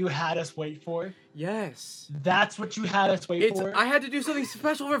 That's what you had us wait for. Yes. That's what you had us wait for. I had to do something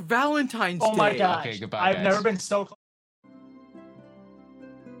special for Valentine's Day. Oh my gosh. Okay, goodbye, I've guys. never been so close.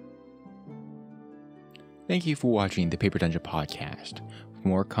 Thank you for watching the Paper Dungeon podcast. For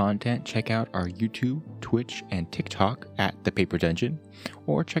more content, check out our YouTube, Twitch, and TikTok at The Paper Dungeon,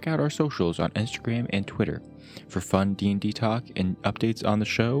 or check out our socials on Instagram and Twitter. For fun D&D talk and updates on the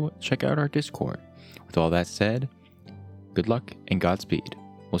show, check out our Discord. With all that said, good luck and Godspeed.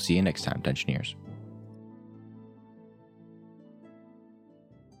 We'll see you next time, Dungeoneers.